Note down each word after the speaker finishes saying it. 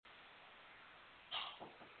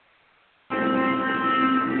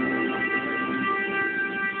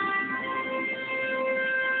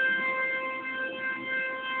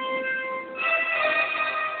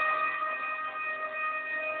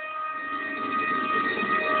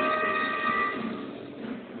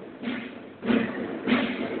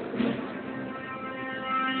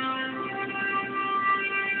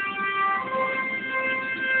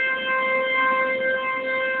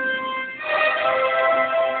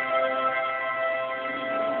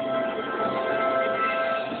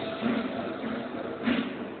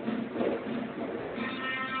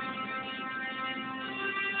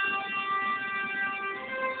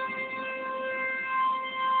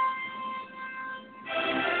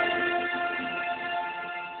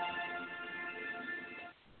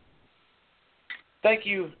Thank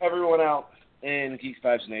you, everyone out in Geek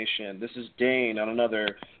Vibes Nation. This is Dane on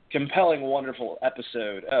another compelling, wonderful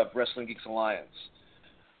episode of Wrestling Geeks Alliance.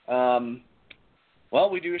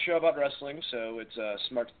 Well, we do a show about wrestling, so it's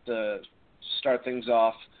smart to start things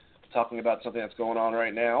off talking about something that's going on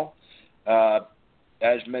right now.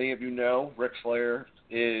 As many of you know, Ric Flair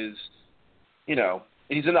is,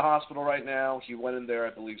 he's in the hospital right now. He went in there,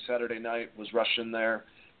 I believe, Saturday night, was rushed in there.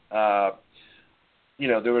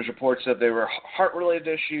 There was reports that there were heart-related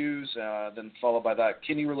issues, then followed by that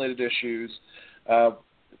kidney-related issues.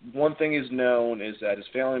 One thing is known is that his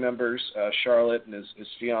family members, Charlotte and his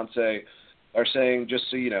fiance, are saying just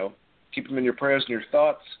so you know, keep him in your prayers and your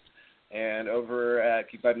thoughts. And over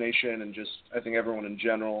at Geek Vibe Nation and just I think everyone in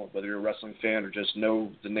general, whether you're a wrestling fan or just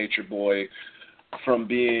know the Nature Boy from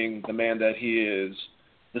being the man that he is,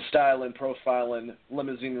 the styling, profiling,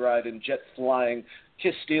 limousine riding, jet flying,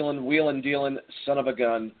 kiss stealing, wheeling dealing, son of a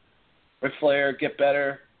gun. Ric Flair, get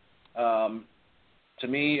better. To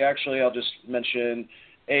me, actually, I'll just mention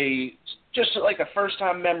just like a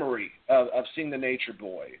first-time memory of seeing the Nature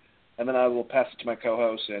Boy. And then I will pass it to my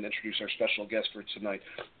co-host and introduce our special guest for tonight.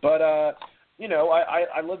 But,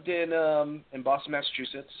 I lived in Boston,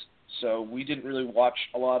 Massachusetts, so we didn't really watch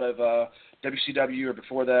a lot of WCW or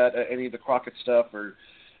before that, any of the Crockett stuff or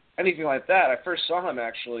anything like that. I first saw him,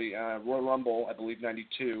 actually, Royal Rumble, I believe,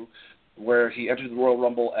 92, where he entered the Royal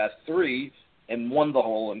Rumble at 3 and won the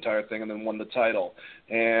whole entire thing and then won the title.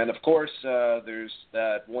 And, of course, there's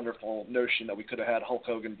that wonderful notion that we could have had Hulk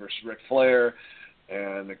Hogan versus Ric Flair.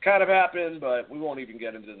 And it kind of happened, but we won't even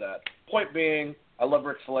get into that. Point being, I love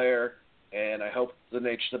Ric Flair, and I hope the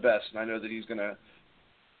Nature's the best, and I know that he's going to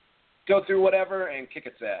go through whatever and kick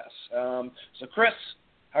its ass. So, Chris,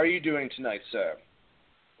 how are you doing tonight, sir?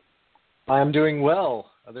 I'm doing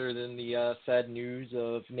well, other than the sad news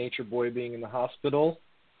of Nature Boy being in the hospital.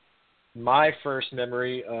 My first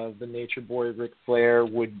memory of the Nature Boy, Ric Flair,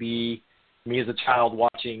 would be me as a child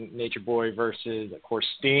watching Nature Boy versus, of course,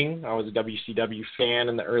 Sting. I was a WCW fan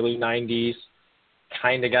in the early 90s,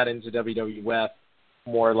 kind of got into WWF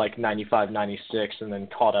more like 95, 96, and then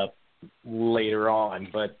caught up later on.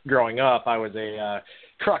 But growing up, I was a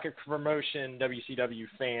Crockett Promotion WCW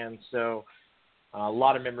fan, so a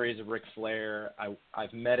lot of memories of Ric Flair.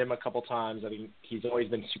 I've met him a couple times. I mean, he's always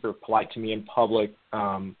been super polite to me in public.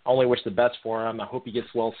 Only wish the best for him. I hope he gets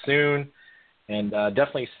well soon. And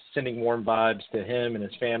definitely sending warm vibes to him and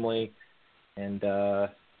his family. And,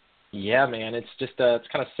 yeah, man, it's just it's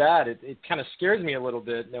kind of sad. It kind of scares me a little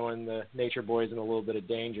bit knowing the Nature Boy's in a little bit of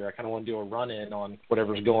danger. I kind of want to do a run-in on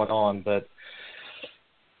whatever's going on. But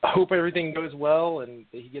I hope everything goes well and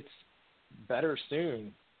that he gets better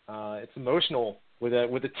soon. It's emotional. With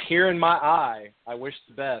a tear in my eye, I wish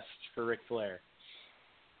the best for Ric Flair.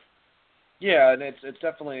 Yeah, and it's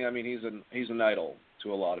definitely, I mean, he's an idol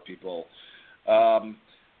to a lot of people. I'm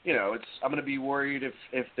going to be worried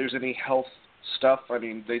if there's any health stuff. I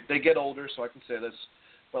mean, they get older, so I can say this,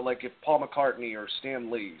 but like if Paul McCartney or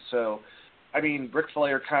Stan Lee. So, I mean, Ric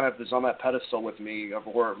Flair kind of is on that pedestal with me,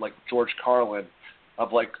 or like George Carlin,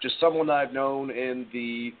 of like just someone that I've known in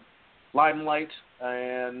the limelight,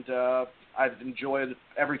 and I've enjoyed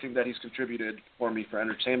everything that he's contributed for me for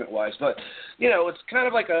entertainment-wise. But, it's kind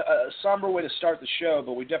of like a somber way to start the show,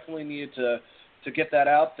 but we definitely needed to get that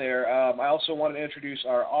out there. I also want to introduce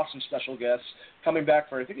our awesome special guest coming back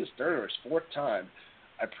for, I think, his third or his fourth time.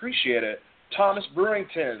 I appreciate it. Thomas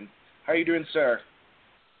Brewington. How are you doing, sir?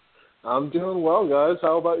 I'm doing well, guys.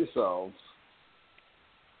 How about yourselves?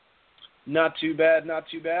 Not too bad, not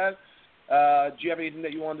too bad. Do you have anything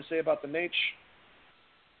that you wanted to say about the Nate?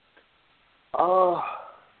 I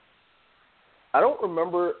don't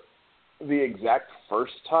remember the exact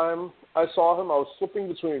first time I saw him. I was flipping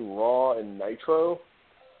between Raw and Nitro,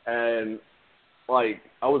 and I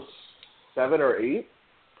was 7 or 8,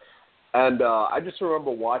 and I just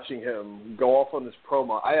remember watching him go off on this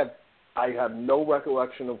promo. I have no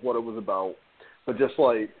recollection of what it was about, but just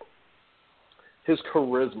his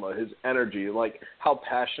charisma, his energy, how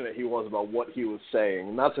passionate he was about what he was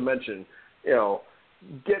saying. Not to mention,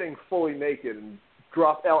 getting fully naked and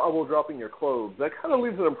elbow dropping your clothes. That kind of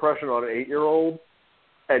leaves an impression on an 8-year-old,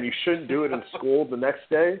 and you shouldn't do it in school the next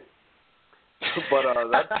day. But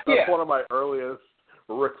that's one of my earliest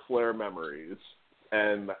Ric Flair memories.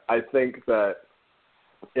 And I think that,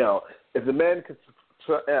 if the man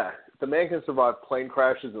can survive plane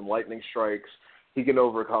crashes and lightning strikes, he can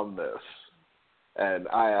overcome this. And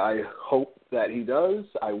I hope that he does.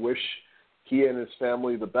 I wish he and his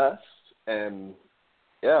family the best. And,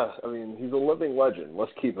 yeah, I mean, he's a living legend.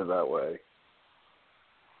 Let's keep it that way.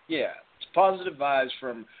 Yeah, it's positive vibes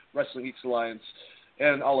from Wrestling Geeks Alliance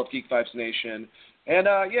and all of Geek Vibes Nation. And,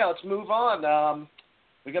 let's move on.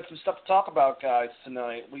 We got some stuff to talk about, guys,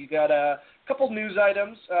 tonight. We got a couple news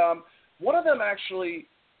items. One of them, actually,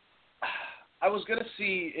 I was going to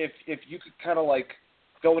see if you could kind of,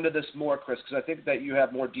 go into this more, Chris, because I think that you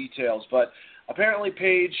have more details. But apparently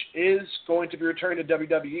Paige is going to be returning to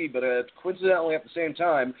WWE, but coincidentally at the same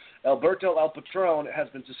time, Alberto El Patron has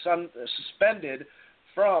been suspended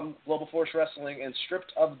from Global Force Wrestling and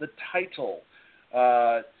stripped of the title.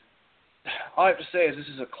 All I have to say is this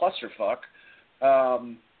is a clusterfuck.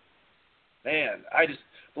 The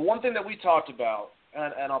one thing that we talked about,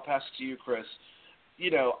 and I'll pass it to you, Chris,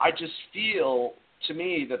 I just feel to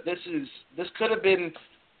me that this could have been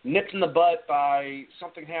nipped in the butt by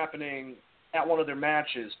something happening at one of their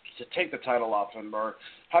matches to take the title off him, or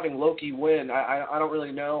having Loki win. I don't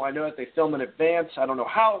really know. I know that they film in advance. I don't know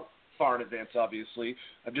how far in advance, obviously.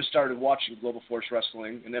 I've just started watching Global Force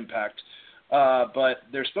Wrestling and Impact. But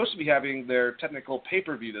they're supposed to be having their technical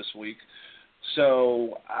pay-per-view this week.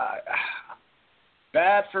 So,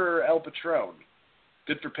 bad for El Patron.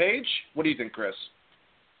 Good for Paige? What do you think, Chris?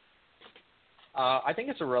 I think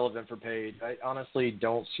it's irrelevant for Paige. I honestly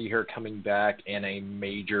don't see her coming back in a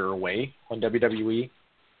major way on WWE.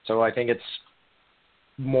 So I think it's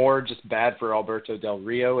more just bad for Alberto Del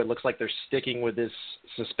Rio. It looks like they're sticking with this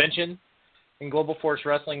suspension in Global Force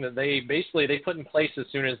Wrestling that they put in place as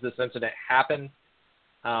soon as this incident happened.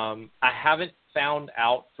 I haven't found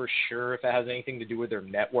out for sure if it has anything to do with their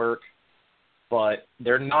network, but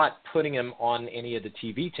they're not putting him on any of the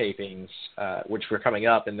TV tapings, which were coming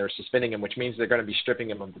up, and they're suspending him, which means they're going to be stripping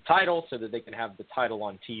him of the title so that they can have the title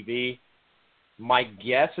on TV. My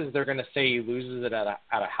guess is they're going to say he loses it at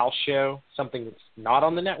a house show, something that's not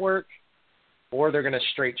on the network, or they're going to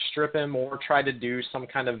straight strip him or try to do some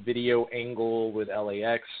kind of video angle with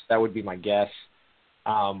LAX. That would be my guess.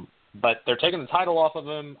 But they're taking the title off of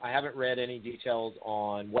him. I haven't read any details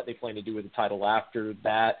on what they plan to do with the title after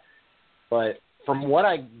that. But from what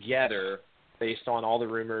I gather, based on all the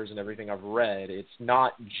rumors and everything I've read, it's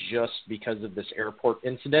not just because of this airport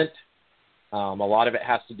incident. A lot of it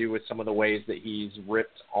has to do with some of the ways that he's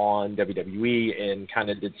ripped on WWE and kind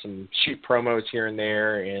of did some shoot promos here and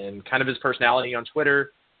there, and kind of his personality on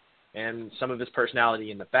Twitter and some of his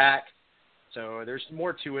personality in the back. So there's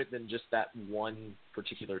more to it than just that one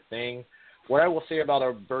particular thing. What I will say about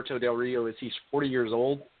Alberto Del Rio is he's 40 years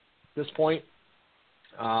old at this point.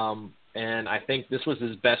 And I think this was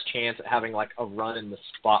his best chance at having a run in the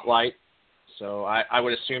spotlight. So I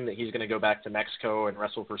would assume that he's going to go back to Mexico and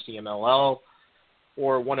wrestle for CMLL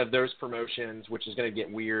or one of those promotions, which is going to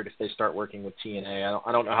get weird if they start working with TNA.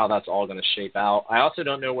 I don't know how that's all going to shape out. I also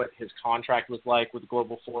don't know what his contract was like with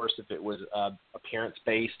Global Force, if it was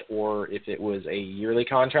appearance-based or if it was a yearly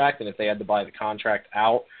contract and if they had to buy the contract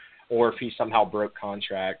out or if he somehow broke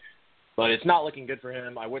contract. But it's not looking good for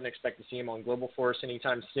him. I wouldn't expect to see him on Global Force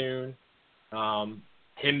anytime soon.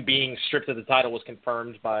 Him being stripped of the title was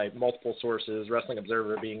confirmed by multiple sources, Wrestling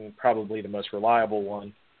Observer being probably the most reliable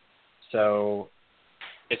one. So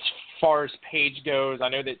as far as Paige goes, I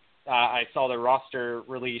know that I saw the roster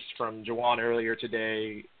release from Jawan earlier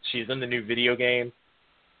today. She's in the new video game.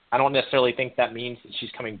 I don't necessarily think that means that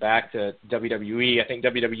she's coming back to WWE. I think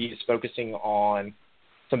WWE is focusing on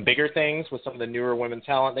some bigger things with some of the newer women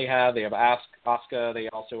talent they have. They have Asuka. They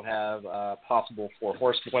also have possible 4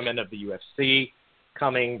 horsewomen of the UFC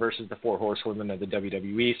coming versus the 4 horsewomen of the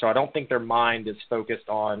WWE. So I don't think their mind is focused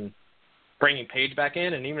on bringing Paige back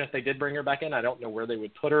in. And even if they did bring her back in, I don't know where they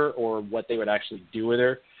would put her or what they would actually do with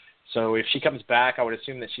her. So if she comes back, I would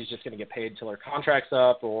assume that she's just going to get paid till her contract's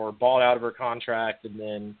up or bought out of her contract and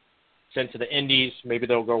then sent to the Indies. Maybe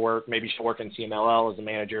they'll go work. Maybe she'll work in CMLL as a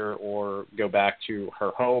manager or go back to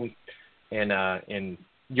her home in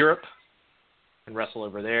Europe and wrestle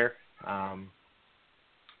over there.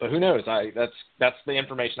 But who knows? That's the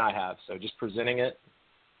information I have. So just presenting it.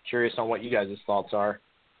 Curious on what you guys' thoughts are.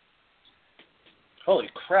 Holy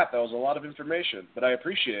crap, that was a lot of information, but I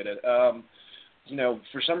appreciate it.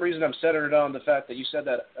 For some reason I'm centered on the fact that you said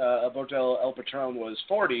that Alberto El Patron was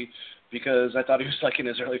 40 because I thought he was in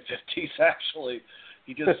his early 50s. Actually,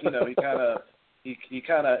 he just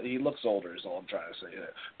he looks older is all I'm trying to say.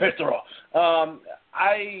 Petro.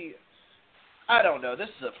 I don't know. This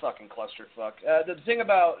is a fucking clusterfuck. The thing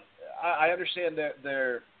about I understand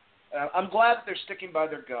that I'm glad that they're sticking by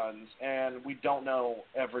their guns and we don't know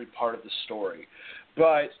every part of the story,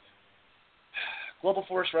 but Global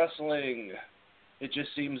Force Wrestling. It just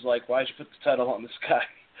seems like, why did you put the title on this guy?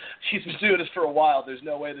 He's been doing this for a while. There's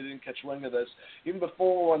no way they didn't catch wind of this. Even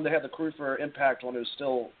before when they had the crew for Impact when it was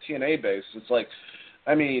still TNA based, it's like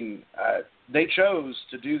I mean, they chose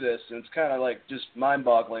to do this, and it's kind of like just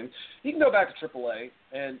mind-boggling. He can go back to AAA,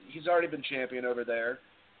 and he's already been champion over there.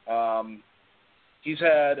 He's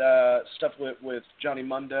had stuff with Johnny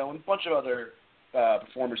Mundo and a bunch of other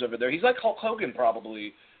performers over there. He's like Hulk Hogan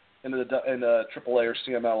probably in the AAA or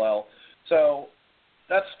CMLL. So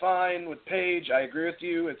that's fine with Paige. I agree with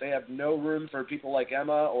you. If they have no room for people like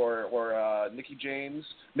Emma or Mickie James,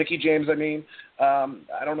 I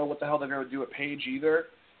don't know what the hell they're going to do with Paige either.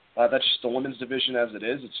 That's just the women's division as it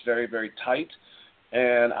is. It's very, very tight.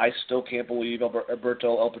 And I still can't believe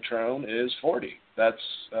Alberto El Patron is 40. That's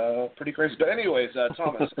pretty crazy. But anyways,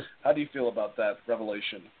 Thomas, how do you feel about that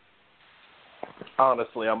revelation?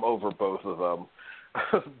 Honestly, I'm over both of them.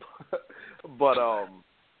 But,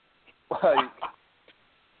 like,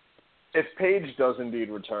 if Paige does indeed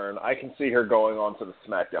return, I can see her going on to the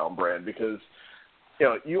SmackDown brand because, you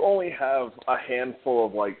know, you only have a handful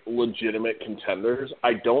of, like, legitimate contenders.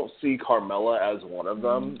 I don't see Carmella as one of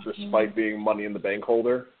them, despite being Money in the Bank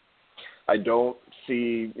holder. I don't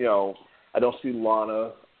see, I don't see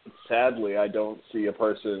Lana. Sadly, I don't see a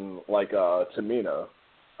person like Tamina,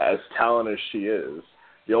 as talented as she is.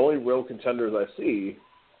 The only real contenders I see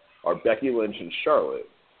are Becky Lynch and Charlotte.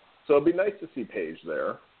 So it'd be nice to see Paige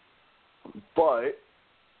there. But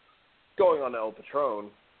going on to El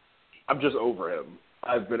Patron, I'm just over him.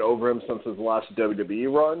 I've been over him since his last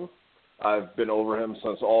WWE run. I've been over him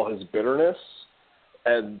since all his bitterness.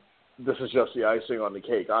 And this is just the icing on the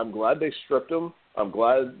cake. I'm glad they stripped him. I'm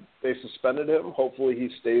glad they suspended him. Hopefully he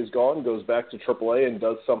stays gone, goes back to AAA, and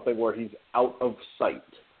does something where he's out of sight.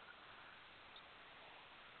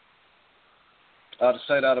 Out of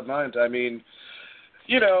sight, out of mind. I mean,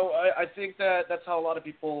 I think that's how a lot of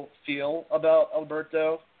people feel about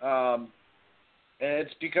Alberto. And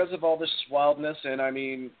it's because of all this wildness. And, I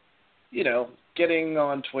mean, getting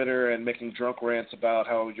on Twitter and making drunk rants about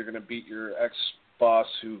how you're going to beat your ex-boss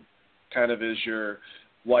who kind of is your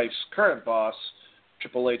wife's current boss,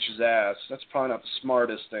 Triple H's ass. That's probably not the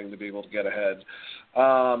smartest thing to be able to get ahead.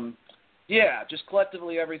 Just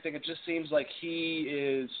collectively everything, it just seems like he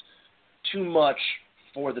is too much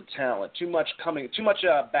for the talent, too much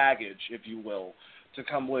baggage, if you will, to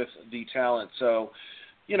come with the talent. So,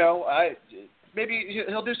 maybe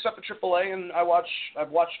he'll do stuff at AAA, and I've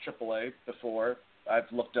watched AAA before. I've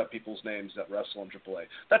looked up people's names that wrestle in AAA.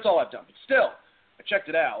 That's all I've done. But still, I checked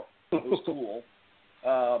it out. It was cool.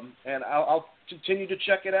 And I'll continue to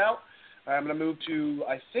check it out. I'm going to move to,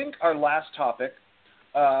 I think, our last topic.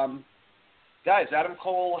 Guys, Adam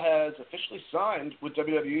Cole has officially signed with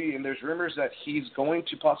WWE, and there's rumors that he's going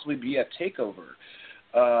to possibly be at TakeOver.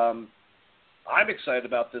 I'm excited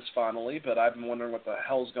about this finally, but I've been wondering what the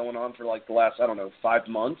hell's going on for like the last, 5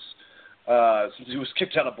 months. Since he was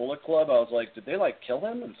kicked out of Bullet Club, I was like, did they kill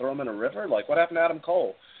him and throw him in a river? What happened to Adam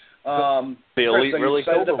Cole? The Elite Chris, really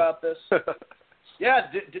killed him about this?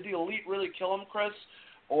 Yeah, did the Elite really kill him, Chris?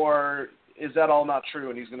 Or is that all not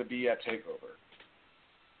true and he's going to be at TakeOver?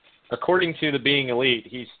 According to the Being Elite,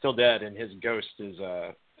 he's still dead and his ghost is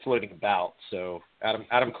floating about. So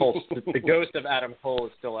Adam Cole, the ghost of Adam Cole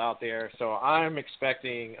is still out there. So I'm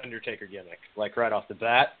expecting Undertaker gimmick, right off the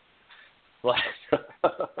bat.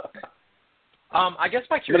 I guess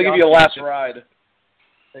my curiosity. I'm going to give you a last ride.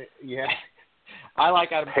 Yeah. I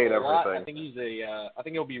like Adam Cole a lot. Everything. I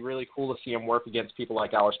think it'll be really cool to see him work against people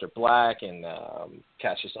like Aleister Black and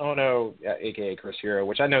Cassius Ohno, a.k.a. Chris Hero,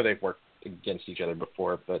 which I know they've worked against each other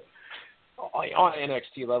before, but on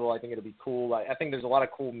NXT level, I think it'll be cool. I think there's a lot of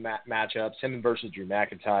cool matchups, him versus Drew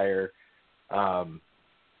McIntyre.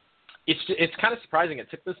 It's kind of surprising it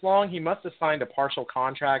took this long. He must have signed a partial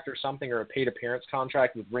contract or something, or a paid appearance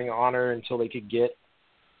contract with Ring of Honor until they could get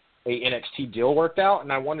a NXT deal worked out,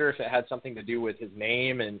 and I wonder if it had something to do with his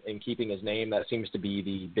name and keeping his name. That seems to be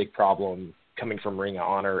the big problem coming from Ring of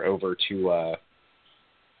Honor over to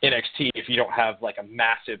NXT if you don't have a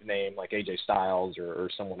massive name like AJ Styles or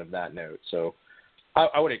someone of that note. So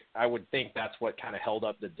I would think that's what kind of held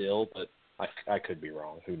up the deal, but I could be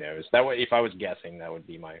wrong. Who knows? That way, if I was guessing, that would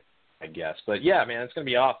be my guess. But yeah, man, it's gonna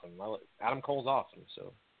be awesome. Adam Cole's awesome.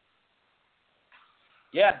 So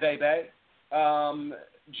yeah, baby.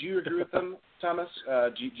 Do you agree with them, Thomas?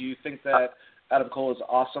 Do you think that Adam Cole is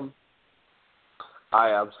awesome?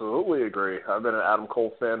 I absolutely agree. I've been an Adam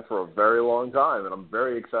Cole fan for a very long time, and I'm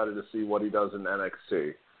very excited to see what he does in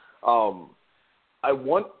NXT.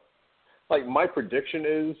 My prediction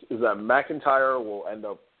is that McIntyre will end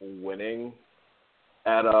up winning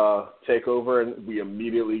at a TakeOver, and we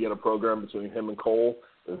immediately get a program between him and Cole.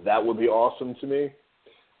 That would be awesome to me.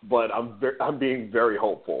 But I'm being very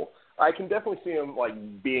hopeful. I can definitely see him like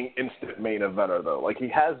being instant main eventer though. Like he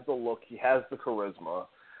has the look, he has the charisma,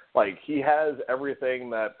 like he has everything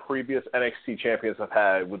that previous NXT champions have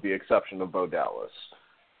had, with the exception of Bo Dallas.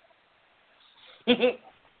 He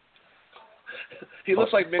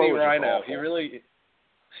looks like Mini Rhino. He really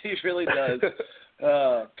does.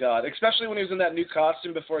 Oh God! Especially when he was in that new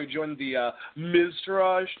costume before he joined the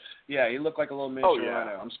Miztourage. Yeah, he looked like a little miniature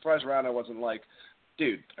Rhino. I'm surprised Rhino wasn't like,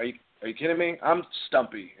 dude, are you kidding me? I'm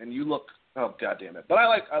stumpy, and you look. Oh God damn it! But I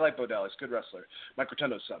like Bo Dallas, good wrestler. Mike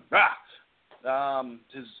Rotundo's son.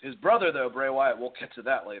 His brother though, Bray Wyatt. We'll get to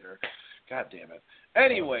that later. God damn it.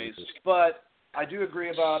 Anyways, but I do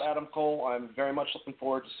agree about Adam Cole. I'm very much looking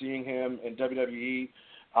forward to seeing him in WWE.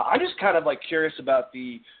 I'm just kind of like curious about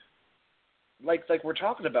the. Like we're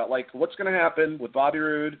talking about, like what's going to happen with Bobby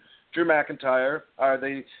Roode, Drew McIntyre?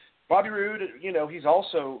 Bobby Roode? You know, he's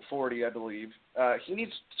also 40, I believe. He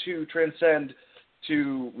needs to transcend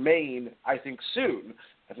to Maine, I think, soon.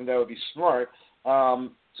 I think that would be smart.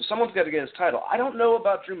 So someone's got to get his title. I don't know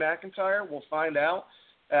about Drew McIntyre. We'll find out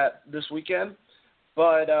this weekend.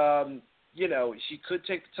 But you know, he could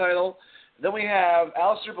take the title. Then we have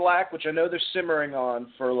Aleister Black, which I know they're simmering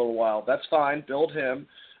on for a little while. That's fine. Build him.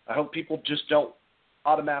 I hope people just don't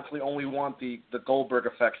automatically only want the Goldberg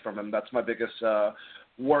effect from him. That's my biggest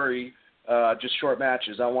worry. Just short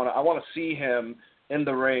matches. I want to see him in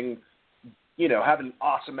the ring, you know, having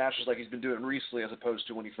awesome matches like he's been doing recently, as opposed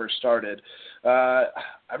to when he first started. I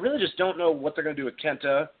really just don't know what they're going to do with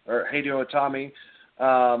Kenta or Hideo Itami.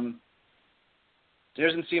 There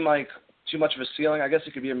doesn't seem like too much of a ceiling. I guess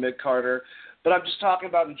it could be a mid-carder. But I'm just talking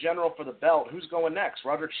about in general for the belt. Who's going next?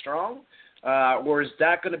 Roderick Strong? Or is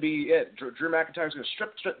that going to be it? Drew McIntyre is going to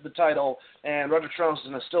strip the title, and Roderick Strong is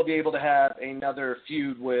going to still be able to have another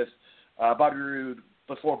feud with Bobby Roode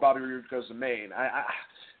before Bobby Roode goes to Maine.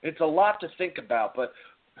 It's a lot to think about, but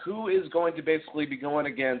who is going to basically be going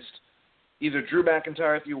against either Drew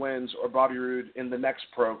McIntyre if he wins or Bobby Roode in the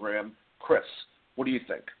next program? Chris, what do you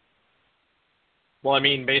think? Well, I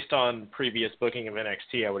mean, based on previous booking of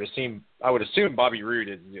NXT, I would assume Bobby Roode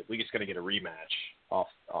is at least going to get a rematch off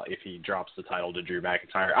if he drops the title to Drew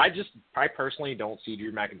McIntyre. I personally don't see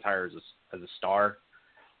Drew McIntyre as a star.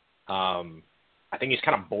 I think he's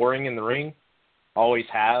kind of boring in the ring. Always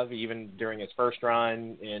have, even during his first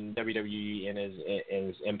run in WWE and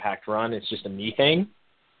his Impact run. It's just a me thing.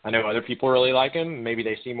 I know other people really like him. Maybe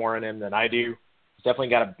they see more in him than I do.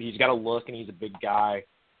 He's got a look, and he's a big guy.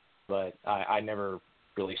 But I never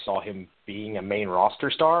really saw him being a main roster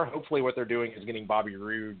star. Hopefully what they're doing is getting Bobby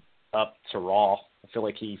Roode up to Raw. I feel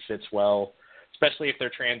like he fits well, especially if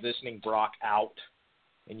they're transitioning Brock out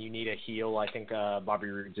and you need a heel. I think Bobby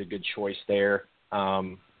Roode's a good choice there.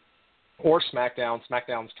 Or SmackDown.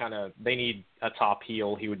 SmackDown's they need a top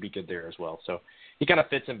heel. He would be good there as well. So he kind of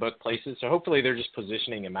fits in both places. So hopefully they're just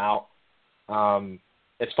positioning him out.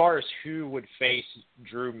 As far as who would face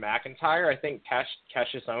Drew McIntyre, I think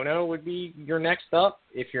Cassius Ohno would be your next up.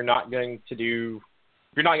 If you're not going to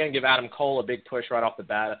give Adam Cole a big push right off the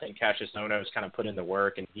bat, I think Cassius Ohno's kind of put in the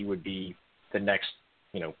work, and he would be the next,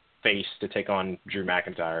 face to take on Drew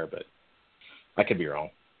McIntyre. But I could be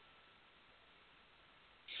wrong.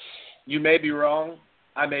 You may be wrong.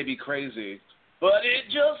 I may be crazy, but it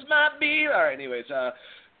just might be. All right. Anyways,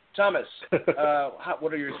 Thomas,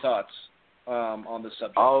 what are your thoughts on this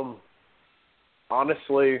subject?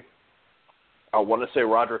 Honestly, I want to say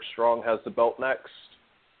Roderick Strong has the belt next,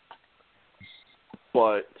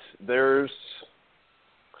 but there's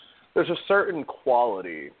a certain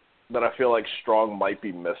quality that I feel like Strong might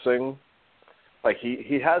be missing. Like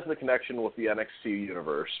he has the connection with the NXT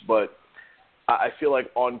universe, but I feel like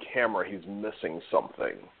on camera he's missing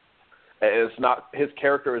something. It's not, his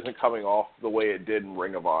character isn't coming off the way it did in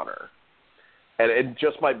Ring of Honor. And it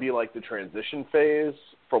just might be like the transition phase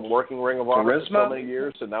from working Ring of Honor for so many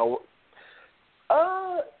years, and now,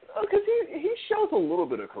 because he shows a little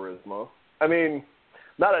bit of charisma. I mean,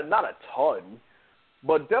 not a ton,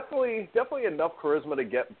 but definitely enough charisma to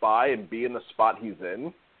get by and be in the spot he's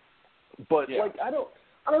in. But I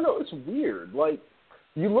don't know. It's weird. Like,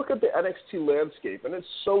 you look at the NXT landscape, and it's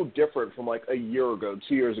so different from like a year ago,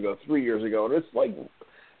 2 years ago, 3 years ago, and it's like.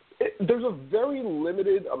 There's a very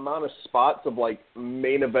limited amount of spots of, like,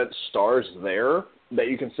 main event stars there that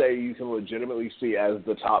you can say you can legitimately see as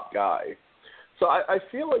the top guy. So I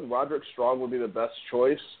feel like Roderick Strong would be the best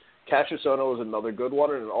choice. Cassius Ohno is another good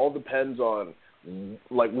one, and it all depends on,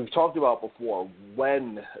 like we've talked about before,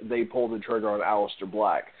 when they pull the trigger on Aleister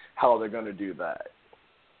Black, how they're going to do that.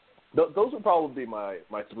 Those would probably be my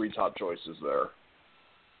three top choices there.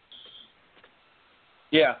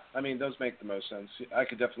 Yeah, I mean, those make the most sense. I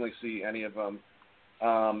could definitely see any of them.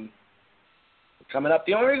 coming up.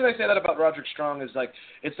 The only reason I say that about Roderick Strong is, like,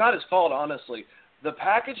 it's not his fault, honestly. The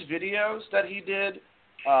package videos that he did,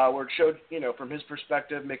 where it showed, from his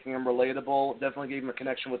perspective, making him relatable, definitely gave him a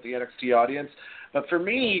connection with the NXT audience. But for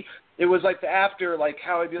me, it was like the after, like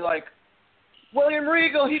how he'd be like, William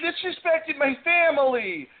Regal, he disrespected my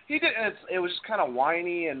family. He did. And it was just kind of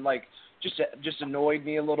whiny and like just annoyed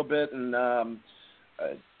me a little bit. And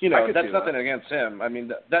that's nothing against him. I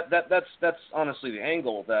mean, that's honestly the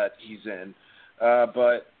angle that he's in.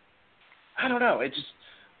 But I don't know.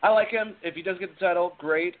 I like him. If he does get the title,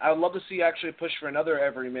 great. I would love to see actually push for another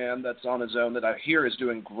everyman that's on his own that I hear is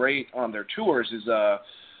doing great on their tours. Is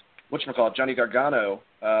Johnny Gargano.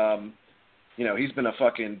 He's been a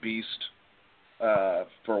fucking beast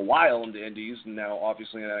for a while in the Indies, and now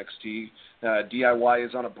obviously in NXT. DIY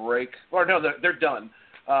is on a break. Or no, they're done.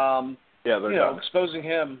 They're done. Exposing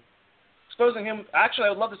him. Actually, I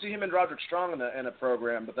would love to see him and Roderick Strong in a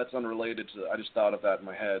program, but that's unrelated to. I just thought of that in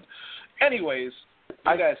my head. Anyways,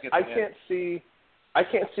 you guys get. I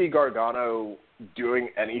can't see Gargano doing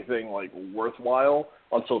anything like worthwhile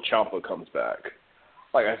until Ciampa comes back.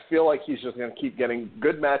 Like, I feel like he's just going to keep getting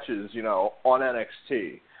good matches, on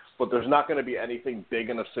NXT, but there's not going to be anything big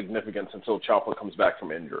and of significance until Ciampa comes back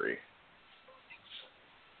from injury.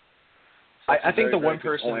 I think the one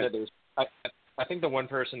person I think the one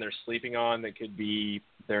person they're sleeping on that could be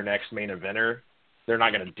their next main eventer, they're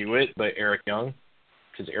not going to do it, but Eric Young,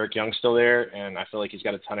 because Eric Young's still there, and I feel like he's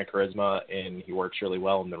got a ton of charisma and he works really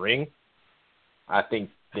well in the ring. I think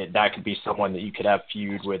that could be someone that you could have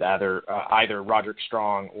feud with either Roderick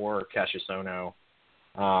Strong or Cassius Ohno.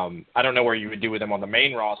 I don't know where you would do with him on the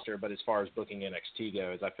main roster, but as far as booking NXT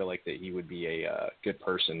goes, I feel like that he would be a good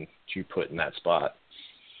person to put in that spot.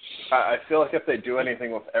 I feel like if they do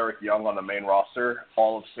anything with Eric Young on the main roster,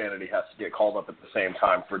 all of Sanity has to get called up at the same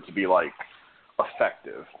time for it to be, like,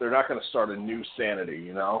 effective. They're not going to start a new Sanity,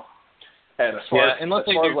 And as far as, unless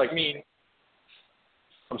they do,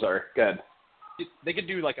 I'm sorry, go ahead. They could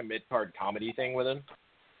do like a mid-card comedy thing with him,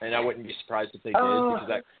 and I wouldn't be surprised if they did, because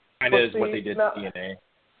that kind of is what they did to TNA.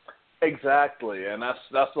 Exactly, and that's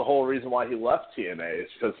the whole reason why he left TNA, is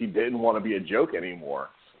because he didn't want to be a joke anymore.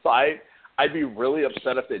 So I'd be really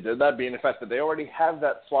upset if they did that, being the fact that they already have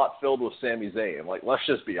that slot filled with Sami Zayn. Like, let's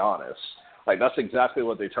just be honest. Like, that's exactly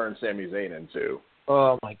what they turned Sami Zayn into.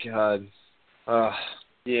 Oh my God.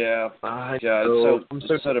 Yeah. God,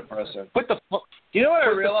 it's so depressing. Put the you know what I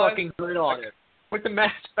realized? realized? The fucking grid on him. Put the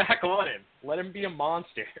mask back on him. Let him be a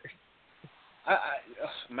monster.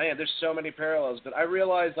 Man, there's so many parallels, but I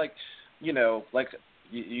realize, like, you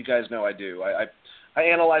guys know I do. I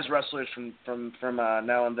analyze wrestlers from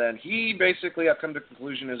now and then. He basically, I've come to the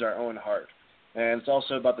conclusion, is our Owen Hart. And it's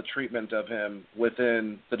also about the treatment of him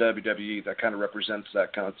within the WWE that kind of represents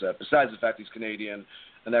that concept. Besides the fact he's Canadian,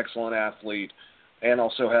 an excellent athlete, and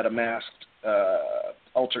also had a masked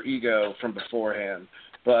alter ego from beforehand.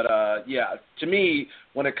 But, to me,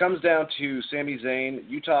 when it comes down to Sami Zayn,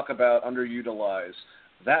 you talk about underutilized.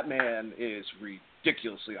 That man is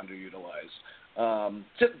ridiculously underutilized.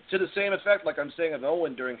 To the same effect, like I'm saying of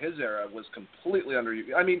Owen during his era, was completely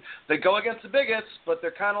underutilized. I mean, they go against the bigots, but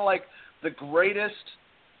they're kind of like the greatest.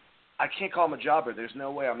 I can't call him a jobber. There's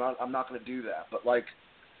no way. I'm not going to do that. But, like,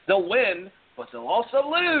 they'll win, but they'll also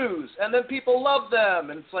lose, and then people love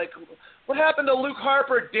them. And it's like, what happened to Luke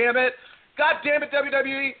Harper, damn it? God damn it,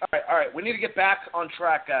 WWE. All right, we need to get back on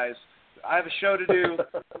track, guys. I have a show to do.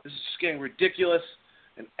 This is just getting ridiculous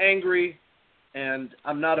and angry, and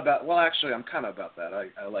I'm not about, well, actually, I'm kind of about that.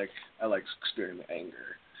 I like experiencing the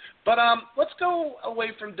anger. But let's go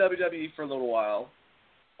away from WWE for a little while,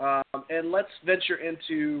 and let's venture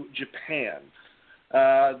into Japan.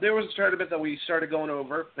 There was a tournament that we started going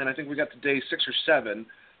over, and I think we got to day 6 or 7.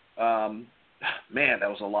 Man, that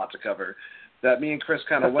was a lot to cover that me and Chris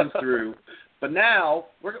kind of went through. But now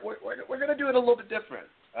we're going to do it a little bit different.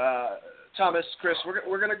 Thomas, Chris,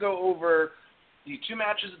 we're going to go over the 2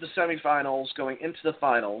 matches of the semifinals going into the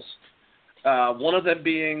finals. One of them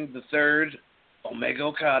being the third, Omega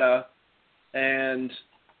Okada, and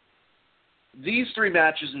these 3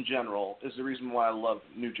 matches in general is the reason why I love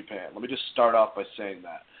New Japan. Let me just start off by saying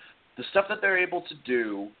that. The stuff that they're able to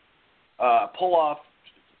do, pull off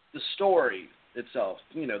the story itself,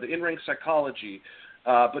 the in-ring psychology,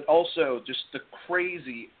 but also just the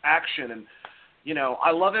crazy action. And,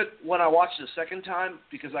 I love it when I watch it the second time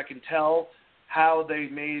because I can tell how they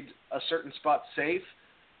made a certain spot safe.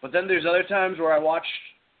 But then there's other times where I watch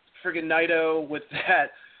friggin' Naito with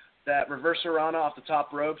that reverse Harana off the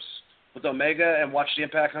top ropes with Omega and watch the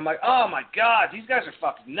impact, and I'm like, oh my God, these guys are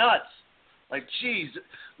fucking nuts. Like, geez,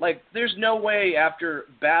 like, there's no way after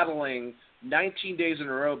battling 19 days in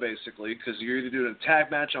a row, basically, because you're either doing a tag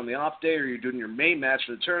match on the off day or you're doing your main match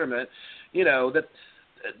for the tournament, that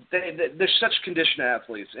they're such conditioned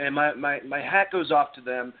athletes, and my hat goes off to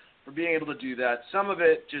them for being able to do that. Some of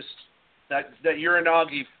it just that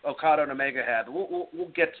Uranagi, Okada, and Omega had. We'll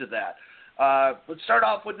get to that. Let's start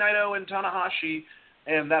off with Naito and Tanahashi.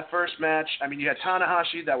 And that first match, I mean, you had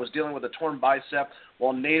Tanahashi that was dealing with a torn bicep,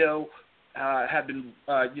 while Naito had been,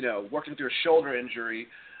 working through a shoulder injury.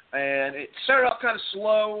 And it started off kind of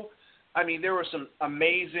slow. I mean, there were some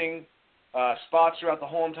amazing spots throughout the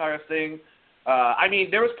whole entire thing.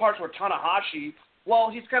 There was parts where Tanahashi, well,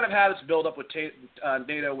 he's kind of had this build-up with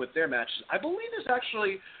Naito with their matches. I believe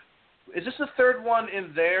is this the third one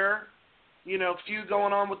in their, feud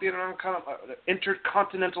going on with the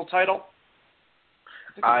Intercontinental title?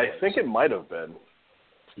 I think it might have been.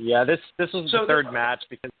 Yeah, this was the third match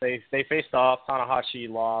because they faced off. Tanahashi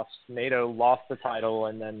lost. Naito lost the title,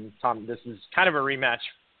 and then this is kind of a rematch.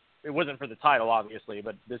 It wasn't for the title, obviously,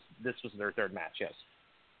 but this was their third match. Yes.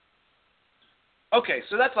 Okay,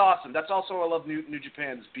 so that's awesome. That's also why I love New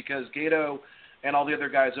Japan, because Gato and all the other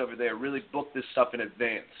guys over there really booked this stuff in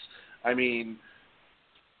advance. I mean,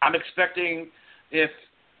 I'm expecting if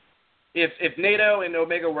Naito and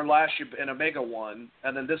Omega were last year and Omega won,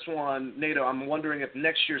 and then this one, Naito, I'm wondering if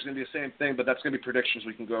next year is going to be the same thing, but that's going to be predictions.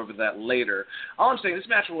 We can go over that later. All I'm saying, this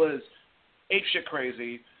match was apeshit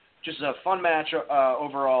crazy, just a fun match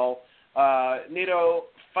overall. Naito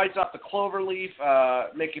fights off the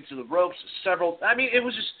cloverleaf, making it to the ropes, it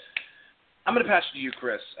was just, I'm going to pass it to you,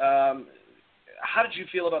 Chris. How did you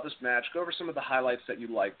feel about this match? Go over some of the highlights that you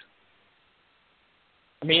liked.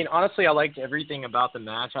 I mean, honestly, I liked everything about the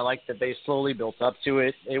match. I liked that they slowly built up to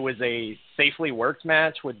it. It was a safely worked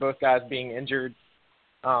match with both guys being injured.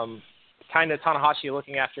 Kind of Tanahashi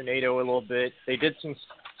looking after Naito a little bit. They did some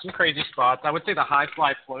crazy spots. I would say the high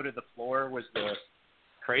fly flow to the floor was the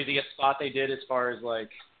craziest spot they did, as far as, like,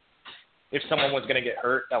 if someone was going to get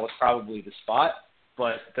hurt, that was probably the spot.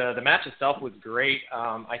 But the match itself was great.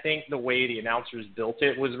 I think the way the announcers built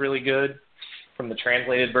it was really good from the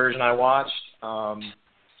translated version I watched.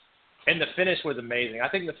 And the finish was amazing. I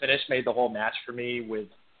think the finish made the whole match for me, with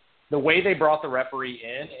the way they brought the referee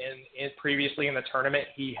in previously in the tournament.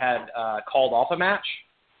 He had called off a match,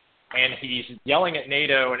 and he's yelling at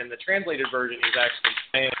Naito, and in the translated version, he's actually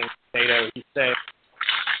saying to Naito, he's saying,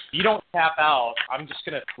 "You don't tap out, I'm just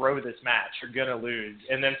going to throw this match. You're going to lose."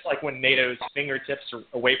 And then it's like when Nato's fingertips are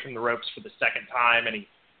away from the ropes for the second time, and he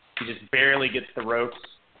just barely gets the ropes,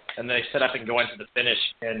 and they set up and go into the finish.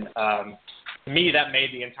 And to me, that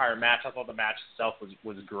made the entire match. I thought the match itself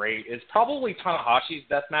was great. It's probably Tanahashi's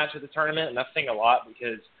best match of the tournament, and that's saying a lot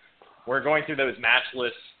because we're going through those match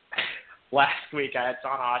lists. Last week I had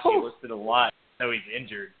Tanahashi listed a lot. I know he's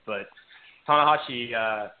injured, but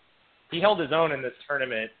Tanahashi, he held his own in this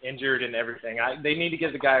tournament, injured and everything. They need to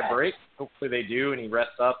give the guy a break. Hopefully they do, and he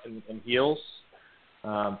rests up and heals.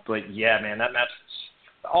 But, yeah, man, that match,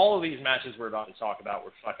 all of these matches we're about to talk about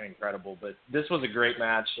were fucking incredible. But this was a great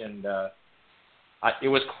match, and it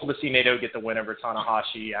was cool to see Naito get the win over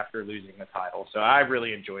Tanahashi after losing the title. So I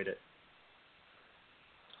really enjoyed it.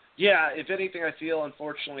 Yeah, if anything, I feel,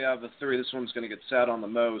 unfortunately, out of the three, this one's going to get sat on the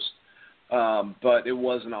most. But it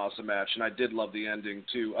was an awesome match, and I did love the ending,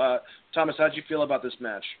 too. Thomas, how did you feel about this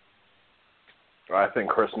match? I think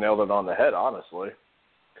Chris nailed it on the head, honestly.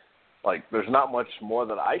 Like, there's not much more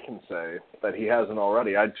that I can say that he hasn't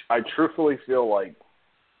already. I truthfully feel like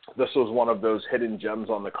this was one of those hidden gems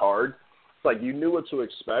on the card. It's like you knew what to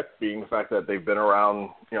expect, being the fact that they've been around,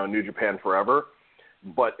 New Japan forever,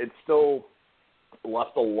 but it still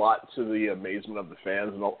left a lot to the amazement of the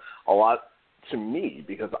fans and a lot to me,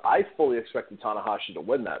 because I fully expected Tanahashi to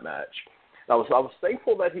win that match. And I was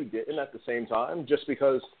thankful that he didn't at the same time, just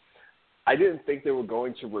because I didn't think they were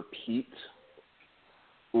going to repeat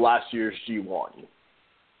last year's G1,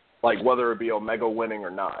 like whether it be Omega winning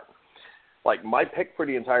or not. Like, my pick for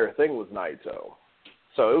the entire thing was Naito,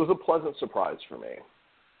 so it was a pleasant surprise for me.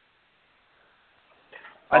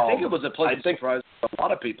 I think it was a pleasant surprise for a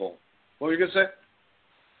lot of people. What were you going to say?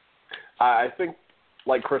 I think,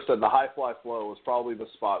 like Chris said, the high fly flow was probably the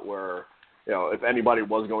spot where, if anybody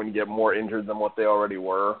was going to get more injured than what they already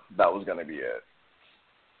were, that was going to be it.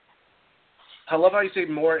 I love how you say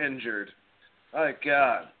more injured. My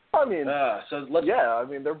God. I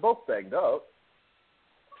mean, they're both banged up.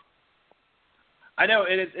 I know,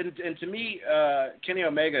 and to me, Kenny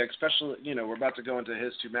Omega, especially, we're about to go into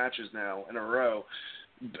his two matches now in a row.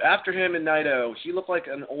 After him and Naito, he looked like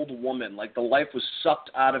an old woman. Like, the life was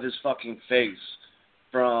sucked out of his fucking face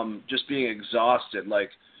from just being exhausted.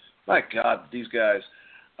 Like, my God, these guys.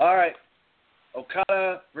 All right.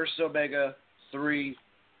 Okada versus Omega 3,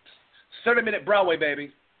 30-minute Broadway,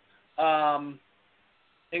 baby.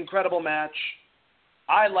 Incredible match.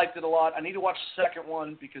 I liked it a lot. I need to watch the second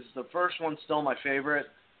one because the first one's still my favorite.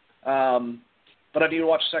 But I need to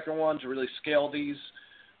watch the second one to really scale these.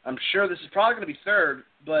 I'm sure this is probably going to be third,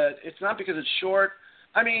 but it's not because it's short.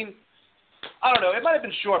 I mean, I don't know. It might have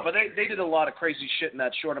been short, but they did a lot of crazy shit in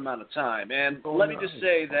that short amount of time. And let me just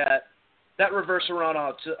say that reversal run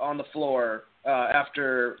on the floor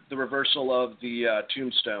after the reversal of the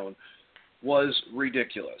tombstone was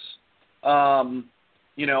ridiculous.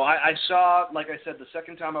 I saw, like I said, the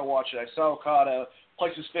second time I watched it, I saw Okada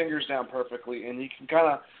place his fingers down perfectly, and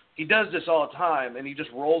he does this all the time, and he just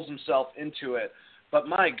rolls himself into it. But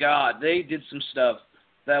my God, they did some stuff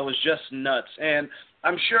that was just nuts. And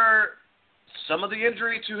I'm sure some of the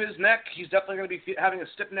injury to his neck, he's definitely going to be having a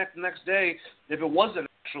stiff neck the next day if it wasn't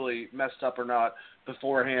actually messed up or not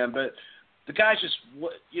beforehand. But the guys just,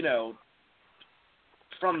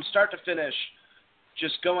 from start to finish,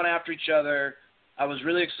 just going after each other. I was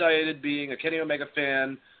really excited being a Kenny Omega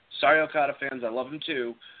fan. Sorry, Okada fans, I love him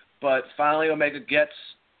too. But finally Omega gets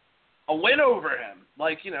a win over him.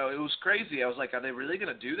 It was crazy. I was like, are they really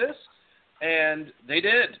going to do this? And they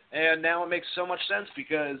did. And now it makes so much sense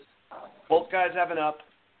because both guys have an up.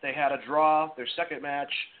 They had a draw, their second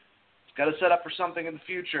match. It's got to set up for something in the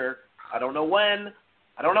future. I don't know when.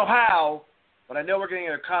 I don't know how. But I know we're getting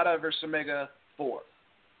Okada versus Omega 4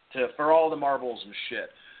 for all the marbles and shit.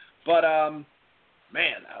 But,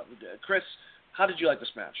 Chris, how did you like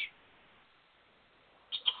this match?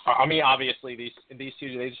 I mean, obviously, these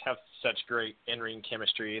two, they just have such great in-ring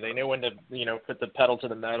chemistry. They know when to, put the pedal to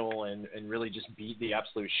the metal and really just beat the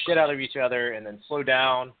absolute shit out of each other and then slow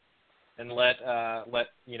down and let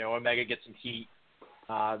Omega get some heat.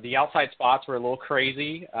 The outside spots were a little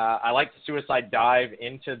crazy. I liked the suicide dive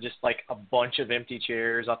into just like a bunch of empty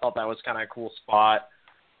chairs. I thought that was kind of a cool spot.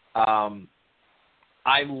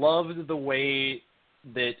 I loved the way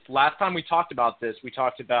that last time we talked about this, we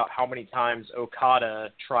talked about how many times Okada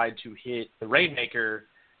tried to hit the Rainmaker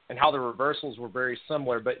and how the reversals were very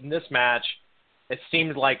similar. But in this match, it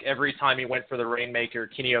seemed like every time he went for the Rainmaker,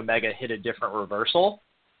 Kenny Omega hit a different reversal,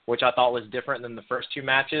 which I thought was different than the first two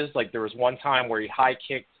matches. Like there was one time where he high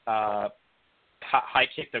kicked Okada's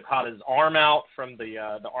arm out from the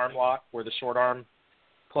arm lock, where the short arm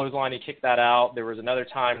clothesline, he kicked that out. There was another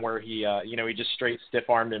time where he just straight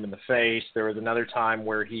stiff-armed him in the face. There was another time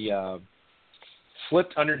where he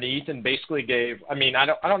slipped underneath and basically gave, I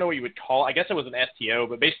don't know what you would call it. I guess it was an STO,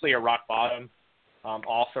 but basically a rock bottom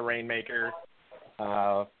off the Rainmaker.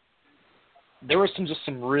 There was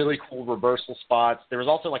some really cool reversal spots. There was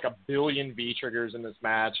also like a billion V-triggers in this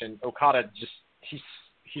match, and Okada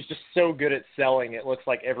he's just so good at selling. It looks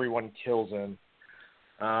like everyone kills him.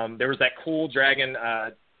 There was that cool dragon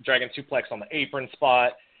suplex on the apron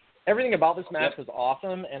spot. Everything about this match was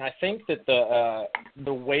awesome, and I think that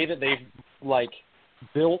the way that they've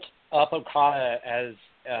built up Okada as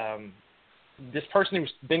this person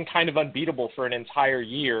who's been kind of unbeatable for an entire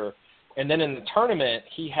year, and then in the tournament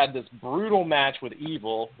he had this brutal match with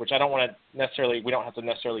Evil, which we don't have to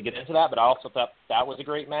necessarily get into that, but I also thought that was a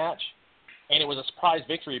great match, and it was a surprise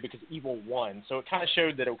victory because Evil won, so it kind of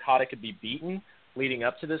showed that Okada could be beaten leading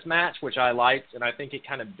up to this match, which I liked, and I think it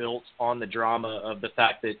kind of built on the drama of the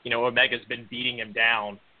fact that, Omega's been beating him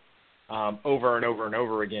down over and over and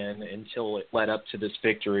over again until it led up to this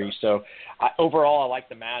victory. So overall, I liked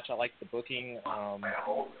the match. I liked the booking.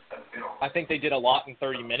 I think they did a lot in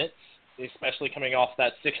 30 minutes, especially coming off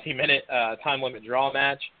that 60-minute time limit draw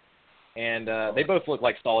match. And they both look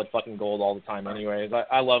like solid fucking gold all the time anyways.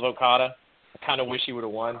 I love Okada. I kind of wish he would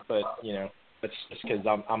have won, but, it's just because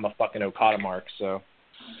I'm a fucking Okada mark, so.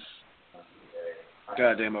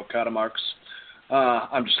 Goddamn Okada marks.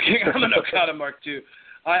 I'm just kidding. I'm an Okada mark, too.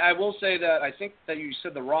 I will say that I think that you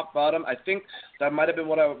said the rock bottom. I think that might have been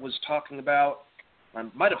what I was talking about. I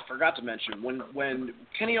might have forgot to mention. When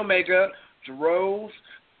Kenny Omega drove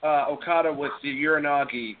Okada with the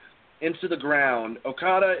Uranagi into the ground,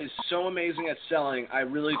 Okada is so amazing at selling, I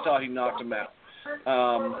really thought he knocked him out.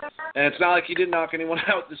 And it's not like he didn't knock anyone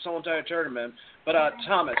out this whole entire tournament. But,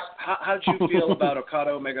 Thomas, how did you feel about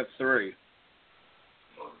Okada Omega 3?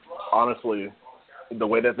 Honestly, the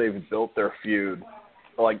way that they've built their feud,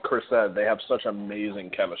 like Chris said, they have such amazing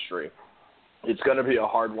chemistry. It's going to be a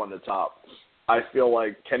hard one to top. I feel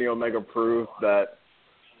like Kenny Omega proved that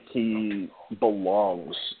he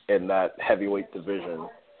belongs in that heavyweight division.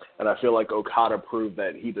 And I feel like Okada proved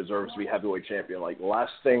that he deserves to be heavyweight champion.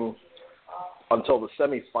 Lasting until the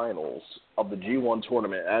semifinals of the G1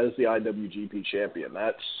 tournament as the IWGP champion.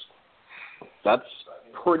 That's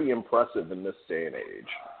pretty impressive in this day and age.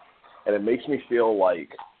 And it makes me feel like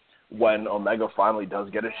when Omega finally does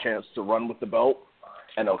get a chance to run with the belt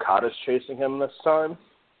and Okada's chasing him this time,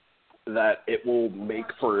 that it will make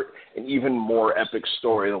for an even more epic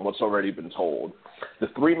story than what's already been told. The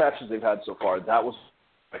 3 matches they've had so far, that was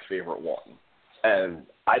my favorite one. And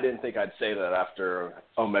I didn't think I'd say that after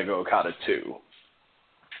Omega Okada 2.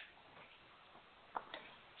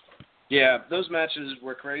 Yeah, those matches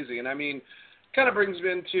were crazy. And I mean, kind of brings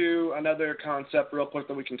me into another concept real quick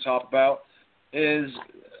that we can talk about, is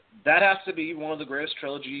that has to be one of the greatest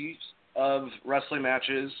trilogies of wrestling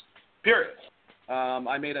matches, period.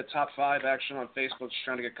 I made a top 5 action on Facebook just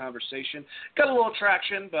trying to get conversation. Got a little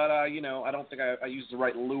traction, but, I don't think I used the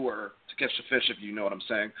right lure to catch the fish, if you know what I'm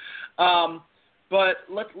saying. But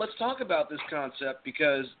let's talk about this concept,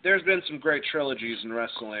 because there's been some great trilogies in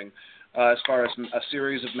wrestling as far as a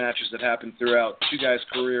series of matches that happened throughout 2 guys'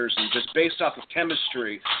 careers, and just based off of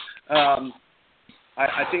chemistry.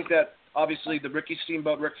 I think that, obviously, the Ricky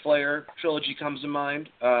Steamboat, Ric Flair trilogy comes to mind.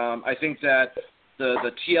 I think that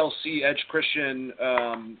the TLC, Edge Christian,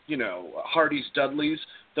 Hardy's, Dudley's,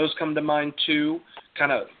 those come to mind too.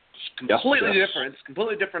 Kind of completely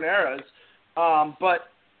different eras, but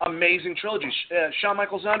amazing trilogies. Shawn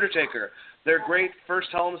Michaels and Undertaker, their great first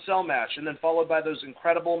Hell in a Cell match, and then followed by those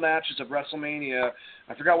incredible matches of WrestleMania.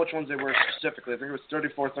 I forgot which ones they were specifically. I think it was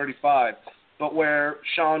 34, 35, but where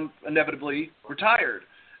Shawn inevitably retired.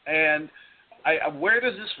 And where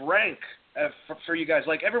does this rank for you guys?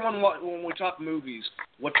 Like, everyone, when we talk movies,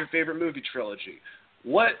 what's your favorite movie trilogy?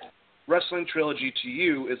 What wrestling trilogy to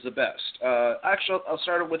you is the best? Actually, I'll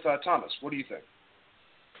start it with Thomas. What do you think?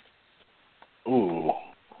 Ooh,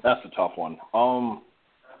 that's a tough one.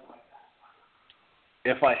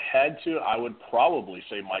 If I had to, I would probably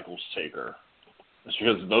say Michaels Taker. It's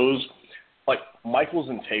because those, like, Michaels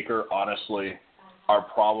and Taker, honestly, are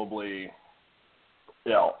probably,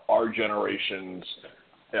 our generation's,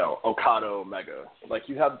 Okada, Omega. Like,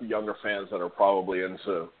 you have the younger fans that are probably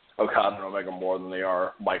into Okada and Omega more than they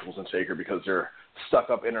are Michaels and Taker because they're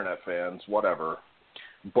stuck-up internet fans, whatever.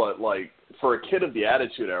 But, like, for a kid of the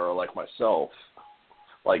Attitude Era like myself,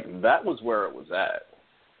 like, that was where it was at.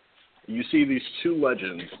 You see these 2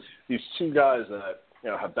 legends, these 2 guys that,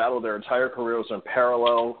 have battled their entire careers on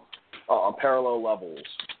parallel levels.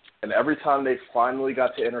 And every time they finally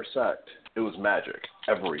got to intersect, it was magic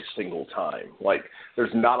every single time. Like,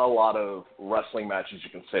 there's not a lot of wrestling matches you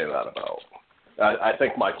can say that about. I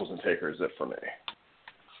think Michaels and Taker is it for me.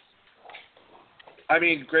 I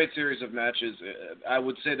mean, great series of matches. I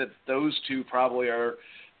would say that those 2 probably are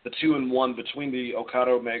the 2 and 1 between the Okada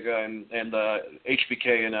Omega and the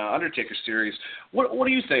HBK and Undertaker series. What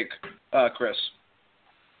do you think, Chris?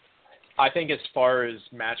 I think as far as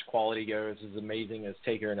match quality goes, as amazing as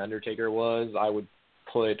Taker and Undertaker was, I would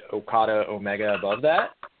put Okada Omega above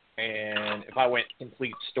that. And if I went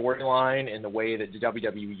complete storyline and the way that the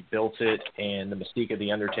WWE built it and the mystique of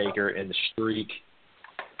the Undertaker and the streak,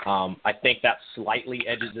 I think that slightly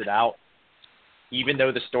edges it out. Even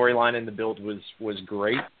though the storyline and the build was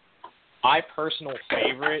great, my personal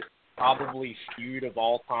favorite, probably feud of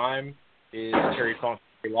all time, is Terry Funk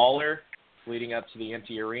and Lawler, leading up to the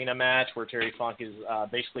empty arena match where Terry Funk is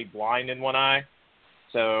basically blind in one eye.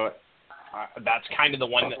 So that's kind of the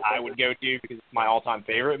one that I would go to because it's my all-time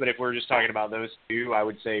favorite. But if we're just talking about those 2, I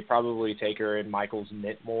would say probably Taker and Michaels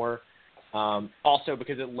knit more. Also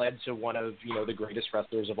because it led to one of the greatest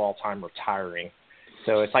wrestlers of all time retiring.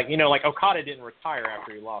 So it's like, like Okada didn't retire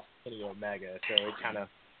after he lost Kenny Omega. So it kind of,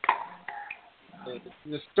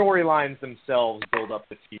 the storylines themselves build up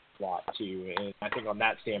the feud plot too. And I think on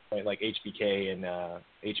that standpoint, like HBK and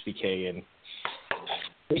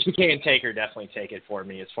Taker definitely take it for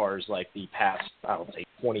me as far as like the past, I don't say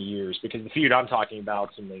 20 years, because the feud I'm talking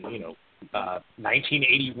about is in the,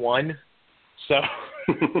 1981. So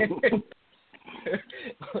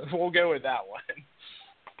we'll go with that one.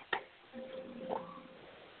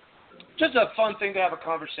 Just a fun thing to have a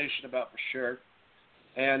conversation about for sure.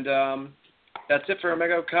 And that's it for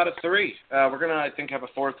Omega Okada 3. We're going to, I think, have a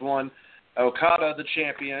 4th one. Okada, the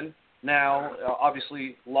champion, now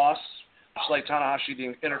obviously lost. Just like Tanahashi,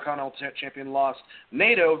 the Intercontinental Champion, lost.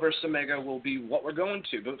 Naito versus Omega will be what we're going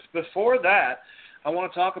to. But before that, I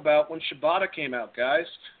want to talk about when Shibata came out, guys.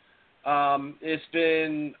 It's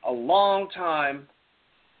been a long time,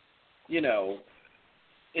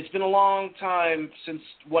 it's been a long time since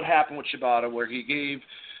what happened with Shibata, where he gave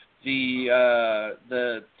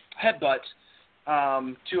the headbutt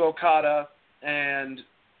to Okada and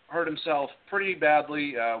hurt himself pretty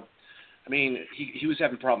badly. He was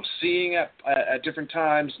having problems seeing at different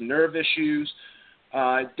times, nerve issues.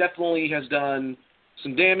 Definitely has done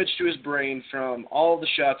some damage to his brain from all the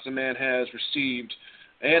shots the man has received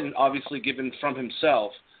and obviously given from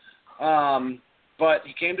himself. But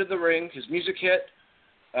he came to the ring. His music hit.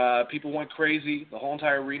 People went crazy. The whole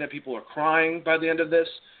entire arena, people were crying by the end of this.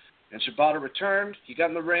 And Shibata returned. He got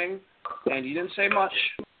in the ring, and he didn't say much.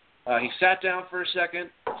 He sat down for a second.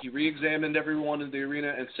 He re-examined everyone in the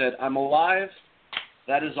arena and said, "I'm alive.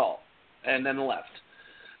 That is all." And then left.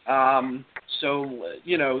 So,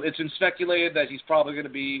 it's been speculated that he's probably going to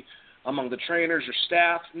be among the trainers or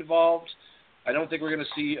staff involved. I don't think we're going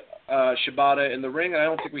to see Shibata in the ring, and I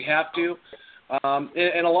don't think we have to.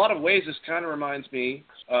 In a lot of ways, this kind of reminds me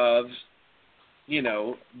of,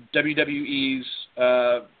 WWE's,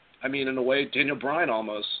 in a way, Daniel Bryan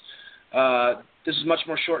almost. This is much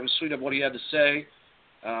more short and sweet of what he had to say.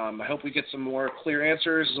 I hope we get some more clear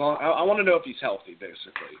answers. I want to know if he's healthy,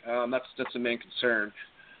 basically. That's the main concern.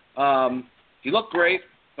 He looked great,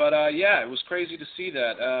 but, it was crazy to see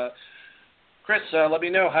that. Chris, let me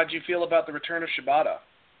know, how did you feel about the return of Shibata?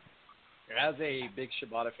 As a big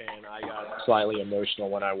Shibata fan, I got slightly emotional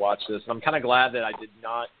when I watched this. I'm kind of glad that I did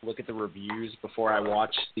not look at the reviews before I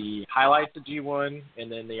watched the highlights of G1 and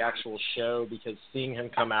then the actual show, because seeing him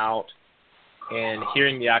come out and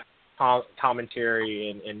hearing the actual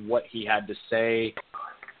commentary and what he had to say,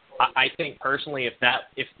 I think personally, if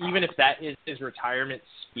that is his retirement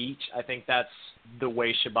speech, I think that's the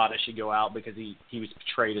way Shibata should go out, because he was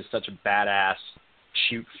portrayed as such a badass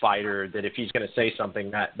shoot fighter that if he's going to say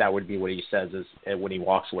something, that would be what he says when he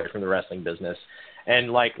walks away from the wrestling business.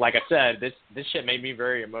 And like I said, this shit made me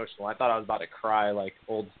very emotional. I thought I was about to cry, when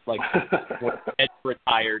Edge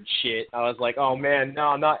retired shit. I was like, oh man,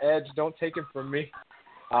 no, not Edge, don't take him from me.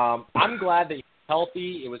 I'm glad that he's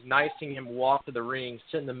healthy. It was nice seeing him walk to the ring,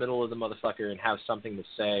 sit in the middle of the motherfucker, and have something to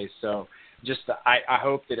say. So just I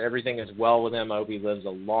hope that everything is well with him. I hope he lives a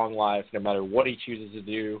long life, no matter what he chooses to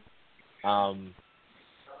do.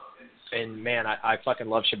 And man, I fucking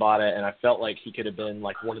love Shibata, and I felt like he could have been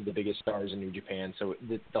like one of the biggest stars in New Japan. So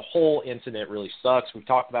the whole incident really sucks. We've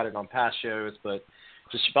talked about it on past shows, but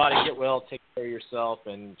just Shibata, get well, take care of yourself,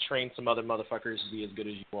 and train some other motherfuckers to be as good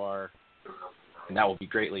as you are, and that will be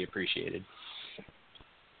greatly appreciated.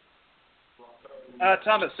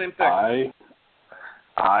 Thomas, same thing.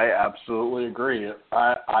 I absolutely agree.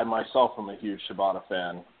 I myself am a huge Shibata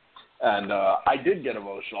fan, and I did get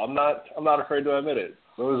emotional. I'm not afraid to admit it.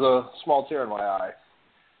 There was a small tear in my eye.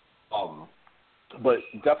 But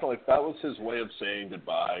definitely, if that was his way of saying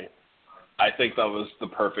goodbye, I think that was the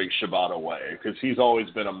perfect Shibata way, because he's always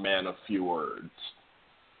been a man of few words.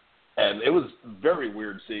 And it was very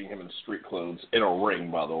weird seeing him in street clothes, in a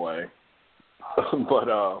ring, by the way. But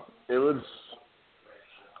it was...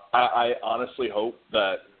 I honestly hope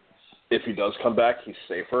that if he does come back, he's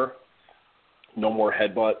safer. No more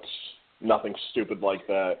headbutts, nothing stupid like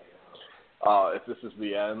that. If this is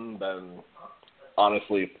the end, then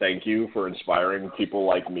honestly, thank you for inspiring people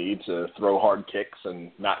like me to throw hard kicks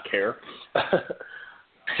and not care.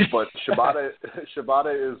 But Shibata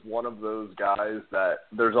is one of those guys that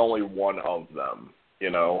there's only one of them,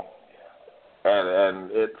 and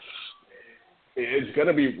it's going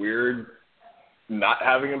to be weird not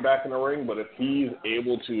having him back in the ring, but if he's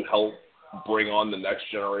able to help bring on the next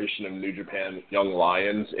generation of New Japan young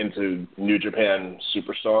lions into New Japan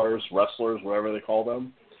superstars, wrestlers, whatever they call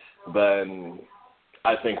them, then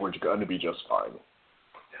I think we're going to be just fine.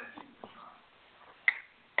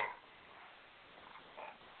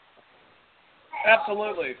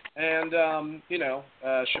 Absolutely. And,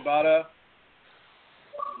 Shibata,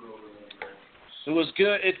 it was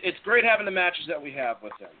good. It's great having the matches that we have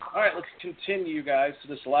with him. All right, let's continue, guys, to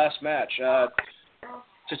this last match.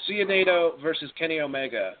 Tetsuya Naito versus Kenny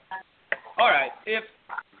Omega. All right,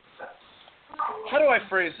 how do I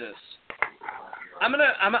phrase this? I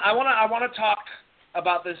want to talk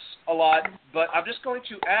about this a lot, but I'm just going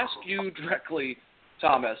to ask you directly,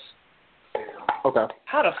 Thomas. Okay.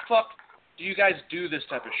 How the fuck do you guys do this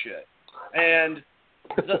type of shit? And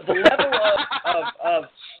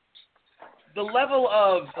the level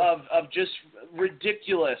of just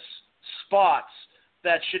ridiculous spots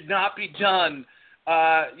that should not be done.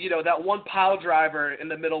 That one pile driver in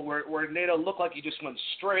the middle where Naito looked like he just went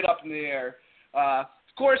straight up in the air. Of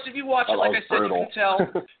course, if you watch it, like I said, brutal. You can tell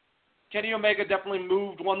Kenny Omega definitely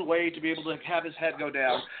moved one way to be able to have his head go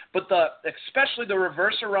down. But especially the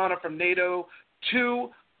reverse Arana from Naito to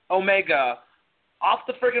Omega, off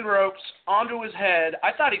the friggin' ropes, onto his head.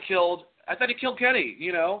 I thought he killed Kenny,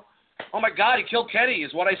 Oh my God, he killed Kenny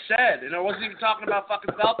is what I said. And I wasn't even talking about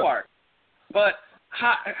fucking South Park. But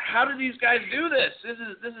how do these guys do this?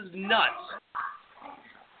 This is nuts.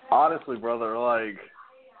 honestly, brother, like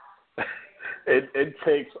it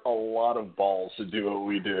takes a lot of balls to do what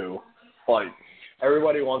we do. Like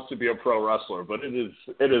everybody wants to be a pro wrestler, but it is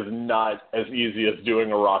not as easy as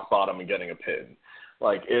doing a rock bottom and getting a pin.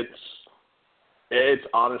 Like it's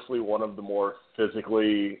honestly one of the more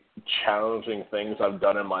physically challenging things I've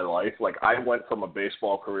done in my life. Like I went from a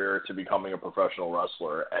baseball career to becoming a professional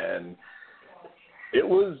wrestler, and it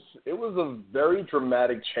was a very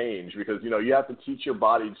dramatic change because, you know, you have to teach your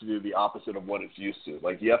body to do the opposite of what it's used to.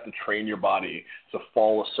 Like you have to train your body to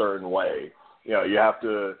fall a certain way. You know, you have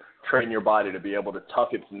to train your body to be able to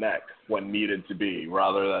tuck its neck when needed to be,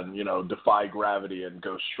 rather than, you know, defy gravity and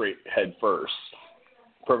go straight head first.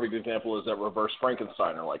 Perfect example is that reverse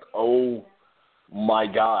Frankensteiner. Like, oh my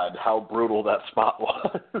God, how brutal that spot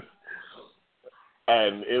was.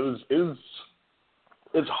 And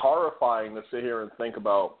it's horrifying to sit here and think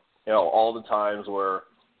about, you know, all the times where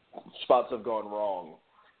spots have gone wrong,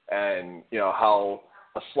 and, you know, how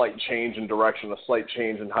a slight change in direction, a slight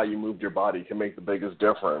change in how you moved your body can make the biggest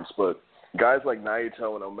difference. But guys like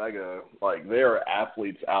Naito and Omega, like, they are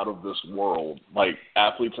athletes out of this world. Like,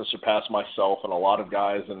 athletes that surpass myself and a lot of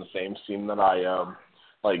guys in the same scene that I am.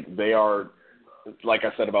 Like, they are, like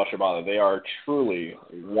I said about Shibata, they are truly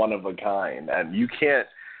one of a kind. And you can't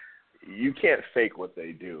fake what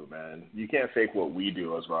they do, man. You can't fake what we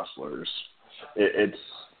do as wrestlers. It's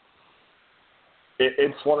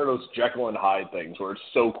one of those Jekyll and Hyde things where it's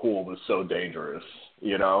so cool but so dangerous,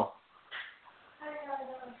 you know?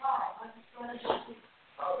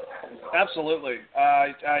 Absolutely.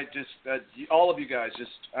 I just, all of you guys,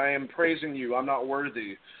 I am praising you. I'm not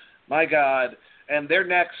worthy. My God. And their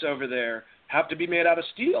necks over there have to be made out of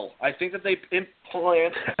steel. I think that they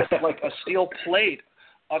implant like a steel plate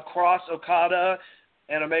across Okada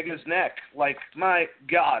and Omega's neck. Like, my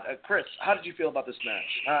God. Chris, how did you feel about this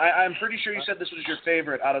match? I'm pretty sure you said this was your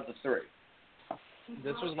favorite out of the three.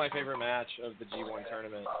 This was my favorite match of the G1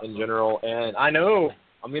 tournament in general, and I know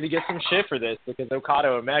I'm going to get some shit for this because Okada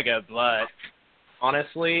Omega, but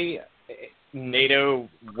honestly, Naito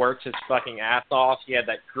worked his fucking ass off. He had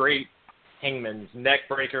that great Hangman's neck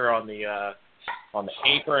breaker on the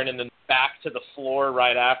apron and then back to the floor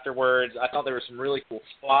right afterwards. I thought there were some really cool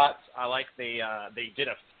spots. I like they did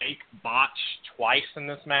a fake botch twice in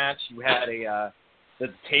this match. You had the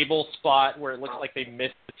table spot where it looked like they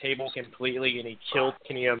missed the table completely and he killed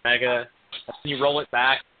Kenny Omega. And you roll it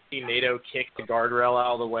back, see Naito kick the guardrail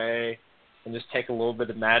out of the way and just take a little bit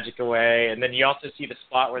of magic away. And then you also see the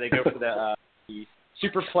spot where they go for the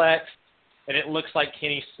superplex, and it looks like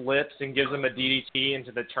Kenny slips and gives him a DDT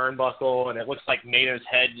into the turnbuckle, and it looks like Nato's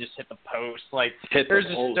head just hit the post. Like, there's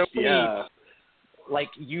just so many like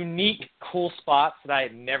unique, cool spots that I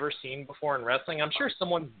had never seen before in wrestling. I'm sure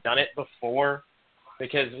someone's done it before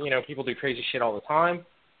because, you know, people do crazy shit all the time,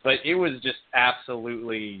 but it was just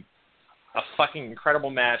absolutely a fucking incredible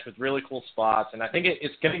match with really cool spots, and I think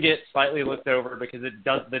it's going to get slightly looked over because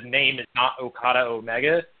the name is not Okada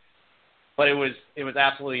Omega. But it was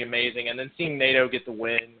absolutely amazing. And then seeing Naito get the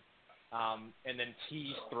win, and then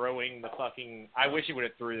tease throwing the fucking – I wish he would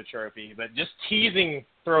have threw the trophy, but just teasing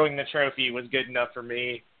throwing the trophy was good enough for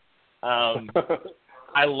me.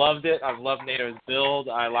 I loved it. I loved Nato's build.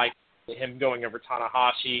 I liked him going over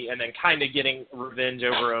Tanahashi and then kind of getting revenge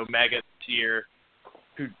over Omega this year,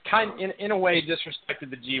 who in a way disrespected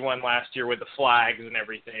the G1 last year with the flags and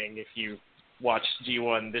everything, if you watched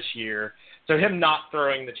G1 this year. So him not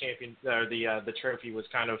throwing the the trophy was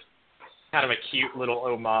kind of a cute little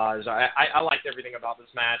homage. I liked everything about this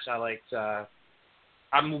match.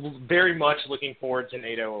 I'm very much looking forward to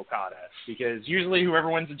Naito Okada because usually whoever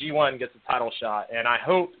wins the G1 gets a title shot, and I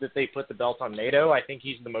hope that they put the belt on Naito. I think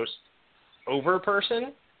he's the most over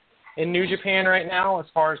person in New Japan right now as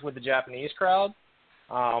far as with the Japanese crowd.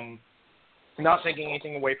 Not taking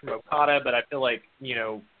anything away from Okada, but I feel like, you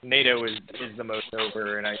know, Naito is the most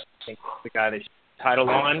over, and I think the guy they should title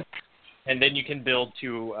on. And then you can build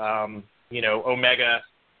to, you know, Omega,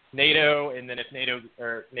 Naito, and then if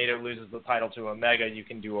Naito loses the title to Omega, you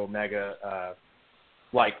can do Omega,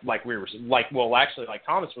 like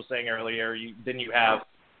Thomas was saying earlier. Then you have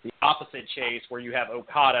the opposite chase where you have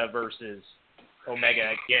Okada versus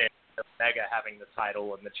Omega again, Omega having the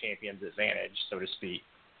title and the champion's advantage, so to speak.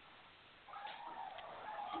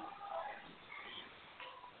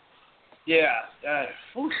 Yeah,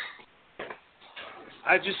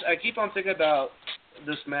 I keep on thinking about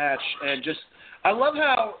this match, and I love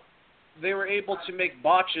how they were able to make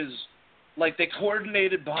botches, like they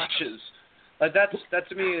coordinated botches. Like that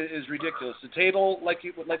to me is ridiculous. The table, like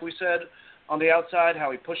we said on the outside,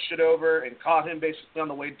 how he pushed it over and caught him basically on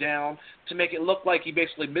the way down to make it look like he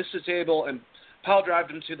basically missed the table and pile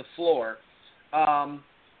drived him to the floor. I'm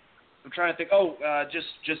trying to think.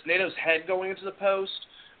 Just Nato's head going into the post.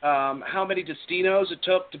 How many Destinos it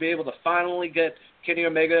took to be able to finally get Kenny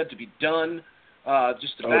Omega to be done.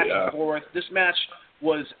 Just the back and forth. This match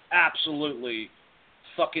was absolutely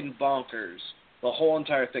fucking bonkers. The whole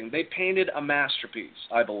entire thing. They painted a masterpiece,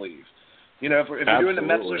 I believe. You know, if we're doing the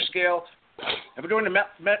Metzler scale, I'm going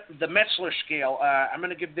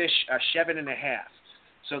to give this a 7.5.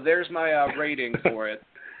 So there's my rating for it.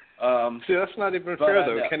 See, that's not even fair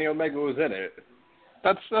though. Kenny Omega was in it.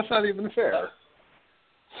 That's not even fair.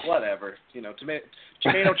 Whatever, you know,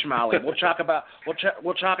 tomato tamale. We'll talk about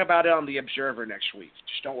it on the Observer next week.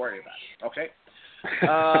 Just don't worry about it, okay?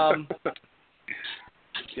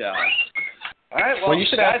 Yeah. All right. Well, you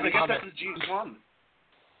should guys, ask I guess that's the G1.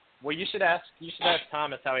 Well, you should ask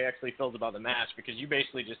Thomas how he actually feels about the match, because you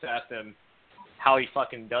basically just asked him how he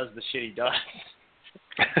fucking does the shit he does.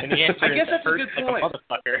 And the answer I guess is that's a good point.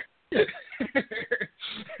 Motherfucker.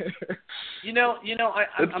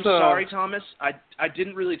 I'm sorry, Thomas. I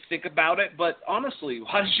didn't really think about it, but honestly,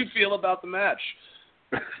 how did you feel about the match?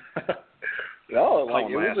 No, it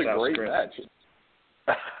was a great match.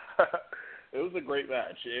 It was a great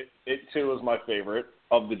match. It too was my favorite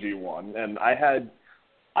of the G1, and I had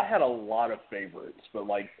a lot of favorites, but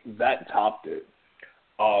that topped it.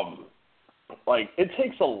 It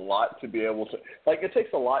takes a lot to be able to it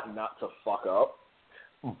takes a lot not to fuck up,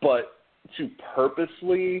 but to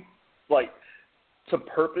purposely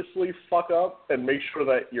fuck up and make sure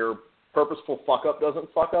that your purposeful fuck up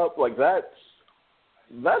doesn't fuck up,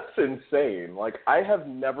 that's insane. I have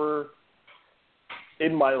never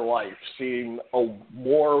in my life seen a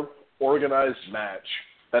more organized match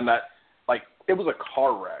than that. It was a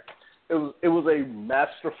car wreck. It was a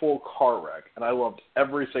masterful car wreck, and I loved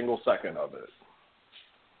every single second of it.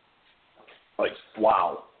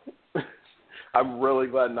 Wow. I'm really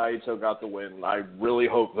glad Naito got the win. I really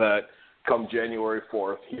hope that come January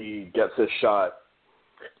 4th he gets his shot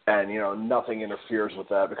and, nothing interferes with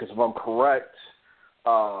that, because if I'm correct,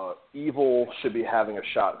 Evil should be having a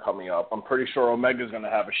shot coming up. I'm pretty sure Omega's going to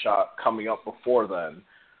have a shot coming up before then.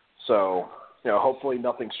 So, hopefully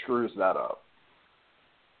nothing screws that up.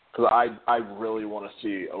 Because I really want to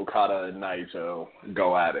see Okada and Naito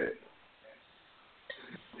go at it.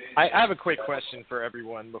 I have a quick question for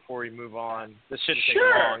everyone before we move on. This shouldn't take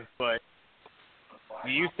long, but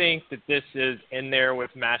do you think that this is in there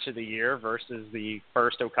with Match of the Year versus the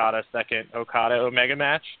first Okada, second Okada Omega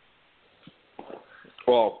match?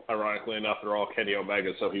 Well, ironically enough, they're all Kenny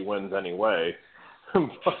Omega, so he wins anyway.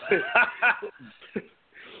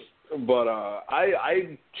 But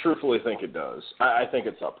I truthfully think it does. I think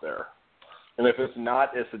it's up there. And if it's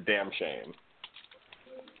not, it's a damn shame.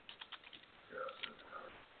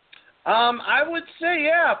 I would say,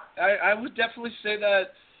 yeah. I would definitely say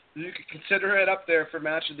that you could consider it up there for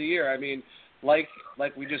Match of the Year. I mean, like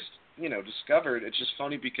we just, discovered, it's just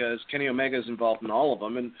funny because Kenny Omega is involved in all of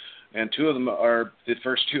them, and two of them are the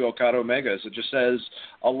first two Okada Omegas. It just says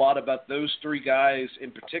a lot about those three guys in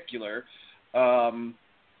particular.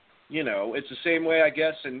 It's the same way, I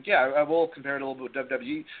guess, and yeah, I will compare it a little bit with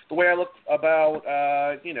WWE. The way I look about,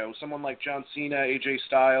 someone like John Cena, AJ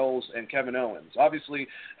Styles, and Kevin Owens. Obviously,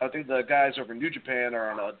 I think the guys over in New Japan are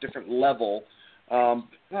on a different level. Well,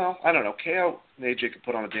 I don't know. KO and AJ could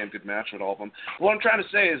put on a damn good match with all of them. What I'm trying to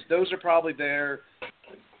say is those are probably their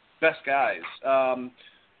best guys.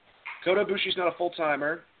 Kota Ibushi's not a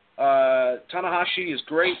full-timer. Tanahashi is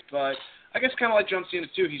great, but I guess kind of like John Cena,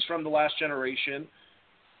 too. He's from the last generation.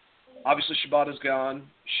 Obviously, Shibata's gone.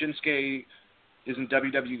 Shinsuke is in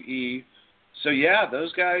WWE. So, yeah,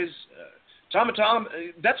 those guys, Tom,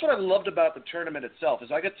 that's what I loved about the tournament itself, is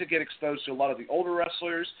I get to get exposed to a lot of the older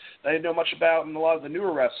wrestlers that I didn't know much about and a lot of the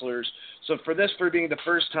newer wrestlers. So for being the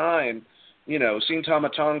first time, seeing Tama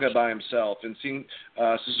Tonga by himself and seeing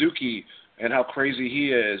Suzuki and how crazy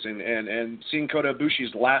he is and seeing Kota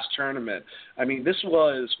Ibushi's last tournament. I mean, this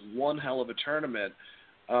was one hell of a tournament.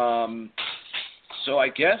 So I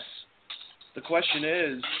guess the question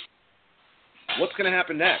is, what's going to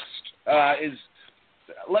happen next?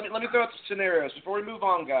 Let me throw out some scenarios before we move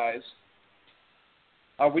on, guys.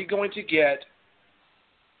 Are we going to get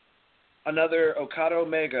another Okada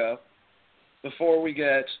Omega before we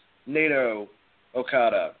get Naito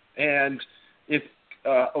Okada? And if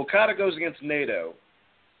Okada goes against Naito,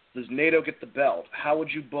 does Naito get the belt? How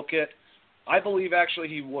would you book it? I believe actually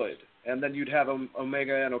he would. And then you'd have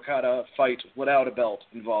Omega and Okada fight without a belt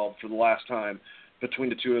involved for the last time between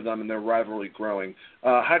the two of them and their rivalry growing.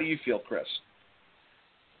 How do you feel, Chris?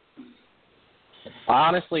 I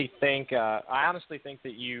honestly think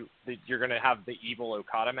that you're going to have the Evil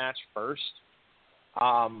Okada match first,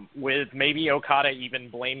 with maybe Okada even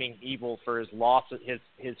blaming Evil for his loss,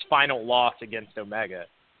 his final loss against Omega,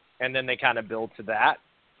 and then they kind of build to that,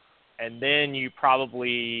 and then you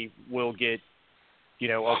probably will get,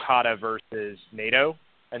 Okada versus Naito,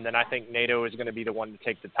 and then I think Naito is going to be the one to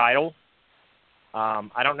take the title.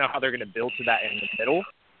 I don't know how they're going to build to that in the middle,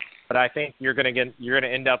 but I think you're going to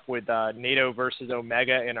end up with Naito versus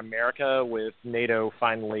Omega in America, with Naito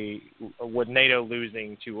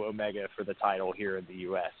losing to Omega for the title here in the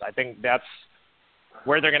U.S. I think that's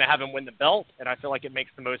where they're going to have him win the belt, and I feel like it makes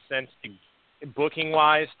the most sense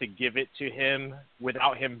booking-wise to give it to him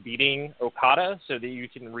without him beating Okada, so that you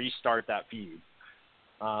can restart that feud.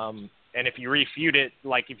 And if you refeud it,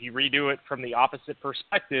 like if you redo it from the opposite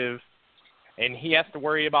perspective, and he has to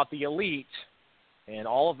worry about the Elite and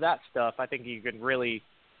all of that stuff, I think you can really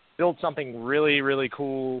build something really, really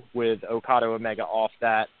cool with Okada Omega off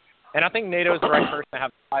that. And I think Nato's the right person to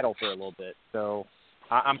have the title for a little bit. So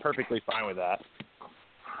I'm perfectly fine with that.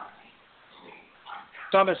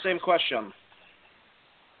 Thomas, same question.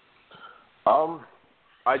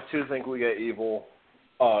 I too think we get Evil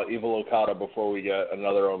Okada before we get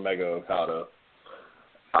another Omega Okada.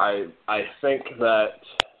 I think that,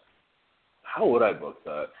 how would I book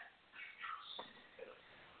that?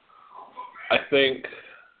 I think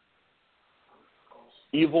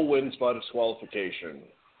Evil wins by disqualification,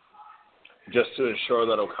 just to ensure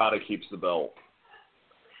that Okada keeps the belt.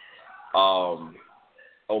 Okada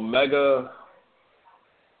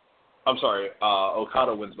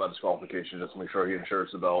wins by disqualification just to make sure he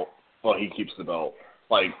ensures the belt. Well, he keeps the belt.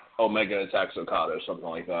 Like, Omega attacks Okada or something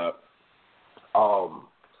like that.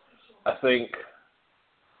 I think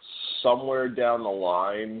somewhere down the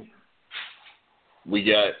line, we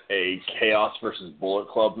get a Chaos versus Bullet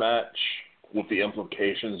Club match, with the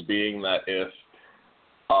implications being that if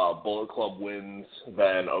Bullet Club wins,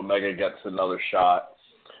 then Omega gets another shot.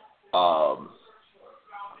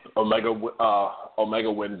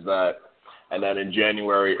 Omega wins that, and then in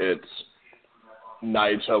January it's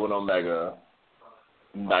Naito and Omega.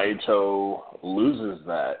 Naito loses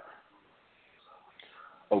that.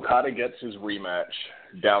 Okada gets his rematch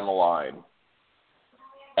down the line,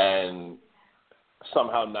 and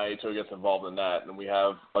somehow Naito gets involved in that, and we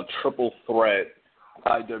have a triple threat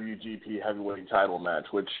IWGP heavyweight title match,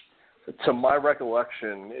 which, to my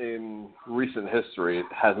recollection, in recent history, it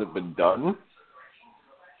hasn't been done.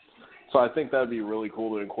 So I think that'd be really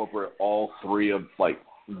cool to incorporate all three of, like,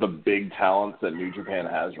 the big talents that New Japan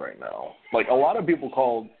has right now. Like, a lot of people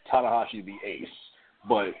call Tanahashi the ace,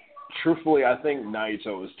 but truthfully, I think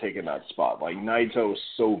Naito is taking that spot. Like, Naito is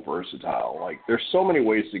so versatile. Like, there's so many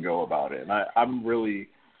ways to go about it, and I'm really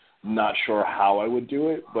not sure how I would do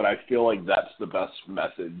it, but I feel like that's the best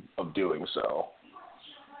method of doing so.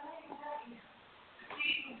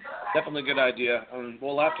 Definitely a good idea.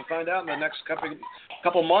 We'll have to find out in the next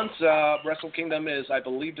couple months. Wrestle Kingdom is, I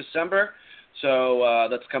believe, December, so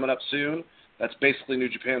that's coming up soon. That's basically New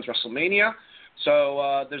Japan's WrestleMania.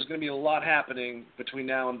 So there's going to be a lot happening between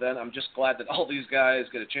now and then. I'm just glad that all these guys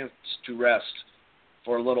get a chance to rest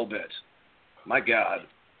for a little bit. My God.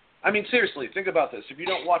 I mean, seriously, think about this. If you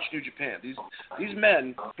don't watch New Japan, these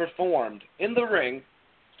men performed in the ring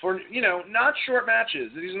for, not short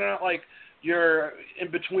matches. These are not like your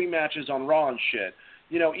in-between matches on Raw and shit.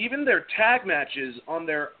 Even their tag matches on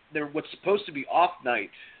their what's supposed to be off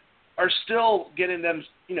night are still getting them,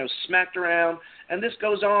 smacked around. And this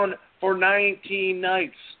goes on for 19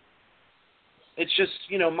 nights. It's just,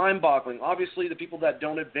 mind-boggling. Obviously, the people that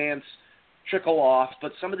don't advance trickle off,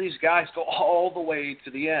 but some of these guys go all the way to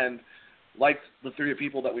the end, like the three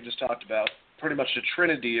people that we just talked about, pretty much the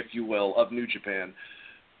trinity, if you will, of New Japan: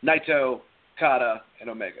 Naito, Okada, and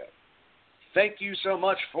Omega. Thank you so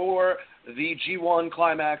much for the G1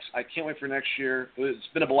 Climax. I can't wait for next year. It's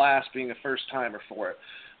been a blast being a first-timer for it.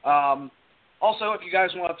 Also, if you guys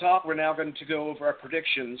want to talk, we're now going to go over our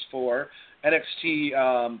predictions for NXT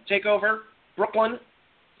TakeOver, Brooklyn,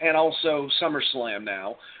 and also SummerSlam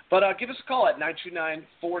now. But give us a call at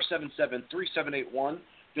 929-477-3781.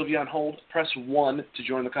 You'll be on hold. Press 1 to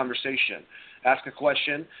join the conversation. Ask a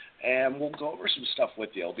question, and we'll go over some stuff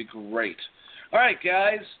with you. It'll be great. All right,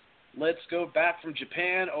 guys, let's go back from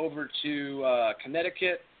Japan over to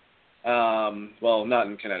Connecticut. Well, not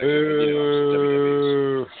in Connecticut, but,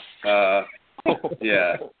 WWE's.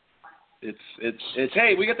 Yeah. It's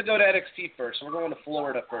hey, we get to go to NXT first, so we're going to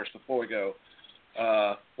Florida first before we go.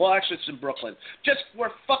 Well, actually, it's in Brooklyn.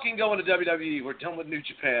 We're fucking going to WWE. We're done with New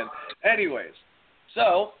Japan. Anyways,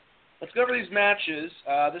 so let's go over these matches.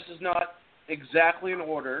 This is not exactly in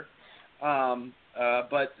order,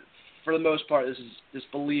 but for the most part, this is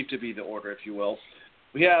believed to be the order, if you will.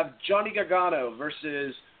 We have Johnny Gargano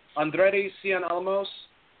versus Andrade Cien Alamos.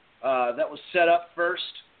 That was set up first,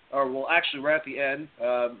 or well, actually right at the end,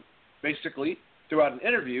 basically throughout an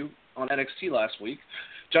interview on NXT last week.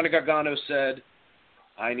 Johnny Gargano said,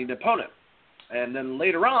 "I need an opponent." And then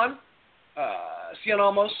later on, Cien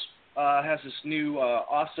Alamos has this new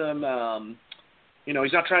awesome,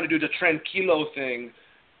 he's not trying to do the tranquilo thing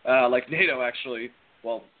like Naito actually.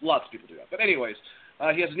 Well, lots of people do that. But anyways,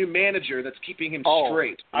 he has a new manager that's keeping him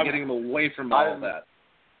straight and getting him away from all of that.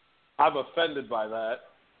 I'm offended by that.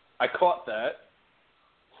 I caught that.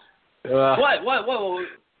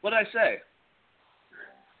 What did I say?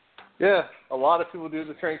 Yeah, a lot of people do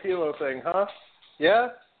the tranquilo thing, huh? Yeah?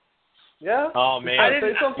 Yeah? Oh, man. I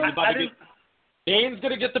didn't. Dane's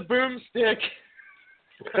going to get the boomstick.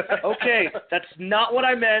 Okay, that's not what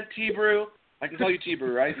I meant, T-Brew. I can call you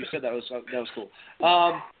T-Brew, right? You said that was cool.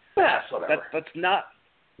 Whatever.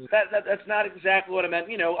 That's not exactly what I meant.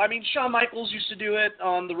 Shawn Michaels used to do it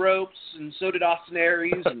on the ropes, and so did Austin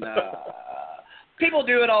Aries, and people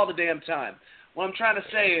do it all the damn time. What I'm trying to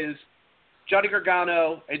say is Johnny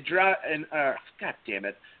Gargano God damn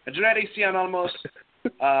it, Andrade Cien Alamos,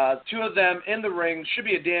 two of them in the ring, should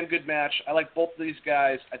be a damn good match. I like both of these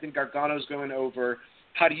guys. I think Gargano's going over.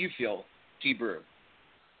 How do you feel, T-Brew?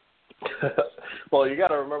 Well, you got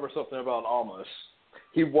to remember something about Almas.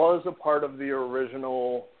 He was a part of the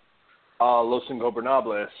original Los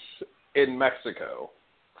Ingobernables in Mexico,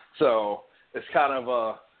 so it's kind of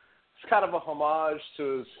a homage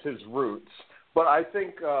to his roots. But I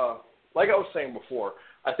think, like I was saying before,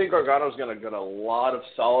 I think Gargano's going to get a lot of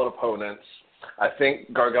solid opponents. I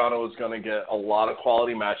think Gargano is going to get a lot of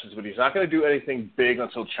quality matches, but he's not going to do anything big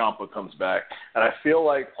until Ciampa comes back. And I feel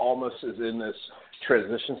like Almas is in this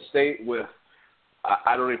transition state with,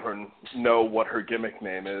 I don't even know what her gimmick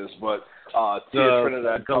name is, but Tia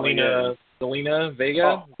Trinidad coming in. Zelina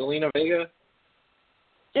Vega? Oh. Zelina Vega?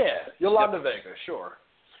 Yeah, Yolanda Vega, sure.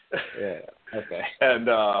 Yeah, okay. And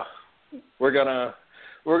we're gonna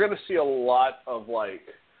see a lot of like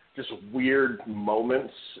just weird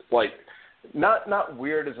moments, like not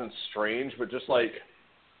weird as in strange, but just like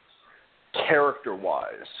character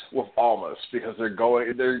wise with Almas, because they're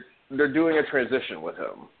doing a transition with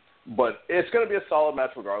him. But it's going to be a solid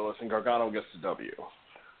match regardless, and Gargano gets the W.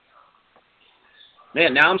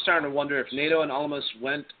 Man, now I'm starting to wonder if Naito and Almas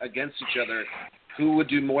went against each other, who would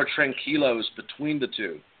do more tranquilos between the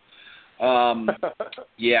two.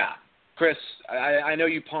 Yeah. Chris, I know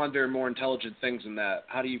you ponder more intelligent things than that.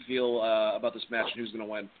 How do you feel about this match and who's going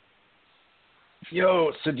to win?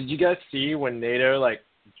 Yo, so did you guys see when Naito,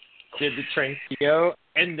 did the tranquilo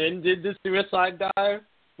and then did the suicide dive?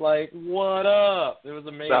 Like, what up? It was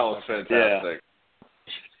amazing. That was fantastic.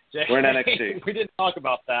 Yeah. We're in NXT. We didn't talk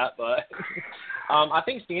about that, but I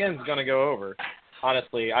think Cien's going to go over.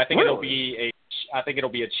 Honestly, I think Really? it'll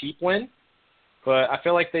be a cheap win, but I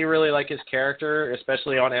feel like they really like his character,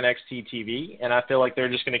 especially on NXT TV, and I feel like they're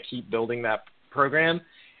just going to keep building that program.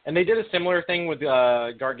 And they did a similar thing with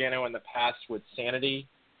Gargano in the past with Sanity,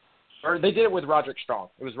 or they did it with Roderick Strong.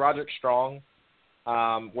 It was Roderick Strong.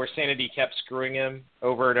 Where Sanity kept screwing him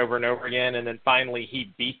over and over and over again, and then finally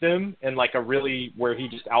he beat them in where he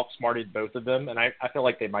just outsmarted both of them, and I feel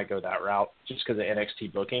like they might go that route just because of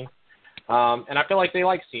NXT booking. And I feel like they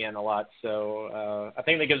like Cien a lot, so I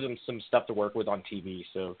think that gives them some stuff to work with on TV,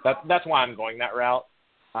 so that's why I'm going that route.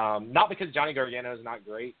 Not because Johnny Gargano is not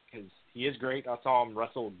great, because he is great. I saw him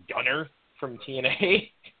wrestle Gunner from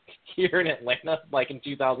TNA here in Atlanta in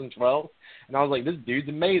 2012, and I was like, this dude's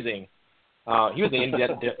amazing. He was the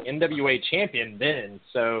NWA champion then.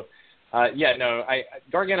 So,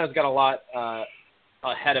 Gargano's got a lot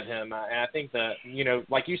ahead of him. And I think that,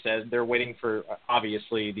 like you said, they're waiting for,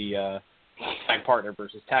 obviously, the tag partner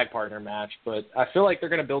versus tag partner match. But I feel like they're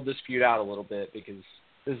going to build this feud out a little bit because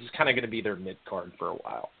this is kind of going to be their mid-card for a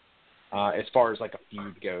while as far as, a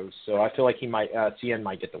feud goes. So I feel like Cien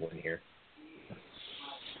might get the win here.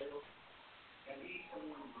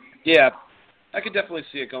 Yeah. I could definitely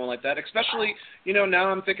see it going like that, especially, now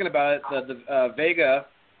I'm thinking about it, the Vega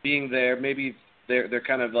being there, maybe they're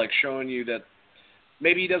kind of showing you that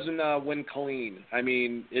maybe he doesn't win clean. I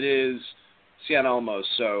mean, it is Cien Alamos,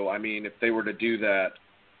 so, if they were to do that,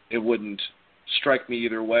 it wouldn't strike me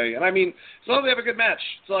either way. And, as long as they have a good match,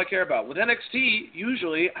 that's all I care about. With NXT,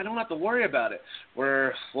 usually, I don't have to worry about it.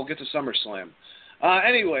 We'll get to SummerSlam.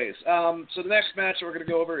 So the next match that we're going to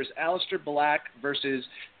go over is Aleister Black versus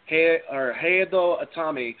Hideo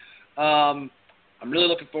Itami. I'm really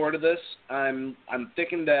looking forward to this. I'm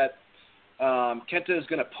thinking that Kenta is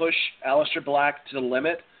going to push Aleister Black to the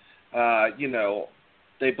limit.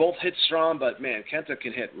 They both hit strong, but man, Kenta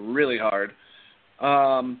can hit really hard.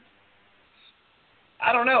 I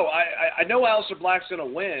don't know. I know Aleister Black's going to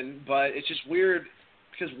win, but it's just weird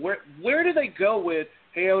because where do they go with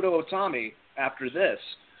Hayato Otami after this?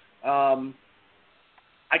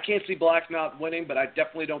 I can't see Black not winning, but I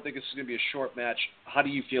definitely don't think this is going to be a short match. How do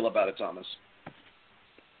you feel about it, Thomas?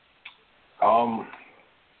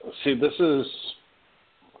 See, this is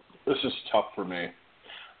tough for me.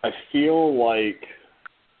 I feel like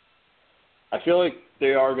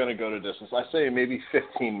they are going to go to distance. I say maybe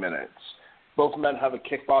 15 minutes. Both men have a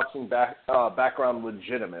kickboxing background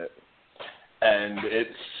legitimate, and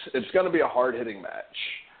it's going to be a hard-hitting match.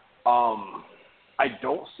 I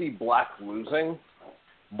don't see Black losing,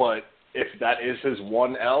 but if that is his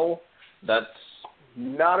 1L, that's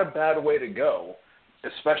not a bad way to go,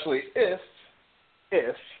 especially if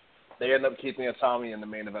they end up keeping Itami in the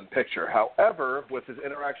main event picture. However, with his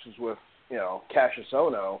interactions with, Cassius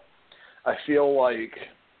Ohno, I feel like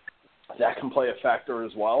that can play a factor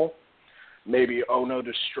as well. Maybe Ohno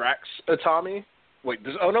distracts Itami. Wait,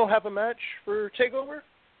 does Ohno have a match for TakeOver?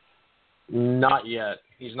 Not yet.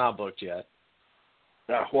 He's not booked yet.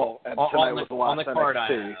 Well, and tonight was the last on the card NXT.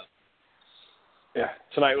 I have. Yeah,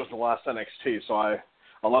 tonight was the last NXT, so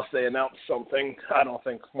unless they announce something, I don't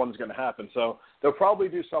think one's going to happen. So they'll probably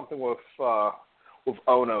do something with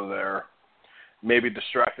Ohno there. Maybe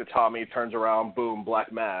distract Itami, turns around, boom,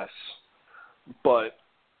 Black Mass. But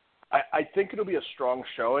I think it'll be a strong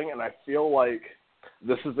showing, and I feel like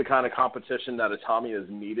this is the kind of competition that Itami has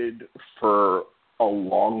needed for a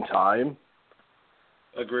long time.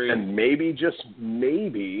 Agreed. And maybe, just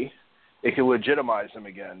maybe, it can legitimize him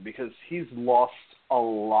again because he's lost a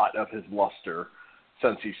lot of his luster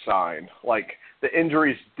since he signed. Like, the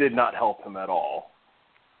injuries did not help him at all.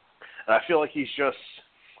 And I feel like he's just,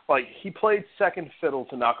 like, he played second fiddle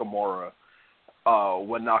to Nakamura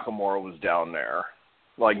when Nakamura was down there.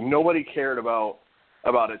 Like, nobody cared about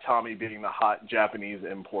Itami being the hot Japanese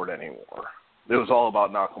import anymore. It was all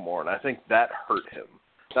about Nakamura, and I think that hurt him.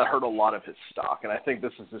 That hurt a lot of his stock, and I think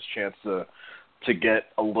this is his chance to get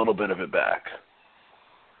a little bit of it back.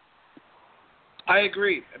 I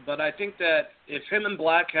agree, but I think that if him and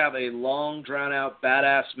Black have a long, drawn-out,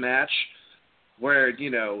 badass match where,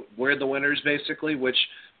 we're the winners basically, which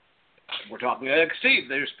we're talking NXT,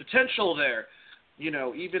 there's potential there.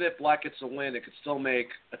 Even if Black gets a win, it could still make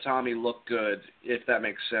Itami look good, if that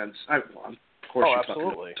makes sense. Of course, you're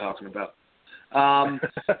absolutely. talking about.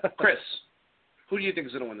 Chris, who do you think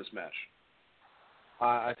is going to win this match?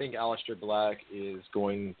 I think Aleister Black is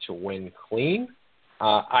going to win clean.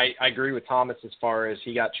 I agree with Thomas as far as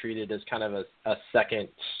he got treated as kind of a second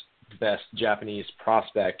best Japanese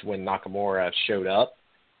prospect when Nakamura showed up.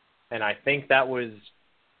 And I think that was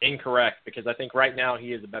incorrect because I think right now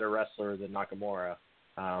he is a better wrestler than Nakamura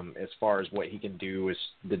as far as what he can do as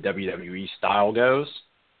the WWE style goes.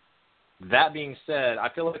 That being said, I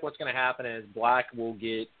feel like what's going to happen is Black will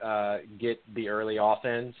get the early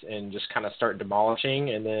offense and just kind of start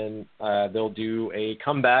demolishing, and then they'll do a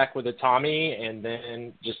comeback with Itami, and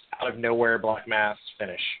then just out of nowhere, Black Mass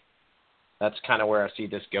finish. That's kind of where I see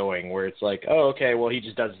this going, where it's like, oh, okay, well, he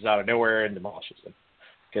just does this out of nowhere and demolishes him,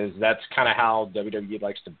 because that's kind of how WWE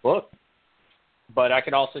likes to book. But I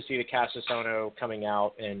could also see the Cassius Ohno coming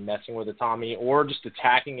out and messing with Itami, or just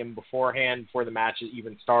attacking him beforehand before the match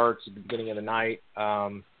even starts at the beginning of the night.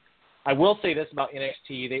 I will say this about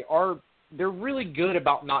NXT: they're really good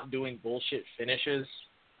about not doing bullshit finishes.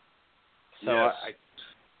 So yes.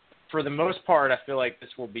 For the most part, I feel like this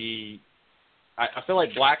will be. I feel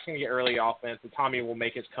like Black's gonna get early offense. Itami will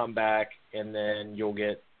make his comeback, and then you'll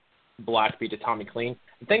get Black beat Itami clean.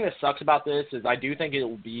 The thing that sucks about this is I do think it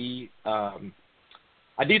will be.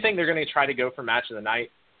 I do think they're going to try to go for match of the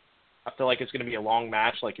night. I feel like it's going to be a long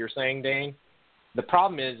match, like you're saying, Dane. The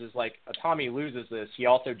problem is like Itami loses this. He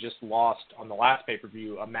also just lost on the last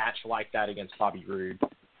pay-per-view a match like that against Bobby Roode.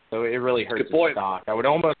 So it really hurts his stock. I would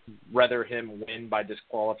almost rather him win by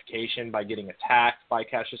disqualification by getting attacked by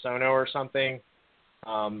Cassius Ohno or something,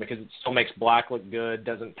 because it still makes Black look good,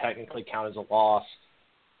 doesn't technically count as a loss.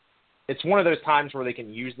 It's one of those times where they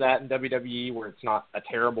can use that in WWE where it's not a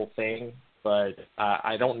terrible thing. But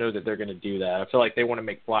I don't know that they're going to do that. I feel like they want to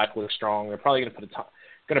make Black look strong. They're probably going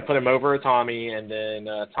to put him over Itami, and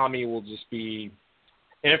then Tommy will just be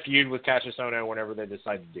in a feud with Cassius Ohno whenever they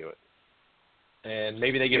decide to do it. And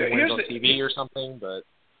maybe they give him wins on TV or something, but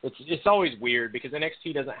it's always weird because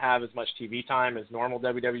NXT doesn't have as much TV time as normal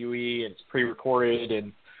WWE, and it's pre-recorded,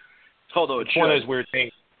 and although it's one of those weird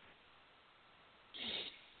things.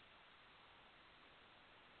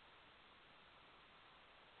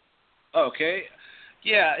 Okay.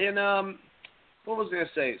 Yeah, and what was I going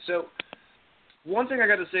to say? So one thing I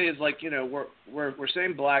got to say is, like, we're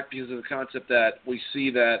saying Black because of the concept that we see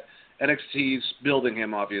that NXT's building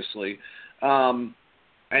him, obviously.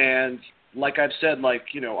 And like I've said, like,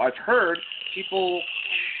 I've heard people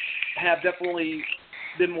have definitely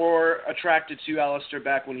been more attracted to Aleister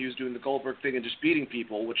back when he was doing the Goldberg thing and just beating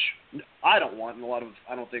people, which I don't want, and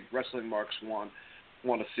I don't think wrestling marks want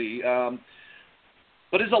to see.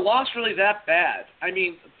 But is the loss really that bad? I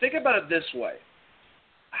mean, think about it this way.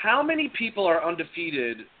 How many people are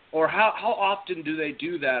undefeated, or how often do they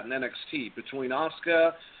do that in NXT? Between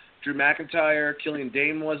Asuka, Drew McIntyre, Killian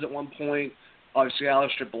Dane was at one point, obviously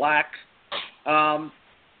Aleister Black.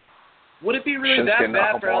 Would it be really that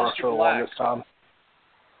bad for Aleister Black?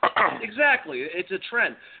 Exactly. It's a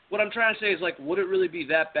trend. What I'm trying to say is, like, would it really be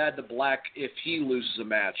that bad to Black if he loses a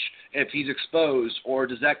match, if he's exposed, or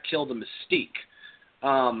does that kill the mystique?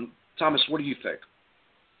 Thomas, what do you think?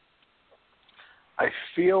 I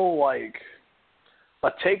feel like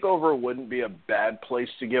a takeover wouldn't be a bad place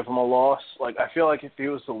to give him a loss. Like, I feel like if he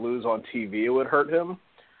was to lose on TV, it would hurt him,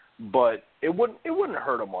 but it wouldn't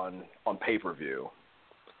hurt him on pay-per-view.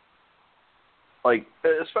 Like,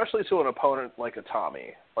 especially to an opponent like a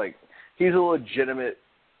Tommy. Like, he's a legitimate,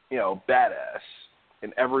 badass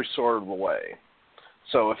in every sort of the way.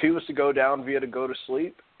 So if he was to go down via to go to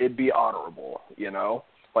sleep, it'd be honorable,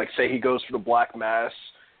 Like, say he goes for the Black Mass,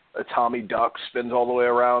 a Tommy duck, spins all the way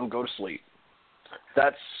around, go to sleep.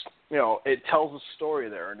 That's, it tells a story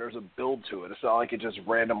there, and there's a build to it. It's not like it just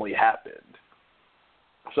randomly happened.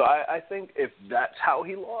 So I think if that's how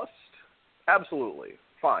he lost, absolutely,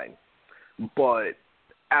 fine. But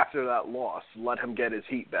after that loss, let him get his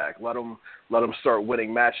heat back. Let him start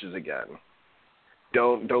winning matches again.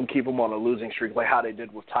 Don't keep him on a losing streak like how they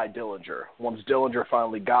did with Ty Dillinger. Once Dillinger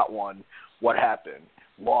finally got one, what happened?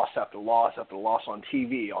 Loss after loss after loss on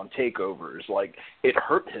TV, on takeovers. Like, it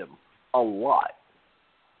hurt him a lot.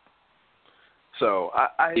 So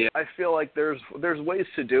I feel like there's ways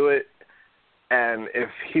to do it, and if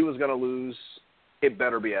he was going to lose, it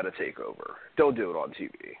better be at a takeover. Don't do it on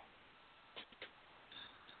TV.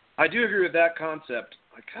 I do agree with that concept.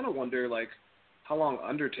 I kind of wonder, like, how long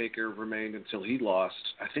Undertaker remained until he lost.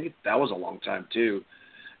 I think that was a long time, too.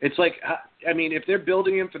 It's like, I mean, if they're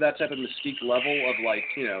building him for that type of mystique level of, like,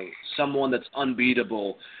 someone that's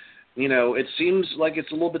unbeatable, it seems like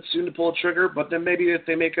it's a little bit soon to pull a trigger, but then maybe if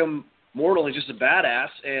they make him mortal, he's just a badass,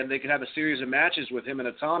 and they can have a series of matches with him and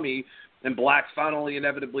a Tommy, and Black finally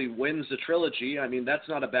inevitably wins the trilogy. I mean, that's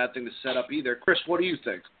not a bad thing to set up either. Chris, what do you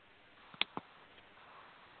think?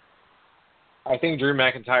 I think Drew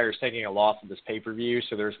McIntyre is taking a loss at this pay-per-view,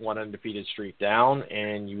 so there's one undefeated streak down,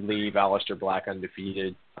 and you leave Aleister Black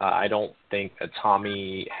undefeated. I don't think that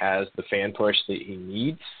Tommy has the fan push that he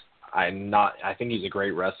needs. I think he's a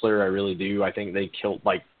great wrestler. I really do. I think they killed,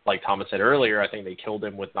 like Thomas said earlier, I think they killed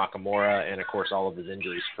him with Nakamura, and, of course, all of his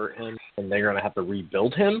injuries hurt him, and they're going to have to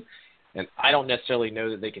rebuild him. And I don't necessarily know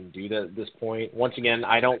that they can do that at this point. Once again,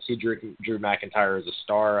 I don't see Drew McIntyre as a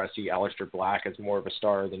star. I see Aleister Black as more of a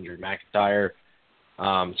star than Drew McIntyre.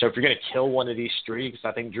 So if you're going to kill one of these streaks,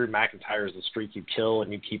 I think Drew McIntyre is the streak you kill,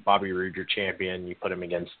 and you keep Bobby Roode your champion. You put him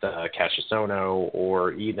against Cassius Ohno,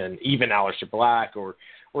 or even Aleister Black, or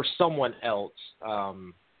someone else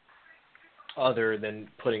other than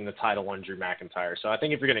putting the title on Drew McIntyre. So I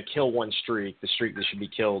think if you're going to kill one streak, the streak that should be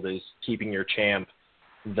killed is keeping your champ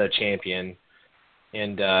the champion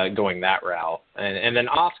and going that route. And then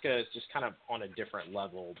Asuka is just kind of on a different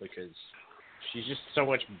level because she's just so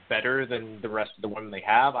much better than the rest of the women they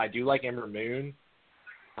have. I do like Ember Moon,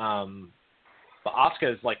 but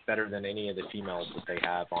Asuka is like better than any of the females that they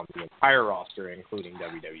have on the entire roster, including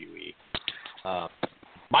WWE.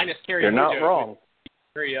 Minus Carrie. You're not wrong.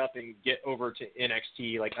 Hurry up and get over to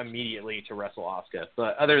NXT like immediately to wrestle Asuka.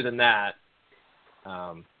 But other than that,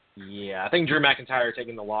 I think Drew McIntyre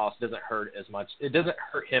taking the loss doesn't hurt as much. It doesn't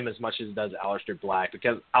hurt him as much as it does Aleister Black,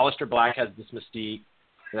 because Aleister Black has this mystique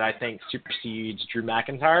that I think supersedes Drew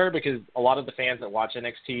McIntyre, because a lot of the fans that watch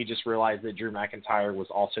NXT just realize that Drew McIntyre was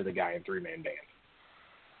also the guy in three-man band.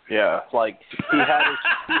 Yeah, like he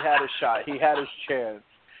had his shot, he had his chance,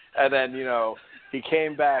 and then he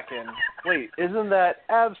came back and wait, isn't that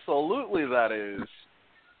absolutely that is?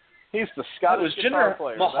 He's the Scottish guitar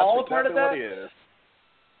player. Was Jinder Mahal That's a part of that? What he is.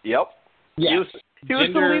 Yep. Yeah. He was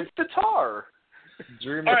the lead guitar.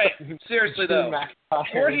 All right, seriously though,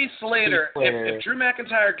 poor Heath Slater. If Drew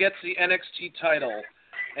McIntyre gets the NXT title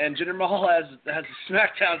and Jinder Mahal has the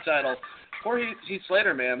SmackDown title, poor Heath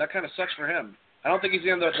Slater, man, that kind of sucks for him. I don't think he's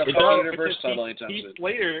going to the fucking Universe title anytime soon.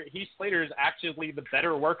 Heath Slater is actually the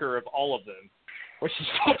better worker of all of them, which is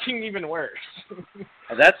fucking even worse.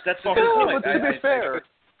 That's a good point. But to be fair,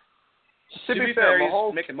 To be fair,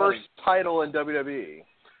 Mahal's first title in WWE.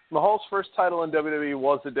 Mahal's first title in WWE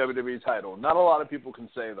was the WWE title. Not a lot of people can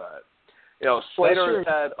say that. You know, Slater has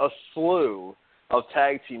had a slew of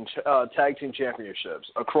tag team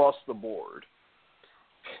championships across the board.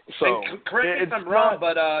 So, correct me if I'm wrong,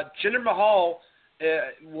 but Jinder Mahal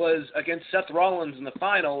was against Seth Rollins in the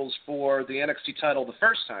finals for the NXT title the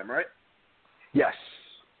first time, right? Yes.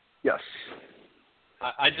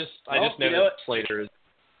 I just know that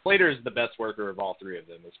Slater is the best worker of all three of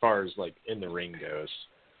them as far as like in the ring goes.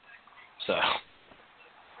 So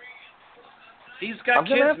he's got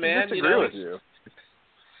kids, man. Disagree with you.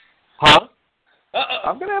 Huh?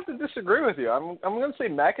 I'm gonna have to disagree with you. I'm gonna say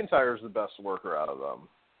McIntyre is the best worker out of them.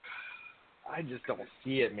 I just don't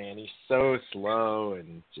see it, man. He's so slow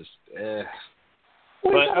and just Well,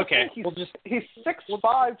 but okay, he's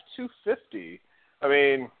 6'5", 250. I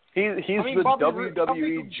mean, he's the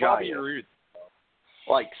WWE giant.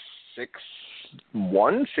 Like 6'1",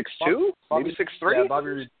 6'2", maybe 6'3". Yeah, Bobby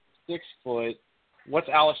Roode's 6 foot. What's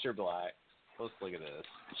Aleister Black? Let's look at this.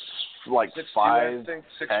 Like 5'10",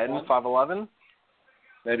 5'11".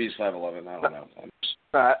 Maybe he's 5'11". I don't know.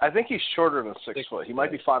 I think he's shorter than 6 foot. He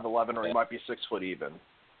might be 5'11", or he might be 6 foot even.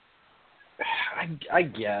 I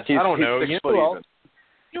guess. I don't know. You know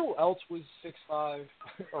who else was 6'5"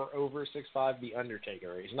 or over 6'5"? The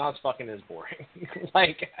Undertaker. He's not fucking as boring.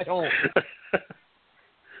 Like, I don't.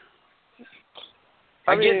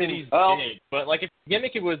 I get that he's big, but like if the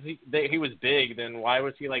gimmick was that he was big, then why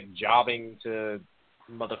was he like jobbing to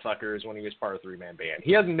motherfuckers when he was part of 3-man band?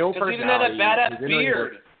 He has no personality. He doesn't have a badass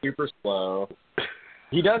beard. Super slow.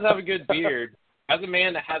 He does have a good beard. As a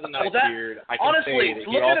man that has a nice beard, I can honestly, say that look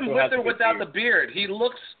he at him also with has or a good without beard. the beard. He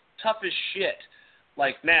looks tough as shit.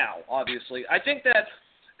 Like now, obviously. I think that,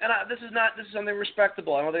 and this is something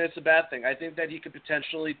respectable. I don't think it's a bad thing. I think that he could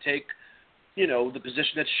potentially take, you know, the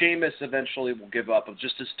position that Sheamus eventually will give up of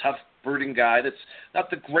just this tough, brooding guy that's not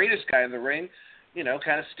the greatest guy in the ring, you know,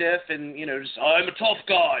 kind of stiff and, you know, just, I'm a tough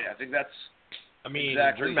guy. I think that's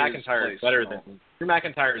exactly Drew McIntyre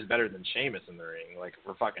is better than Sheamus in the ring. Like,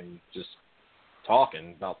 we're fucking just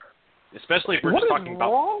talking about, especially if we're just talking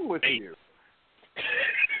about. What is wrong with you?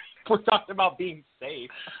 We're talking about being safe.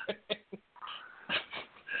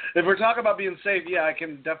 If we're talking about being safe, yeah, I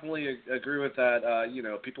can definitely agree with that. You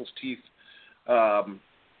know, people's teeth.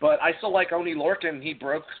 But I still like Oni Lorcan. He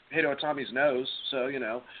broke Hideo Itami's nose, so you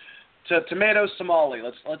know. Tomatoes, tamale.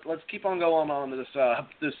 Let's keep on going on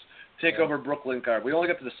this Takeover Brooklyn card. We only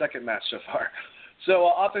got to the second match so far. So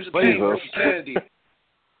Authors of Pain versus Sanity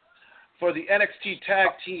for the NXT Tag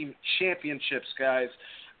Team Championships, guys.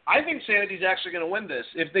 I think Sanity's actually going to win this.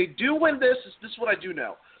 If they do win this is what I do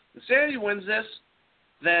know. If Sanity wins this,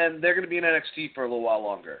 then they're going to be in NXT for a little while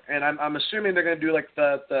longer. And I'm assuming they're going to do like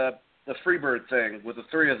the Freebird thing with the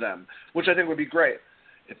three of them, which I think would be great.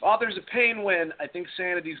 If Authors of Pain win, I think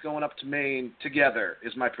Sanity's going up to Maine together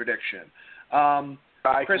is my prediction.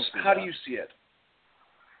 Chris, how do you see it?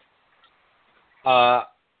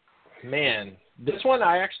 Man, this one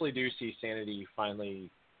I actually do see Sanity finally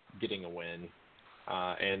getting a win,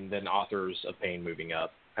 and then Authors of Pain moving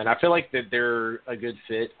up. And I feel like that they're a good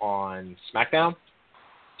fit on SmackDown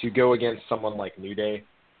to go against someone like New Day.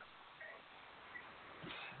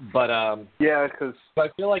 But yeah, because I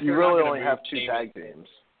feel like you really only have two tag teams.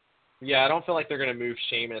 Yeah, I don't feel like they're going to move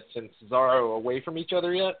Sheamus and Cesaro away from each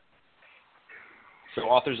other yet. So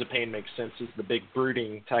Authors of Pain makes sense as the big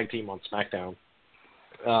brooding tag team on SmackDown.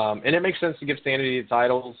 And it makes sense to give Sanity the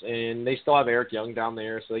titles, and they still have Eric Young down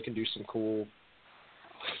there, so they can do some cool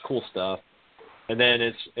stuff. And then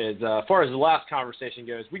as far as the last conversation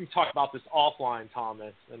goes, we can talk about this offline,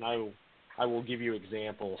 Thomas, and I will give you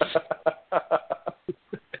examples.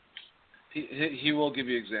 He will give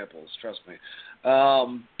you examples, trust me.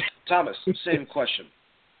 Thomas, same question.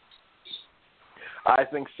 I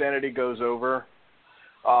think Sanity goes over.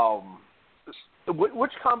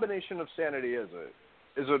 Which combination of Sanity is it?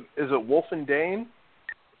 Is it Wolf and Dane?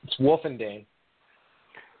 It's Wolf and Dane.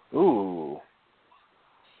 Ooh.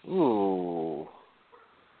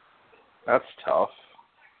 That's tough.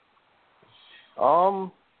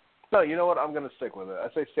 No, you know what? I'm going to stick with it.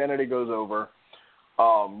 I say Sanity goes over.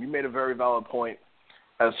 You made a very valid point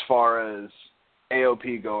as far as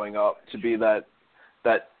AOP going up to be that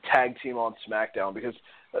tag team on SmackDown, because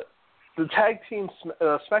the tag team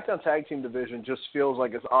SmackDown tag team division just feels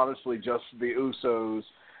like it's honestly just the Usos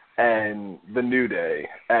and the New Day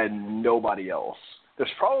and nobody else.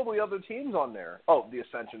 There's probably other teams on there. Oh, the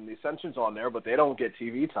Ascension. The Ascension's on there, but they don't get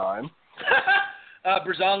TV time.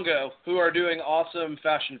 Brazongo, who are doing awesome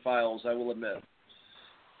fashion files, I will admit.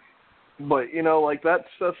 But, you know, like that's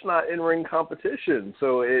not in-ring competition.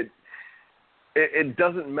 So it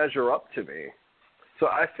doesn't measure up to me. So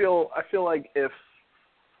I feel like if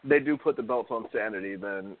they do put the belts on Sanity,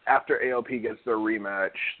 then after AOP gets their rematch,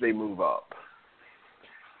 they move up.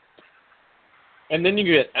 And then you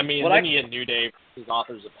get, you get New Day versus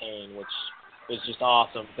Authors of Pain, which is just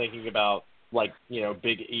awesome. Thinking about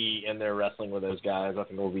Big E and their wrestling with those guys, I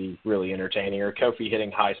think will be really entertaining. Or Kofi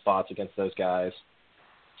hitting high spots against those guys.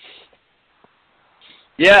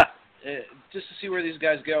 Yeah, just to see where these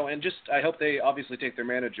guys go, and I hope they obviously take their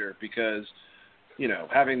manager because,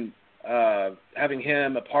 having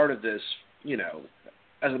him a part of this,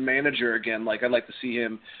 as a manager again, I'd like to see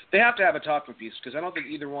him. They have to have a talking piece because I don't think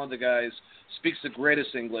either one of the guys speaks the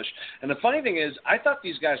greatest English. And the funny thing is, I thought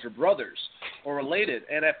these guys were brothers or related,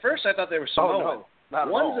 and at first I thought they were Samoan. Oh, no, not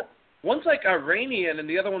at all. One's Iranian and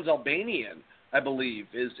the other one's Albanian, I believe,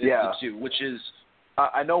 is the two, which is.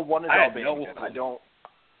 I know one is Albanian.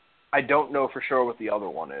 I don't know for sure what the other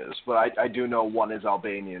one is, but I do know one is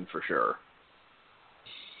Albanian for sure.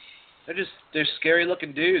 They're scary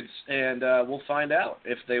looking dudes, and we'll find out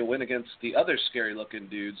if they win against the other scary looking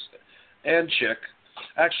dudes and chick.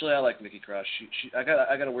 Actually, I like Nikki Cross. I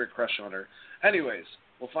got a weird crush on her. Anyways,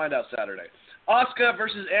 we'll find out Saturday. Asuka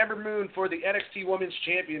versus Ember Moon for the NXT Women's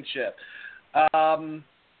Championship.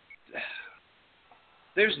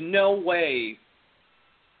 There's no way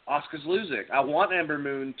Asuka's losing. I want Ember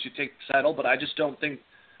Moon to take the title, but I just don't think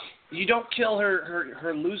you don't kill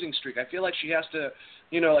her losing streak. I feel like she has to,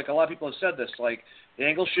 a lot of people have said this, the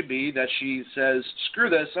angle should be that she says, screw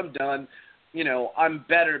this, I'm done. I'm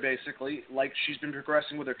better, basically, like she's been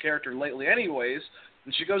progressing with her character lately anyways,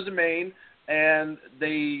 and she goes to Maine, and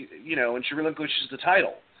and she relinquishes the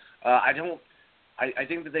title. I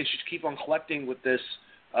think that they should keep on collecting with this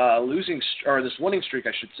this winning streak,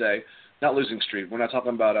 I should say. Not losing streak. We're not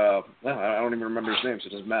talking about, I don't even remember his name, so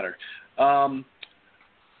it doesn't matter.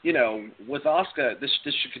 With Asuka, this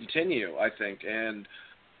should continue, I think. And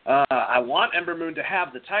I want Ember Moon to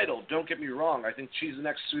have the title. Don't get me wrong. I think she's the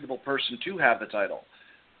next suitable person to have the title.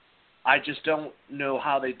 I just don't know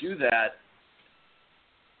how they do that.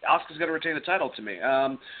 Asuka's going to retain the title to me.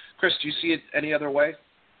 Chris, do you see it any other way?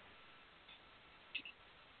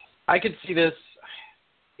 I could see this.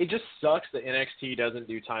 It just sucks that NXT doesn't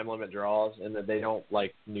do time limit draws and that they don't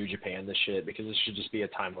New Japan this shit because it should just be a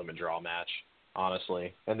time limit draw match,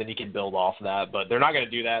 honestly. And then you can build off that. But they're not going to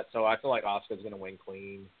do that, so I feel like Asuka's going to win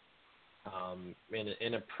clean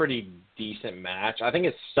in a pretty decent match. I think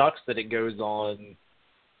it sucks that it goes on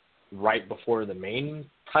right before the main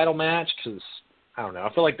title match because, I don't know,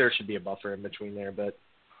 I feel like there should be a buffer in between there. But,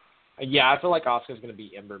 yeah, I feel like Asuka's going to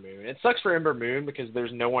beat Ember Moon. It sucks for Ember Moon because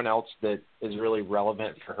there's no one else that is really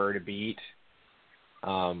relevant for her to beat.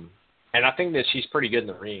 And I think that she's pretty good in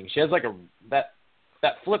the ring. She has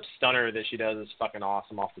that flip stunner that she does is fucking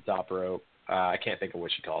awesome off the top rope. I can't think of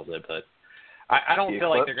what she calls it, but I don't feel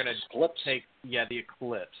like they're going to take the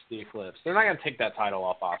Eclipse. They're not going to take that title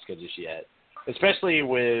off Asuka just yet, especially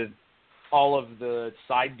with all of the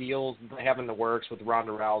side deals they have in the works with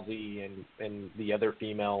Ronda Rousey and the other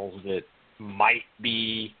females that might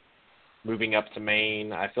be moving up to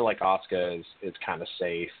Maine. I feel like Asuka is kind of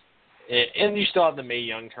safe. And you still have the Mae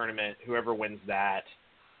Young tournament. Whoever wins that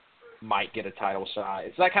might get a title shot.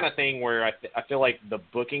 It's that kind of thing where I feel like the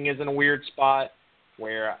booking is in a weird spot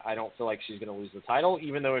where I don't feel like she's going to lose the title.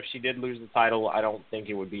 Even though if she did lose the title, I don't think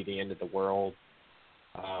it would be the end of the world.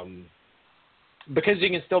 Because you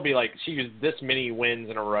can still be like, she was this many wins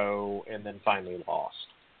in a row and then finally lost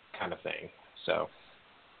kind of thing. So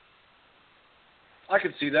I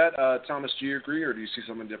could see that. Thomas, do you agree or do you see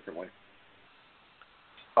something differently?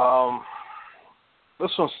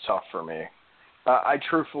 This one's tough for me. I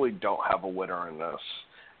truthfully don't have a winner in this.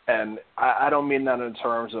 And I don't mean that in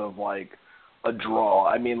terms of a draw.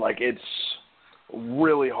 I mean it's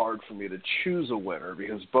really hard for me to choose a winner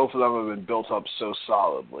because both of them have been built up so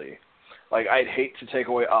solidly. I'd hate to take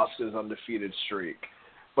away Asuka's undefeated streak.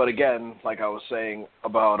 But again, like I was saying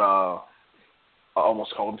about, I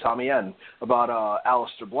almost called him Tommy Yen, about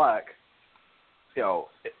Aleister Black,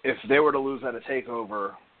 if they were to lose at a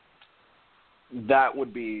TakeOver, that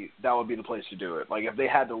would be the place to do it. If they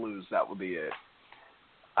had to lose, that would be it.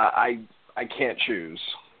 I can't choose.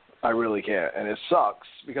 I really can't. And it sucks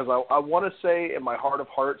because I want to say in my heart of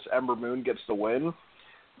hearts, Ember Moon gets the win.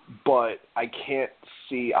 But I can't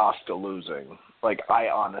see Asuka losing. I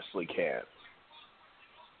honestly can't.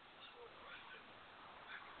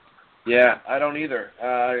 Yeah, I don't either.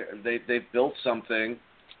 They've built something,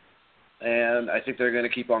 and I think they're going to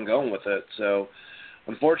keep on going with it. So,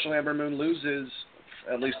 unfortunately, Ember Moon loses.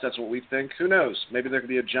 At least that's what we think. Who knows? Maybe there could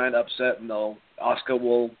be a giant upset, and Asuka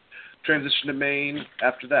will transition to Maine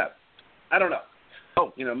after that. I don't know.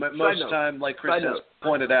 Oh, most of the time, like Chris has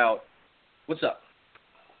pointed out. What's up?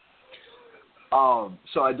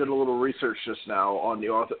 So I did a little research just now on the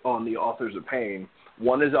Authors of Pain.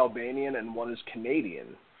 One is Albanian and one is Canadian.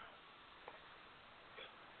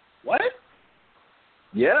 What?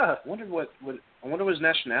 Yeah. I wonder what his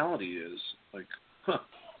nationality is. Like,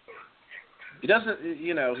 he doesn't.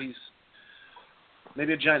 He's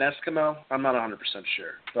maybe a giant Eskimo. I'm not 100%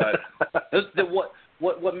 sure, but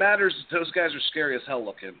what matters is those guys are scary as hell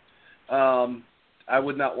looking. I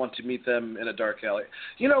would not want to meet them in a dark alley.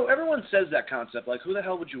 Everyone says that concept. Like, who the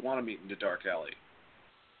hell would you want to meet in a dark alley?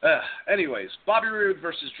 Anyways, Bobby Roode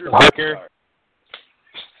versus Drew McIntyre.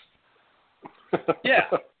 Yeah.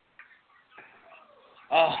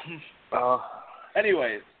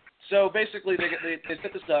 Anyway, so basically they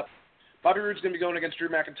set this up. Bobby Roode's going to be going against Drew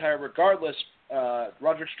McIntyre regardless.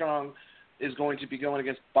 Roderick Strong is going to be going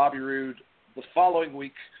against Bobby Roode the following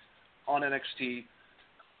week on NXT.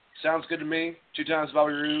 Sounds good to me. 2 times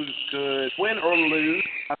Bobby Roode could win or lose.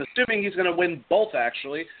 I'm assuming he's going to win both,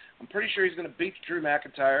 actually. I'm pretty sure he's going to beat Drew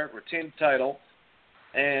McIntyre, retain the title,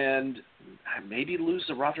 and maybe lose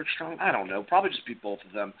to Roderick Strong. I don't know. Probably just beat both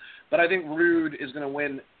of them. But I think Roode is going to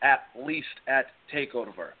win at least at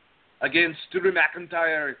TakeOver against Drew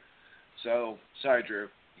McIntyre. So, sorry, Drew.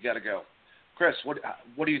 You got to go. Chris, what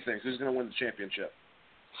do you think? Who's going to win the championship?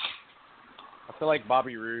 I feel like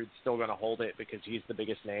Bobby Roode's still going to hold it because he's the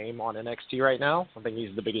biggest name on NXT right now. I think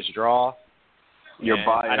he's the biggest draw. You're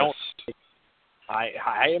biased.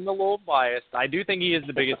 I am a little biased. I do think he is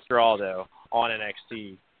the biggest draw, though, on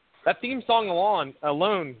NXT. That theme song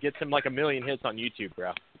alone gets him like 1 million hits on YouTube,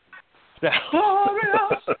 bro.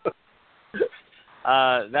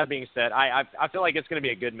 That being said, I feel like it's going to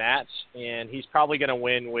be a good match, and he's probably going to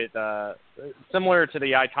win with similar to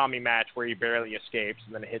the Itami match where he barely escapes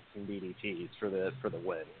and then hits some DDTs for the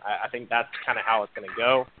win. I think that's kind of how it's going to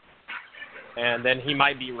go. And then he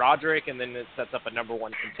might beat Roderick, and then it sets up a number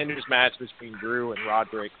 1 contenders match between Drew and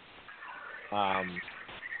Roderick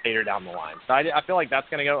later down the line. So I feel like that's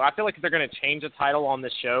going to go. I feel like if they're going to change the title on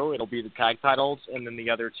this show, it'll be the tag titles, and then the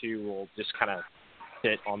other 2 will just kind of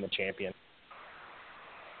sit on the champion.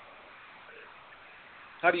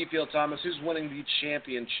 How do you feel, Thomas? Who's winning the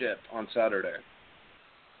championship on Saturday?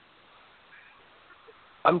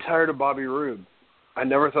 I'm tired of Bobby Roode. I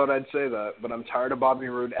never thought I'd say that, but I'm tired of Bobby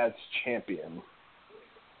Roode as champion.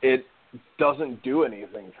 It doesn't do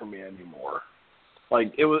anything for me anymore.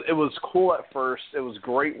 Like, it was cool at first. It was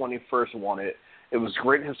great when he first won it. It was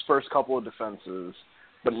great his first couple of defenses.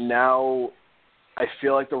 But now I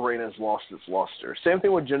feel like the reign has lost its luster. Same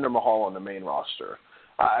thing with Jinder Mahal on the main roster.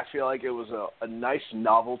 I feel like it was a nice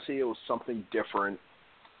novelty. It was something different,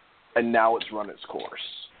 and now it's run its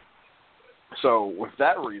course. So with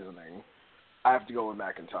that reasoning, I have to go with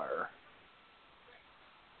McIntyre.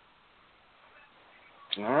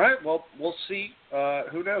 All right. Well, we'll see.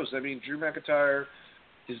 Who knows? I mean, Drew McIntyre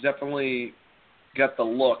has definitely got the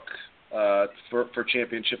look for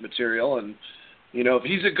championship material, and if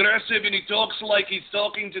he's aggressive and he talks like he's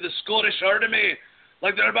talking to the Scottish Army,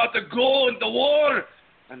 like they're about to go into war,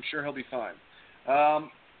 I'm sure he'll be fine.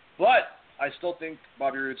 But I still think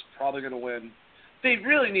Bobby Roode's probably going to win. They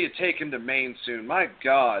really need to take him to Maine soon. My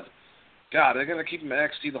God, they're going to keep him at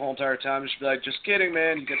NXT the whole entire time. Just be like, just kidding,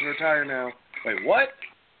 man. You get to retire now. Wait, what?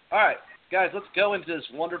 All right, guys, let's go into this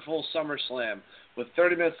wonderful SummerSlam. With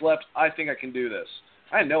 30 minutes left, I think I can do this.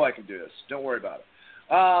 I know I can do this. Don't worry about it.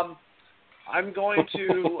 I'm going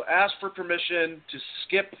to ask for permission to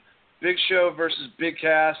skip Big Show versus Big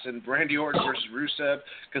Cass and Randy Orton versus Rusev,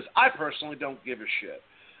 because I personally don't give a shit.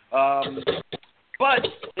 But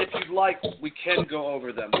if you'd like, we can go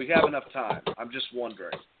over them. We have enough time. I'm just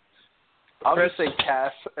wondering. I'll just say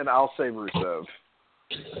Cass, and I'll say Rusev.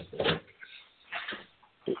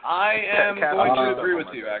 I am going to agree with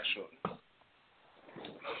you, actually.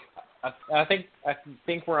 I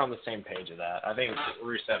think we're on the same page of that. I think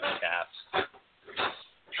Rusev and Cass.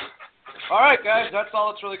 All right, guys, that's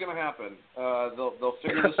all that's really going to happen. They'll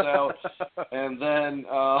figure this out, and then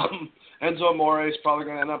Enzo Amore is probably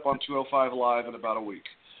going to end up on 205 Live in about a week.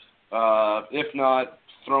 If not,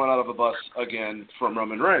 thrown out of a bus again from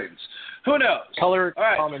Roman Reigns. Who knows? Color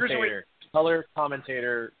commentator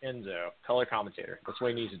Enzo. Color commentator. That's what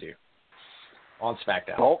he needs to do on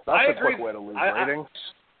SmackDown. Well, that's a quick way to lose ratings.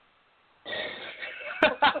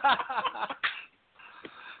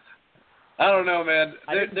 I don't know, man.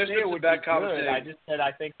 There's been some bad commentating. I just said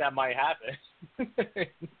I think that might happen.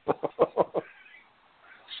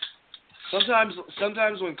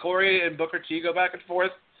 Sometimes when Corey and Booker T go back and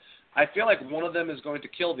forth, I feel like one of them is going to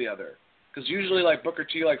kill the other. Because usually, like, Booker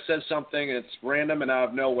T says something and it's random and out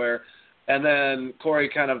of nowhere, And then Corey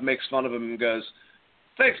kind of makes fun of him and goes,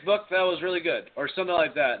 "Thanks, Book. That was really good," or something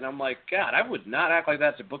like that. And I'm like, God, I would not act like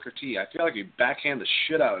that to Booker T. I feel like he'd backhand the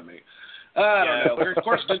shit out of me. I don't know. Of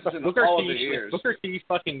course, Vince is in all of the ears.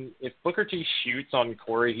 If Booker T shoots on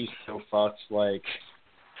Corey, he's so fucked. Like,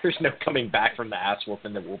 there's no coming back from the ass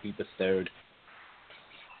whooping that will be bestowed.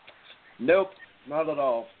 Nope, not at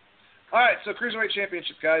all. All right, so Cruiserweight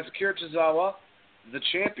Championship, guys. Akira Tozawa, the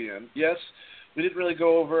champion. Yes, we didn't really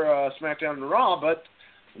go over SmackDown and Raw, but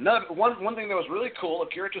one thing that was really cool,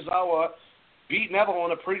 Akira Tozawa beat Neville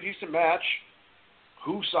in a pretty decent match.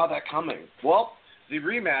 Who saw that coming? Well, the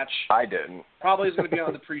rematch. I didn't. Probably is going to be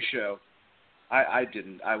on the pre-show. I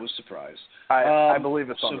didn't. I was surprised. I believe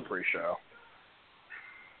it's on the pre-show.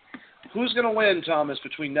 Who's going to win, Thomas,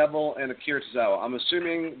 between Neville and Akira Tozawa? I'm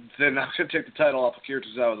assuming they're not going to take the title off Akira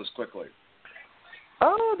Tozawa this quickly.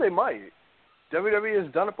 Oh, they might. WWE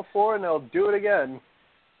has done it before, and they'll do it again.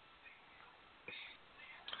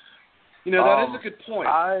 You know, that is a good point.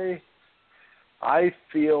 I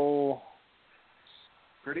feel...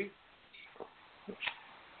 Pretty?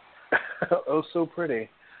 Oh, so pretty.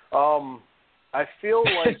 I feel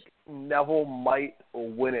like Neville might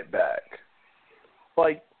win it back.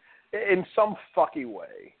 Like, in some fucky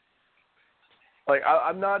way. Like,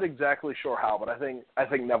 I'm not exactly sure how, but I think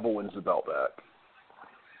Neville wins the belt back.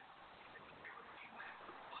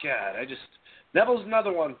 God, Neville's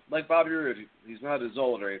another one, like Bobby Roode. He's not as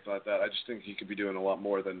old or anything like that. I just think he could be doing a lot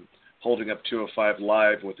more than holding up 205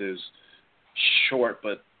 Live with his short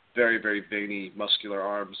but very, very veiny, muscular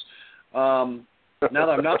arms. Now that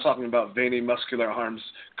I'm not talking about veiny, muscular arms,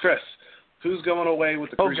 Chris, who's going away with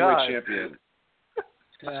the Cruiserweight champion?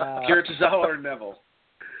 Akira Tozawa or Neville?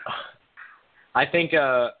 I think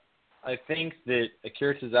that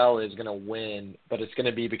Akira Tozawa is going to win, but it's going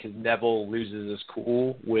to be because Neville loses his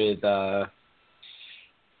cool with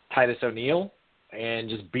Titus O'Neil and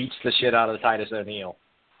just beats the shit out of Titus O'Neil.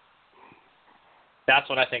 That's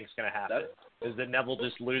what I think is going to happen. Is that Neville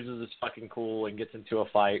just loses his fucking cool and gets into a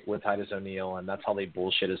fight with Titus O'Neil, and that's how they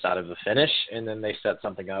bullshit us out of the finish, and then they set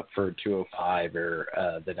something up for 205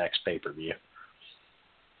 or the next pay-per-view.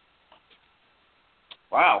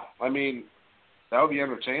 Wow. I mean, that would be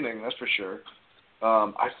entertaining, that's for sure.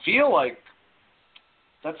 I feel like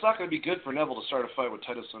that's not going to be good for Neville to start a fight with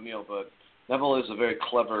Titus O'Neil, but Neville is a very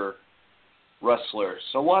clever wrestler,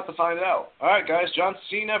 so we'll have to find out. All right, guys, John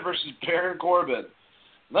Cena versus Baron Corbin.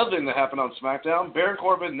 Another thing that happened on SmackDown, Baron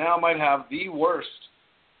Corbin now might have the worst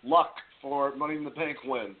luck for Money in the Bank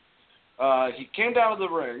win. He came down to the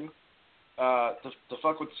ring to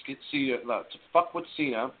fuck with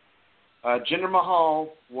Cena. Jinder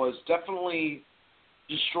Mahal was definitely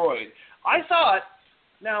destroyed. I thought,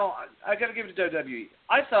 now I got to give it to WWE,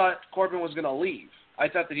 I thought Corbin was going to leave. I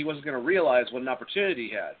thought that he wasn't going to realize what an opportunity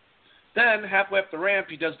he had. Then, halfway up the ramp,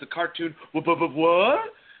 he does the cartoon, what?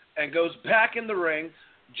 And goes back in the ring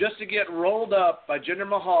just to get rolled up by Jinder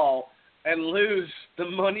Mahal and lose the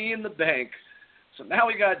Money in the Bank. So now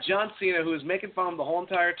we got John Cena, who is making fun of him the whole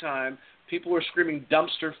entire time. People were screaming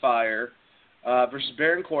dumpster fire versus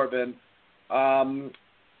Baron Corbin. I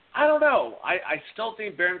don't know. I still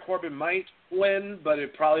think Baron Corbin might win, but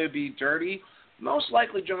it'd probably be dirty. Most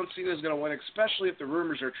likely John Cena is going to win, especially if the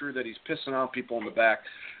rumors are true that he's pissing off people in the back.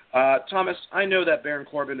 Thomas, I know that Baron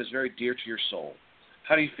Corbin is very dear to your soul.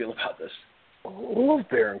 How do you feel about this? I love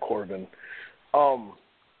Baron Corbin.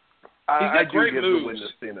 I do give the win to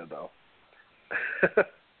Cena, though.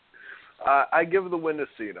 I give the win to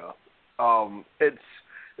Cena.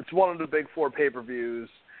 It's one of the big four pay-per-views.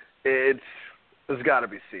 It's got to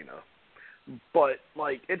be Cena. But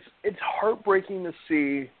like it's heartbreaking to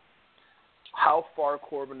see how far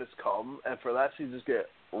Corbin has come, and for that to just get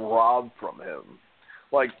robbed from him.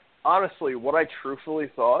 Like honestly, what I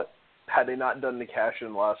truthfully thought, had they not done the cash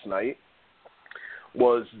in last night,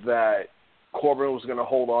 was that Corbin was going to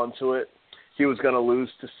hold on to it. He was going to lose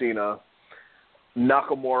to Cena.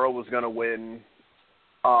 Nakamura was going to win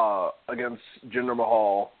against Jinder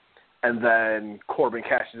Mahal, and then Corbin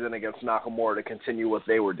cashes in against Nakamura to continue what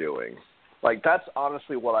they were doing. Like, that's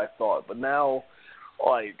honestly what I thought. But now,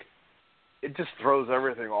 like, it just throws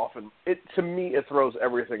everything off. And to me, it throws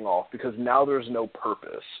everything off because now there's no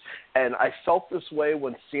purpose. And I felt this way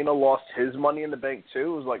when Cena lost his Money in the Bank,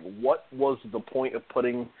 too. It was like, what was the point of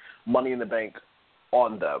putting Money in the Bank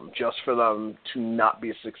on them just for them to not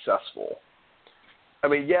be successful? I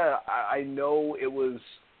mean, yeah, I know it was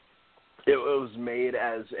made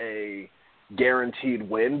as a guaranteed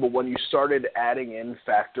win, but when you started adding in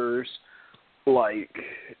factors like,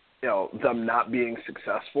 you know, them not being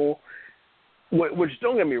successful, which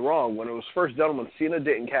don't get me wrong, when it was first done, when Cena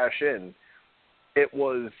didn't cash in, it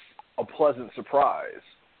was a pleasant surprise.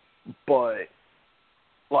 But,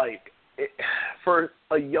 like, for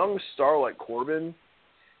a young star like Corbin,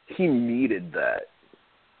 he needed that.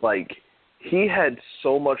 Like, he had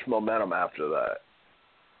so much momentum after that,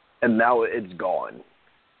 and now it's gone.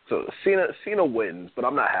 So Cena wins, but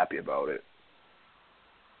I'm not happy about it.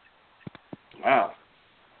 Wow.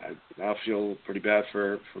 I now feel pretty bad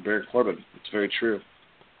for Baron Corbin. It's very true.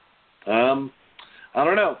 I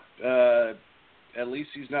don't know. At least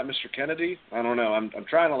he's not Mr. Kennedy. I don't know. I'm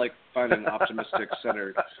trying to like find an optimistic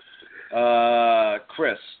center.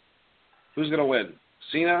 Chris, who's gonna win?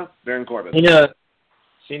 Cena, Baron Corbin.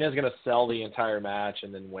 Cena's gonna sell the entire match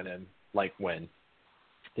and then win.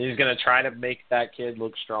 He's gonna try to make that kid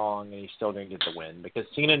look strong, and he's still gonna get the win because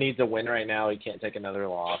Cena needs a win right now. He can't take another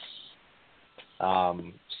loss.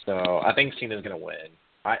 So I think Cena's gonna win.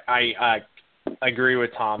 I agree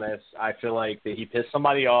with Thomas. I feel like that he pissed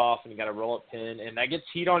somebody off and he got a roll-up pin, and that gets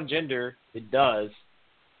heat on Jinder. It does.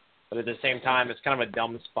 But at the same time, it's kind of a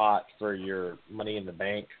dumb spot for your Money in the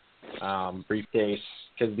Bank briefcase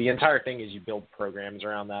because the entire thing is you build programs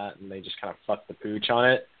around that, and they just kind of fuck the pooch on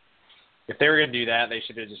it. If they were going to do that, they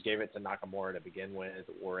should have just gave it to Nakamura to begin with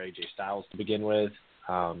or AJ Styles to begin with.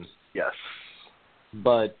 Yes.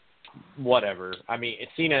 But whatever. I mean,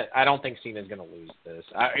 Cena. I don't think Cena's going to lose this.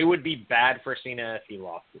 It would be bad for Cena if he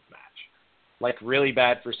lost this match. Like, really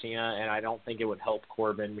bad for Cena, and I don't think it would help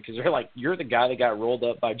Corbin because they're like, you're the guy that got rolled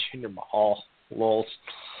up by Jinder Mahal. Lols.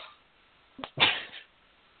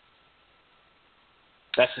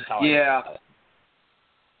 That's just how I feel.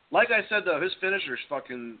 Like I said, though, his finisher is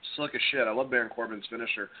fucking slick as shit. I love Baron Corbin's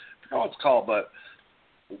finisher. I forgot what it's called, but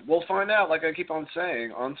we'll find out, like I keep on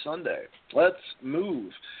saying, on Sunday. Let's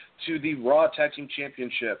move to the Raw Tag Team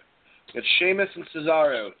Championship. It's Sheamus and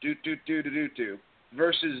Cesaro,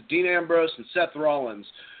 versus Dean Ambrose and Seth Rollins,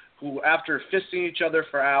 who, after fisting each other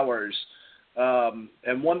for hours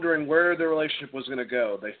and wondering where their relationship was going to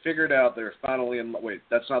go, they figured out they're finally in. Wait,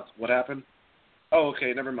 that's not what happened? Oh,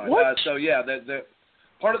 okay, never mind. So yeah, the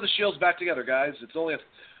part of the Shield's back together, guys. It's only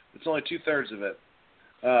 2/3 of it,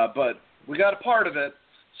 but we got a part of it.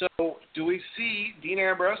 So, do we see Dean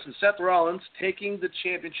Ambrose and Seth Rollins taking the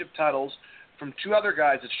championship titles from two other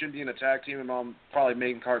guys that shouldn't be in a tag team and on probably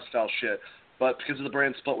main card style shit? But because of the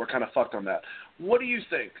brand split, we're kind of fucked on that. What do you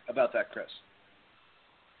think about that, Chris?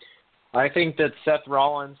 I think that Seth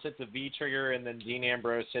Rollins hits a V-trigger and then Dean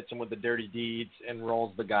Ambrose hits him with the dirty deeds and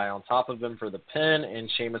rolls the guy on top of him for the pin, and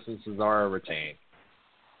Sheamus and Cesaro retain.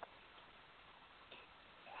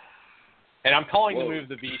 And I'm calling the move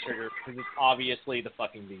the V-trigger because it's obviously the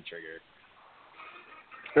fucking V-trigger.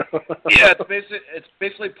 Yeah, it's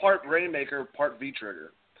basically part Rainmaker, part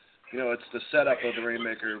V-trigger. You know, it's the setup of the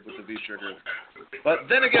Rainmaker with the V-trigger. But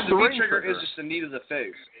then again, the V-trigger is just the knee to the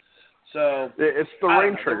face. So it's the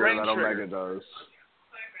rain trigger that Omega does.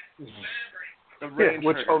 The rain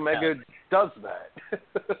which trigger, Omega does that.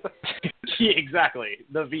 Yeah, exactly.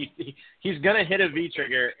 He's gonna hit a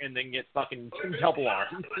V-trigger and then get fucking double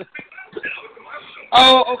armed.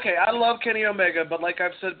 Oh, okay. I love Kenny Omega, but like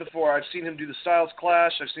I've said before, I've seen him do the Styles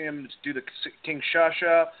Clash. I've seen him do the King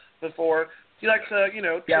Shasha before. He likes to,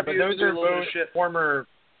 yeah, but those are both shit.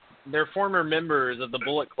 They're former members of the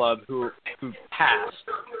Bullet Club who passed,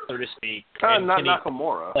 so to speak. Not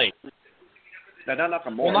Nakamura. Not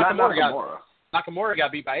Nakamura. Well, Nakamura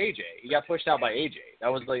got beat by AJ. He got pushed out by AJ. That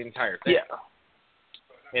was the entire thing.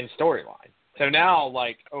 Yeah. In storyline. So now,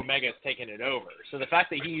 Omega's taking it over. So the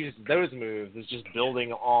fact that he used those moves is just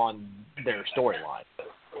building on their storyline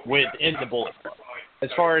within the Bullet Club.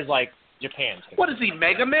 As far as, Japan's concerned. What is he,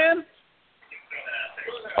 Mega Man?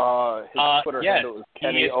 His Twitter handle is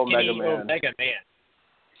Kenny Omega Man. Omega Man.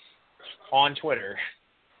 On Twitter.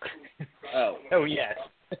 Oh. Oh, yes.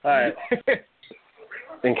 All right.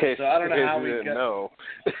 In case, so I don't know how we didn't know.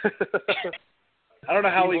 I don't know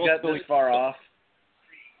how we got this far off.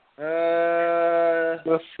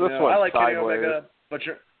 This I like Kenny sideways. Omega, but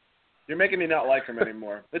you're making me not like him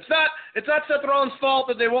anymore. It's not Seth Rollins' fault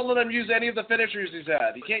that they won't let him use any of the finishers he's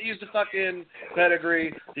had. He can't use the fucking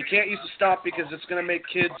pedigree. He can't use the stomp because it's gonna make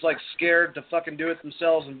kids scared to fucking do it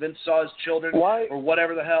themselves. And Vince saw his children or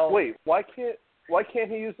whatever the hell. Wait, why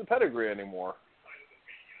can't he use the pedigree anymore?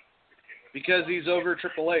 Because he's over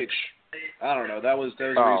Triple H. I don't know. That was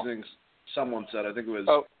reasoning someone said. I think it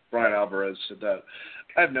was Brian Alvarez said that.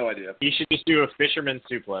 I have no idea. He should just do a fisherman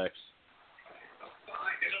suplex.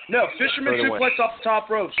 No, fisherman suplex off the top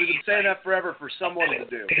rope. We've been saying that forever for someone to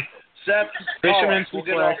do. Seth, fisherman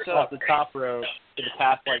suplex we'll off the top rope for the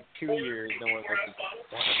past 2 years. No one listens.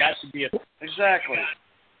 That should be a exactly.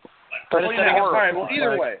 All right. Well,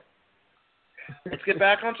 either way, let's get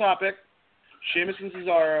back on topic. Sheamus and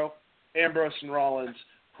Cesaro Ambrose and Rollins.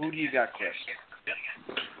 Who do you got, Chris?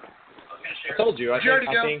 I told you. I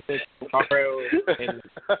think that Cesaro and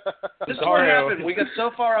This is what happened. We got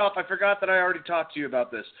so far off, I forgot that I already talked to you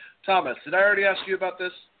about this. Thomas, did I already ask you about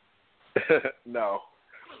this? No.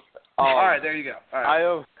 All right, there you go. All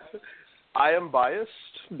right. I am biased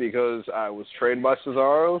because I was trained by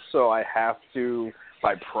Cesaro, so I have to,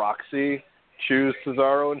 by proxy, choose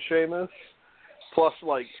Cesaro and Sheamus. Plus,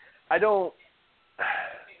 like, I don't.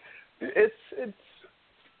 It's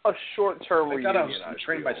a short-term reunion. I'm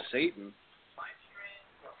trained by Satan.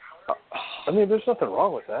 I mean, there's nothing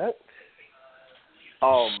wrong with that.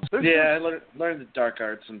 Yeah, learn the dark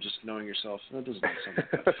arts and just knowing yourself. That doesn't make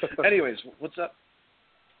sense. Anyways, what's up?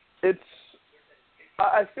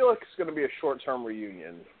 I feel like it's going to be a short-term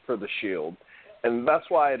reunion for the Shield, and that's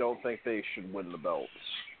why I don't think they should win the belts.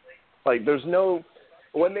 Like,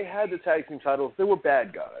 when they had the tag team titles, they were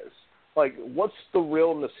bad guys. Like, what's the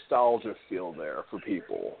real nostalgia feel there for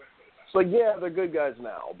people? It's like, yeah, they're good guys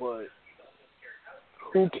now, but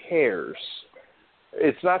who cares?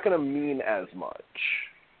 It's not going to mean as much.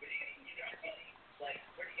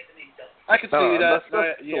 I can see that. That's the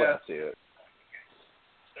way I see it.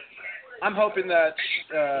 I'm hoping that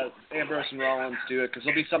Ambrose and Rollins do it because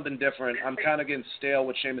it'll be something different. I'm kind of getting stale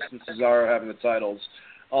with Sheamus and Cesaro having the titles,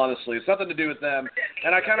 honestly. It's nothing to do with them.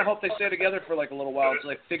 And I kind of hope they stay together for like a little while to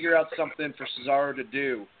like figure out something for Cesaro to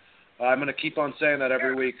do. I'm going to keep on saying that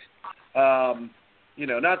every week. You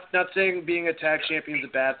know, not saying being a tag champion is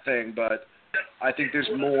a bad thing, but I think there's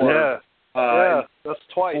more that's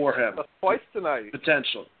twice. For him. That's twice tonight.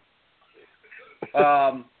 Potential.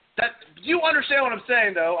 Do you understand what I'm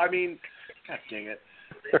saying, though? I mean, God dang it.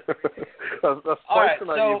 That's twice right,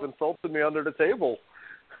 tonight. so, you've insulted me under the table.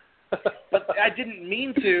 But I didn't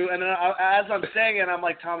mean to, and as I'm saying it, I'm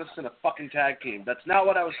like, Thomas in a fucking tag team. That's not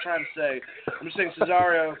what I was trying to say. I'm just saying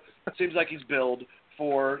Cesaro seems like he's billed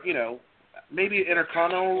for, you know, maybe an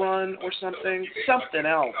Intercontinental run or something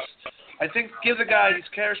else. I think give the guy, he's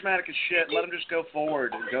charismatic as shit, let him just go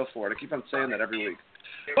forward and go for it. I keep on saying that every week.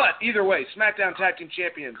 But either way, SmackDown Tag Team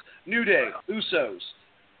Champions, New Day, Usos.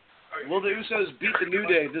 Will the Usos beat the New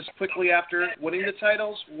Day this quickly after winning the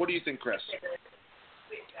titles? What do you think, Chris?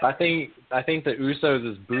 I think the Usos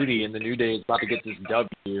is booty, and the New Day is about to get this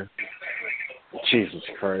W. Jesus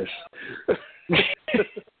Christ.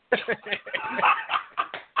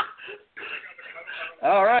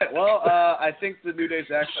 All right. Well, I think the New Day's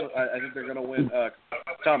actually. I think they're going to win.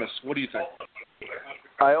 Thomas, what do you think?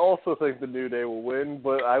 I also think the New Day will win,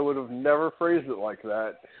 but I would have never phrased it like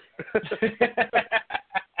that.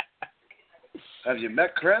 Have you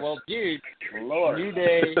met Chris? Well, dude, Lord. New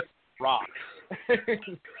Day rocks.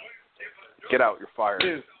 Get out, you're fired.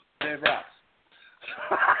 Dude, Dave rocks.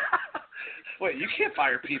 Wait, you can't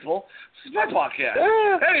fire people. This is my podcast.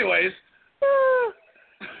 Anyways.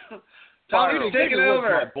 Tom, you're taking over.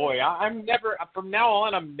 My boy, I'm never. From now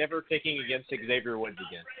on, I'm never picking against Xavier Woods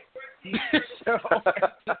again. So,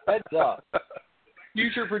 heads up.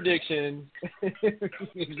 Future prediction: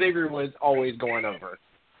 Xavier Woods always going over.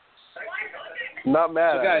 Not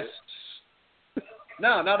mad. So guys,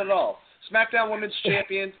 no, not at all. SmackDown Women's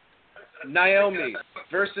Champion Naomi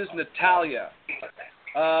versus Natalya.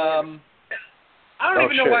 I don't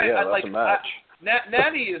even know why. Yeah, that's a match.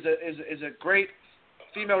 Natty is a great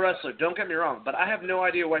female wrestler. Don't get me wrong, but I have no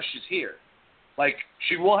idea why she's here. Like,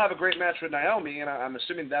 she will have a great match with Naomi, and I'm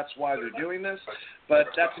assuming that's why they're doing this. But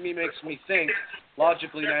that to me makes me think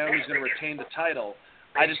logically Naomi's going to retain the title.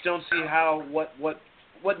 I just don't see how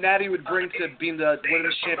what Natty would bring to being the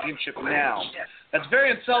women's championship now. That's very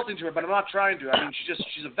insulting to her, but I'm not trying to. I mean,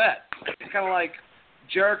 she's a vet. It's kind of like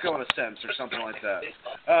Jericho in a sense or something like that.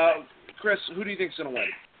 Chris, who do you think's going to win?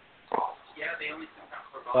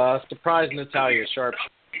 Surprise Natalya Sharp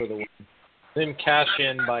for the win. Then cash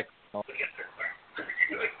in by.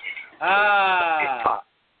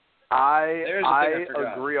 I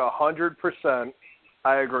agree 100%.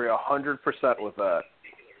 I agree 100% with that.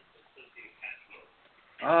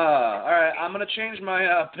 All right. I'm gonna change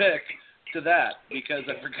my pick to that because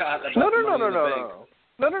I forgot about No.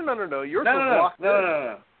 You're locked in.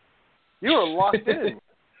 No. You are locked in.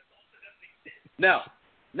 No.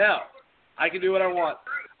 I can do what I want.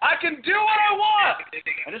 I can do what I want!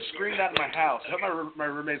 I just screamed out in my house. I hope my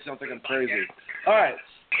roommates don't think I'm crazy. All right.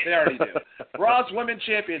 They already do. Raw's Women's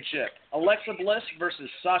Championship. Alexa Bliss versus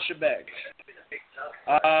Sasha Banks.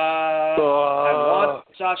 I want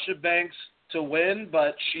Sasha Banks to win,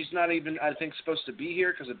 but she's not even, I think, supposed to be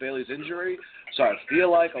here because of Bayley's injury. So I feel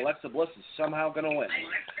like Alexa Bliss is somehow going to win.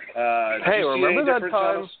 Hey, remember that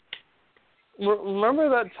time? Remember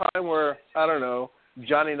that time where, I don't know,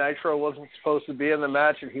 Johnny Nitro wasn't supposed to be in the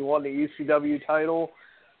match and he won the ECW title.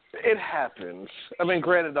 It happens. I mean,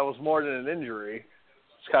 granted, that was more than an injury.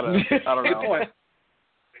 It's kind of, I don't know,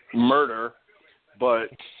 murder. But,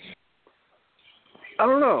 I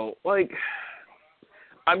don't know. Like,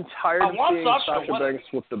 I'm tired of seeing Sasha Banks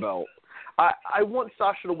with the belt. I want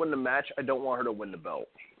Sasha to win the match. I don't want her to win the belt.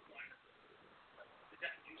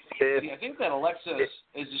 I think that Alexa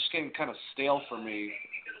is just getting kind of stale for me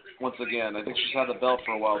once again. I think she's had the belt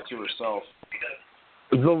for a while, too, herself.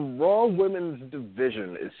 The Raw Women's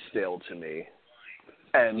Division is stale to me.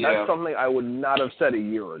 And that's something I would not have said a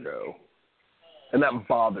year ago. And that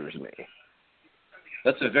bothers me.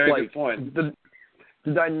 That's a very good point. The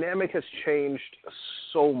dynamic has changed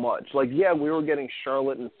so much. Like, yeah, we were getting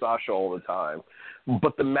Charlotte and Sasha all the time,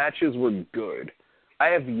 but the matches were good. I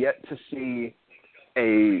have yet to see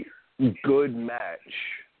a good match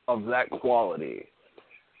of that quality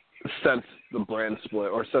since the brand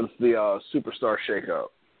split or since the Superstar shakeup.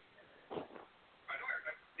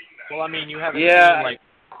 Well, I mean, you haven't seen, like,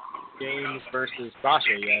 James versus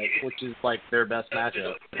Sasha yet, which is, like, their best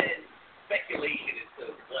matchup.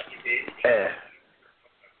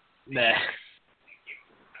 Nah.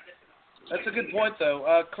 That's a good point,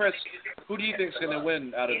 though. Chris, who do you think is going to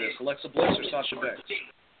win out of this, Alexa Bliss or Sasha Banks?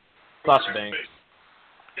 Sasha Banks.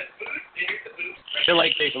 I feel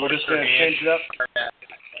like they just going to change it up.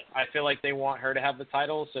 I feel like they want her to have the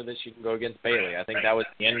title so that she can go against Bayley. I think that was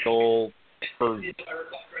the end goal for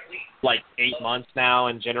like 8 months now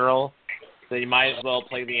in general. So you might as well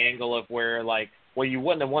play the angle of where, like, well, you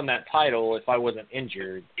wouldn't have won that title if I wasn't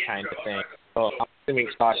injured, kind of thing. So I'm assuming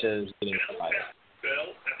Sasha is getting the title.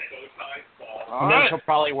 And then she'll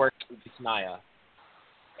probably work with Nia.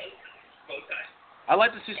 I'd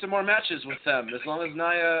like to see some more matches with them, as long as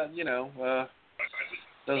Nia,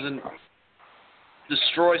 doesn't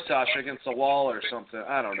destroy Sasha against the wall or something.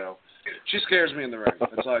 I don't know. She scares me in the ring.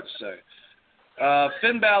 That's all I have to say.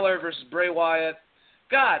 Finn Balor versus Bray Wyatt.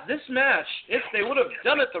 God, this match, if they would have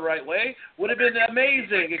done it the right way, would have been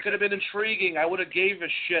amazing. It could have been intriguing. I would have gave a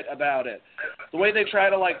shit about it. The way they try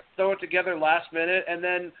to, like, throw it together last minute, and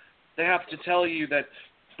then they have to tell you that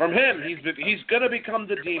from him, he's going to become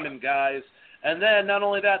the Demon, guys. And then, not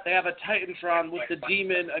only that, they have a Titantron with the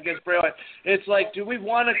Demon against Bray Wyatt. It's like, do we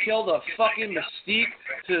want to kill the fucking mystique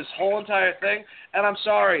to this whole entire thing? And I'm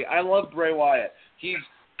sorry, I love Bray Wyatt. He's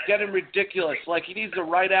getting ridiculous. Like, he needs to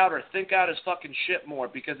write out or think out his fucking shit more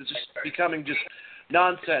because it's just becoming just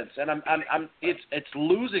nonsense. And it's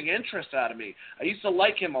losing interest out of me. I used to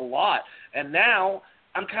like him a lot, and now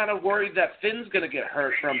I'm kind of worried that Finn's going to get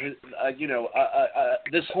hurt from his,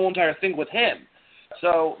 this whole entire thing with him.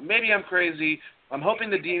 So maybe I'm crazy. I'm hoping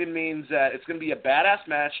the Demon means that it's going to be a badass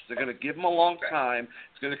match. They're going to give him a long time.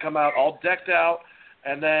 It's going to come out all decked out,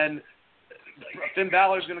 and then Finn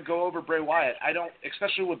Balor's going to go over Bray Wyatt.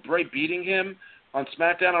 Especially with Bray beating him on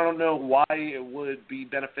SmackDown, I don't know why it would be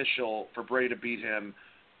beneficial for Bray to beat him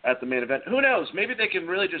at the main event. Who knows? Maybe they can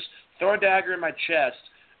really just throw a dagger in my chest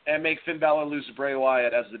and make Finn Balor lose to Bray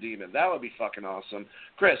Wyatt as the Demon. That would be fucking awesome.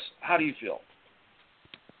 Chris, how do you feel?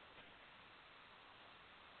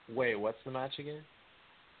 Wait, what's the match again?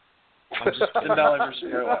 Finn Balor versus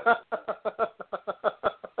Bray Wyatt.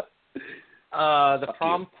 The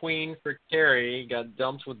prom queen for Kerry got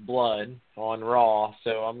dumped with blood on Raw,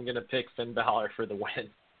 so I'm going to pick Finn Balor for the win.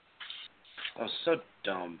 Oh, so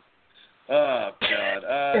dumb. Oh,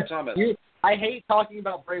 God. Thomas. I hate talking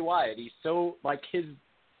about Bray Wyatt. He's so, like, his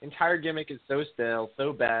entire gimmick is so stale,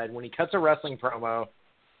 so bad. When he cuts a wrestling promo,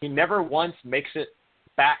 he never once makes it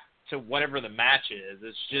back to whatever the match is.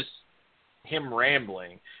 It's just him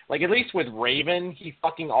rambling. Like, at least with Raven, he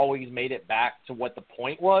fucking always made it back to what the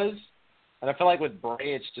point was. And I feel like with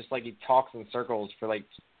Bray, it's just like he talks in circles for like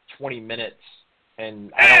 20 minutes.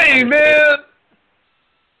 And hey, man!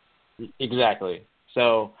 Exactly.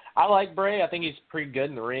 So I like Bray. I think he's pretty good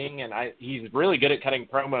in the ring, and he's really good at cutting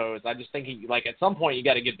promos. I just think at some point you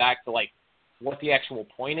got to get back to like what the actual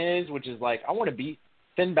point is, which is like, I want to beat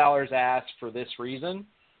Finn Balor's ass for this reason.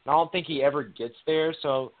 And I don't think he ever gets there.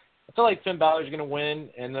 So I feel like Finn Balor's going to win,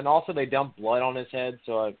 and then also they dump blood on his head,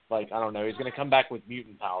 so I don't know, he's going to come back with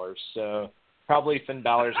mutant powers. So probably Finn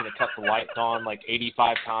Balor's going to cut the lights on like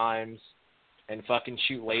 85 times and fucking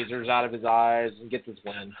shoot lasers out of his eyes and get this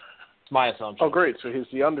win. It's my assumption. Oh, great. So he's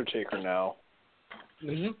the Undertaker now.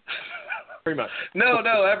 Mm-hmm. Pretty much. No,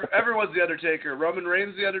 everyone's the Undertaker. Roman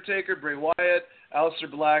Reigns the Undertaker, Bray Wyatt, Aleister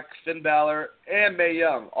Black, Finn Balor, and Mae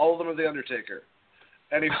Young. All of them are the Undertaker.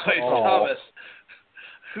 And he plays Thomas.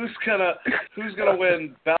 Who's gonna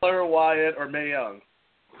win, Balor, Wyatt, or Mae Young?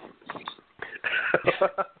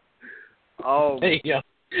 Oh, there you go.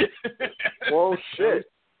 Well, shit.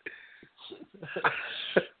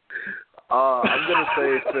 I'm going to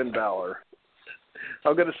say Finn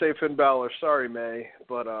Balor. Sorry, May,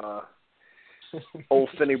 but old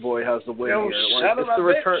Finny boy has the win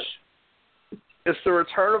here. It's the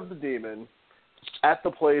return of the Demon at the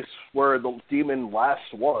place where the Demon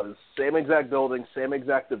last was. Same exact building, same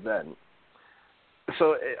exact event.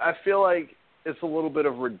 So I feel like it's a little bit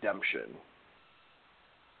of redemption.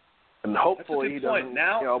 And hopefully he doesn't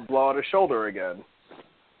blow out his shoulder again.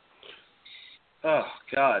 Oh,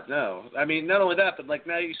 God, no. I mean, not only that, but, like,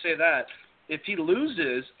 now you say that, if he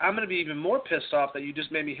loses, I'm going to be even more pissed off that you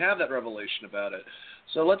just made me have that revelation about it.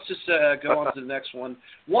 So let's just go on to the next one.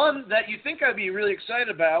 One that you think I'd be really excited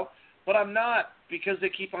about, but I'm not, because they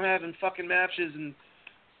keep on having fucking matches, and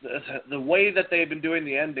the way that they've been doing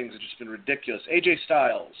the endings has just been ridiculous. AJ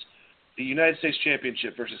Styles, the United States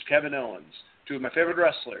Championship versus Kevin Owens, two of my favorite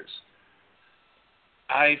wrestlers.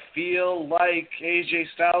 I feel like AJ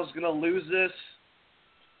Styles is going to lose this.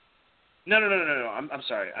 No. I'm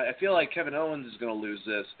sorry. I feel like Kevin Owens is going to lose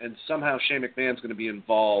this, and somehow Shane McMahon's going to be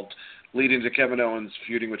involved, leading to Kevin Owens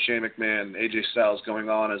feuding with Shane McMahon, AJ Styles going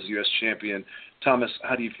on as U.S. champion. Thomas,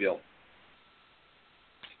 how do you feel?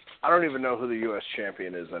 I don't even know who the U.S.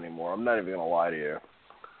 champion is anymore. I'm not even going to lie to you.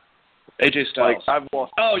 AJ Styles. Like, I've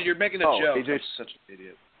lost. Oh, you're making a joke. AJ's such an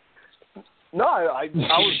idiot. No, I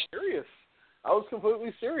was serious. I was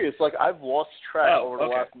completely serious. Like, I've lost track over the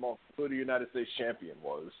last month who the United States champion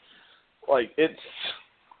was. Like,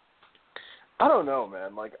 I don't know,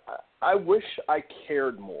 man. Like, I wish I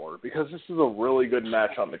cared more, because this is a really good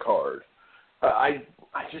match on the card. I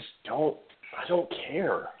just don't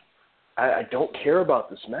care. I don't care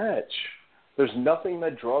about this match. There's nothing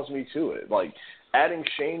that draws me to it. Like, adding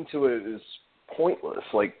Shane to it is pointless.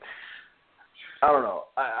 Like, I don't know.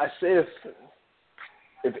 I say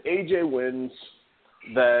if AJ wins,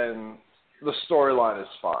 then the storyline is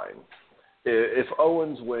fine. If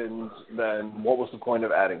Owens wins, then what was the point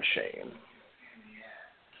of adding Shane?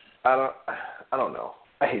 I don't know.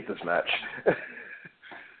 I hate this match.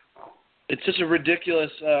 It's just a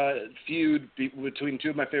ridiculous feud between two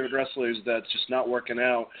of my favorite wrestlers that's just not working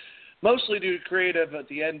out, mostly due to creative at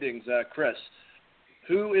the endings. Chris,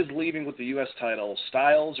 who is leaving with the U.S. title,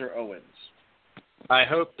 Styles or Owens? I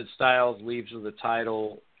hope that Styles leaves with the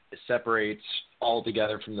title, separates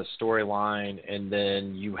altogether from the storyline, and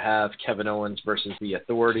then you have Kevin Owens versus The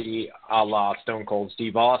Authority, a la Stone Cold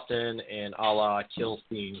Steve Austin, and a la Kill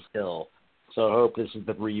Steen Kill. So I hope this is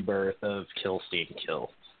the rebirth of Kill Steen Kill.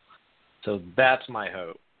 So that's my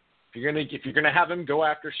hope. If you're gonna have him go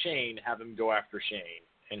after Shane, have him go after Shane,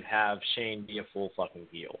 and have Shane be a full fucking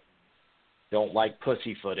heel. Don't like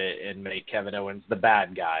pussyfoot it and make Kevin Owens the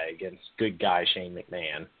bad guy against good guy Shane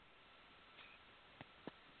McMahon.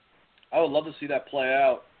 I would love to see that play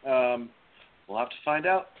out. We'll have to find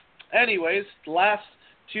out. Anyways, the last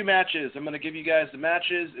two matches. I'm going to give you guys the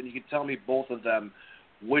matches, and you can tell me both of them.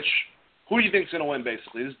 Who do you think is going to win,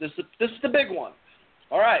 basically? This is the big one.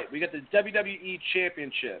 All right, we got the WWE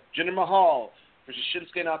Championship. Jinder Mahal versus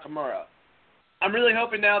Shinsuke Nakamura. I'm really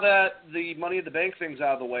hoping now that the Money in the Bank thing's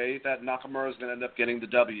out of the way that Nakamura is going to end up getting the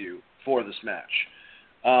W for this match.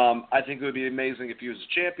 I think it would be amazing if he was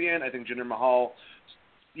a champion. I think Jinder Mahal,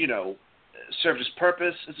 served his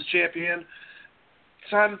purpose as a champion.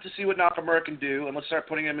 Time to see what Nakamura can do, and let's start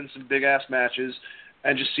putting him in some big-ass matches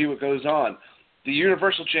and just see what goes on. The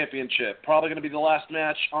Universal Championship, probably going to be the last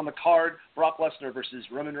match on the card. Brock Lesnar versus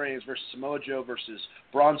Roman Reigns versus Samoa Joe versus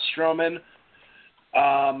Braun Strowman.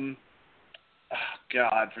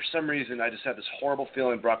 God, for some reason, I just have this horrible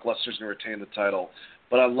feeling Brock Lesnar's going to retain the title,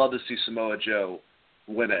 but I'd love to see Samoa Joe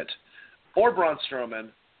win it. Or Braun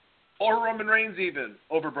Strowman. Or Roman Reigns even,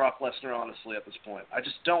 over Brock Lesnar, honestly, at this point. I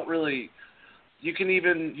just don't really... You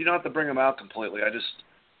don't have to bring them out completely.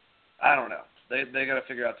 I don't know. They got to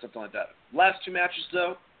figure out something like that. Last two matches,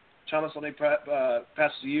 though. Thomas, let me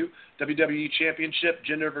pass to you. WWE Championship,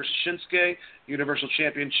 Jinder versus Shinsuke. Universal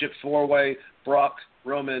Championship 4-way, Brock,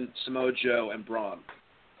 Roman, Samoa Joe, and Braun.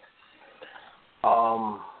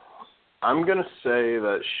 I'm going to say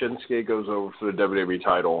that Shinsuke goes over for the WWE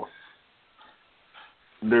title.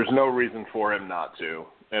 There's no reason for him not to,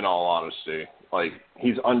 in all honesty. Like,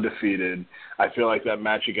 he's undefeated. I feel like that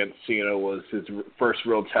match against Cena was his first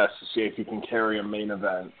real test to see if he can carry a main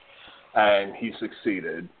event, and he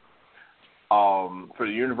succeeded. For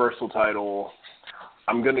the Universal title,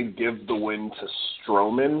 I'm going to give the win to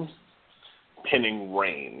Strowman, pinning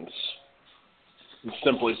Reigns.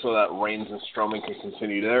 Simply so that Reigns and Strowman can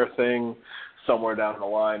continue their thing. Somewhere down the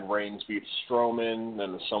line, Reigns beats Strowman.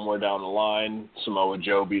 Then somewhere down the line, Samoa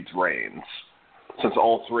Joe beats Reigns. Since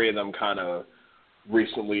all three of them kind of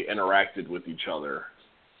recently interacted with each other.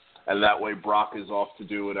 And that way Brock is off to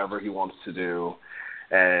do whatever he wants to do,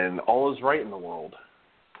 and all is right in the world.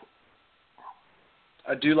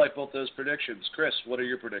 I do like both those predictions. Chris, what are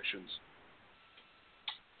your predictions?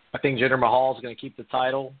 I think Jinder Mahal is going to keep the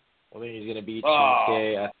title. I think he's going to beat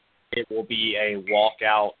Shinsuke. It will be a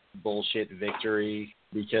walkout bullshit victory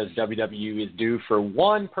because WWE is due for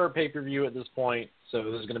one per pay-per-view at this point. So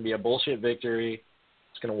this is going to be a bullshit victory.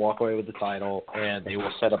 It's going to walk away with the title, and they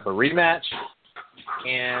will set up a rematch.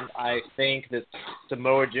 And I think that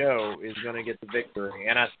Samoa Joe is going to get the victory,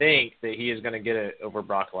 and I think that he is going to get it over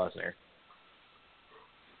Brock Lesnar.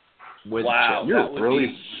 Wow, that would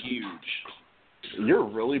be huge. You're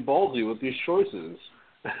really ballsy with these choices.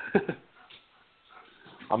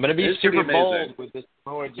 I'm going to be super bold with the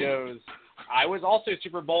Samoa Joes. I was also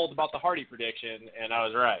super bold about the Hardy prediction, and I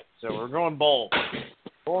was right. So we're going bold.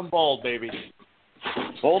 Going bold, baby.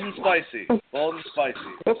 Bold and spicy. Bold and spicy.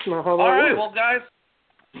 That's not how that All right, works. well, guys,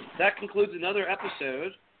 that concludes another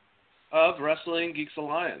episode of Wrestling Geeks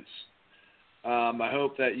Alliance. I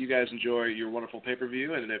hope that you guys enjoy your wonderful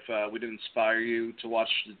pay-per-view, and if we didn't inspire you to watch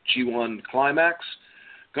the G1 Climax,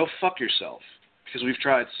 go fuck yourself, because we've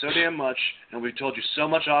tried so damn much, and we've told you so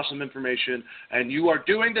much awesome information, and you are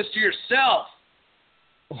doing this to yourself.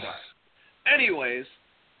 Anyways,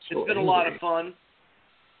 it's been a lot of fun.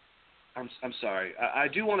 I'm sorry. I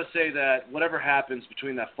do want to say that whatever happens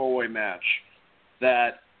between that four-way match,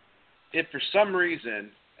 that if for some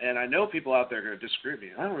reason, and I know people out there are going to disagree with me,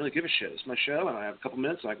 I don't really give a shit. It's my show, and I have a couple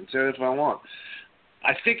minutes, and I can say it if I want.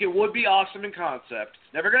 I think it would be awesome in concept.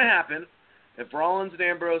 It's never going to happen. If Rollins and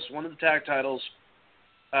Ambrose won the tag titles,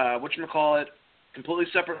 whatchamacallit, completely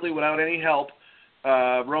separately without any help,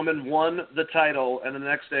 Roman won the title, and the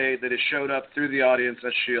next day they just showed up through the audience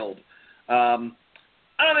as S.H.I.E.L.D.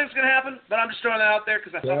 I don't think it's going to happen, but I'm just throwing that out there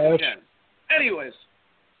because I fucking can. Anyways,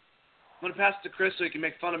 I'm going to pass it to Chris so he can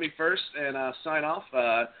make fun of me first and sign off.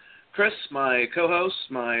 Chris, my co-host,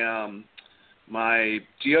 my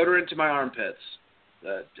deodorant to my armpits.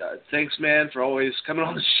 Thanks, man, for always coming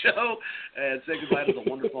on the show, and say goodbye to the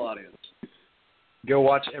wonderful audience. Go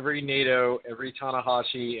watch every Naito, every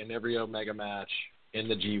Tanahashi, and every Omega match in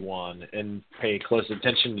the G1, and pay close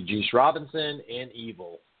attention to Juice Robinson and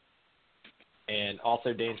Evil. And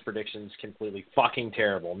also Dane's predictions completely fucking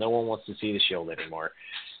terrible. No one wants to see the Shield anymore.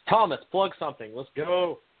 Thomas, plug something. Let's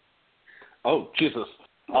go. Oh, Jesus.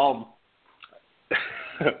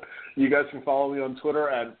 You guys can follow me on Twitter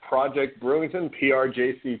at Project Brewington,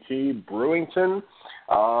 PRJCT Brewington,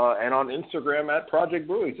 and on Instagram at Project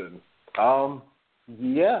Brewington.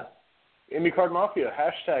 Yeah. IndyCard Mafia,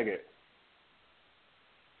 hashtag it.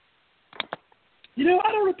 You know,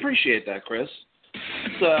 I don't appreciate that, Chris.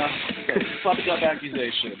 It's a fucked up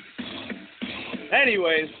accusation.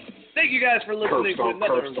 Anyways, thank you guys for listening to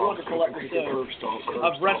another wonderful episode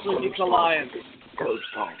of Wrestling Geeks Alliance.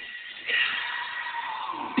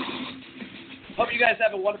 Hope you guys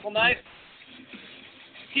have a wonderful night.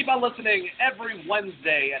 Keep on listening every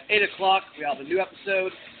Wednesday at 8 o'clock. We have a new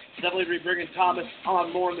episode. Definitely be bringing Thomas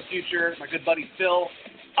on more in the future. My good buddy Phil.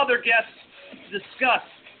 Other guests to discuss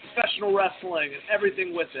professional wrestling and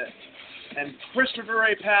everything with it. And Christopher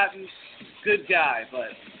Ray Patton, good guy,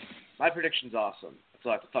 but my prediction's awesome. That's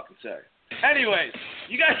all I have to fucking say. Anyways,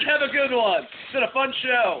 you guys have a good one. It's been a fun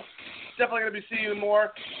show. Definitely going to be seeing you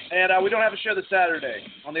more. And we don't have a show this Saturday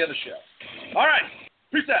on the other show. All right.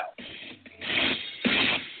 Peace out.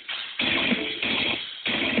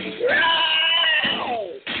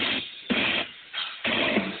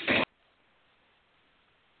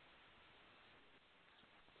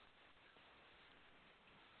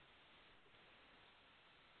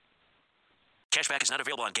 Cashback is not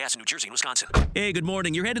available on gas in New Jersey and Wisconsin. Hey, good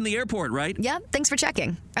morning. You're heading to the airport, right? Yep, thanks for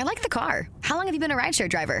checking. I like the car. How long have you been a rideshare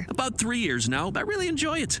driver? About 3 years now, but I really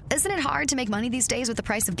enjoy it. Isn't it hard to make money these days with the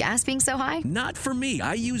price of gas being so high? Not for me.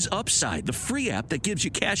 I use Upside, the free app that gives you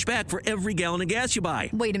cash back for every gallon of gas you buy.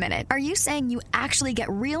 Wait a minute. Are you saying you actually get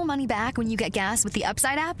real money back when you get gas with the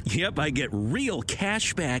Upside app? Yep, I get real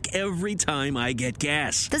cash back every time I get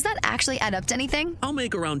gas. Does that actually add up to anything? I'll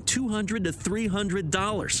make around $200 to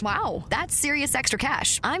 $300. Wow, that's serious extra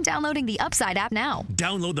cash. I'm downloading the Upside app now.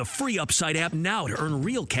 Download the free Upside app now to earn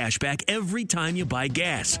real cash back every time you buy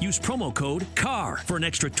gas. Use promo code CAR for an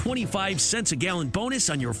extra 25 cents a gallon bonus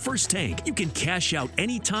on your first tank. You can cash out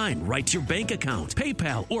anytime right to your bank account,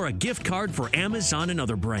 PayPal, or a gift card for Amazon and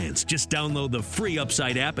other brands. Just download the free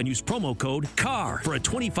Upside app and use promo code CAR for a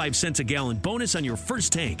 25 cents a gallon bonus on your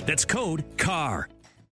first tank. That's code CAR.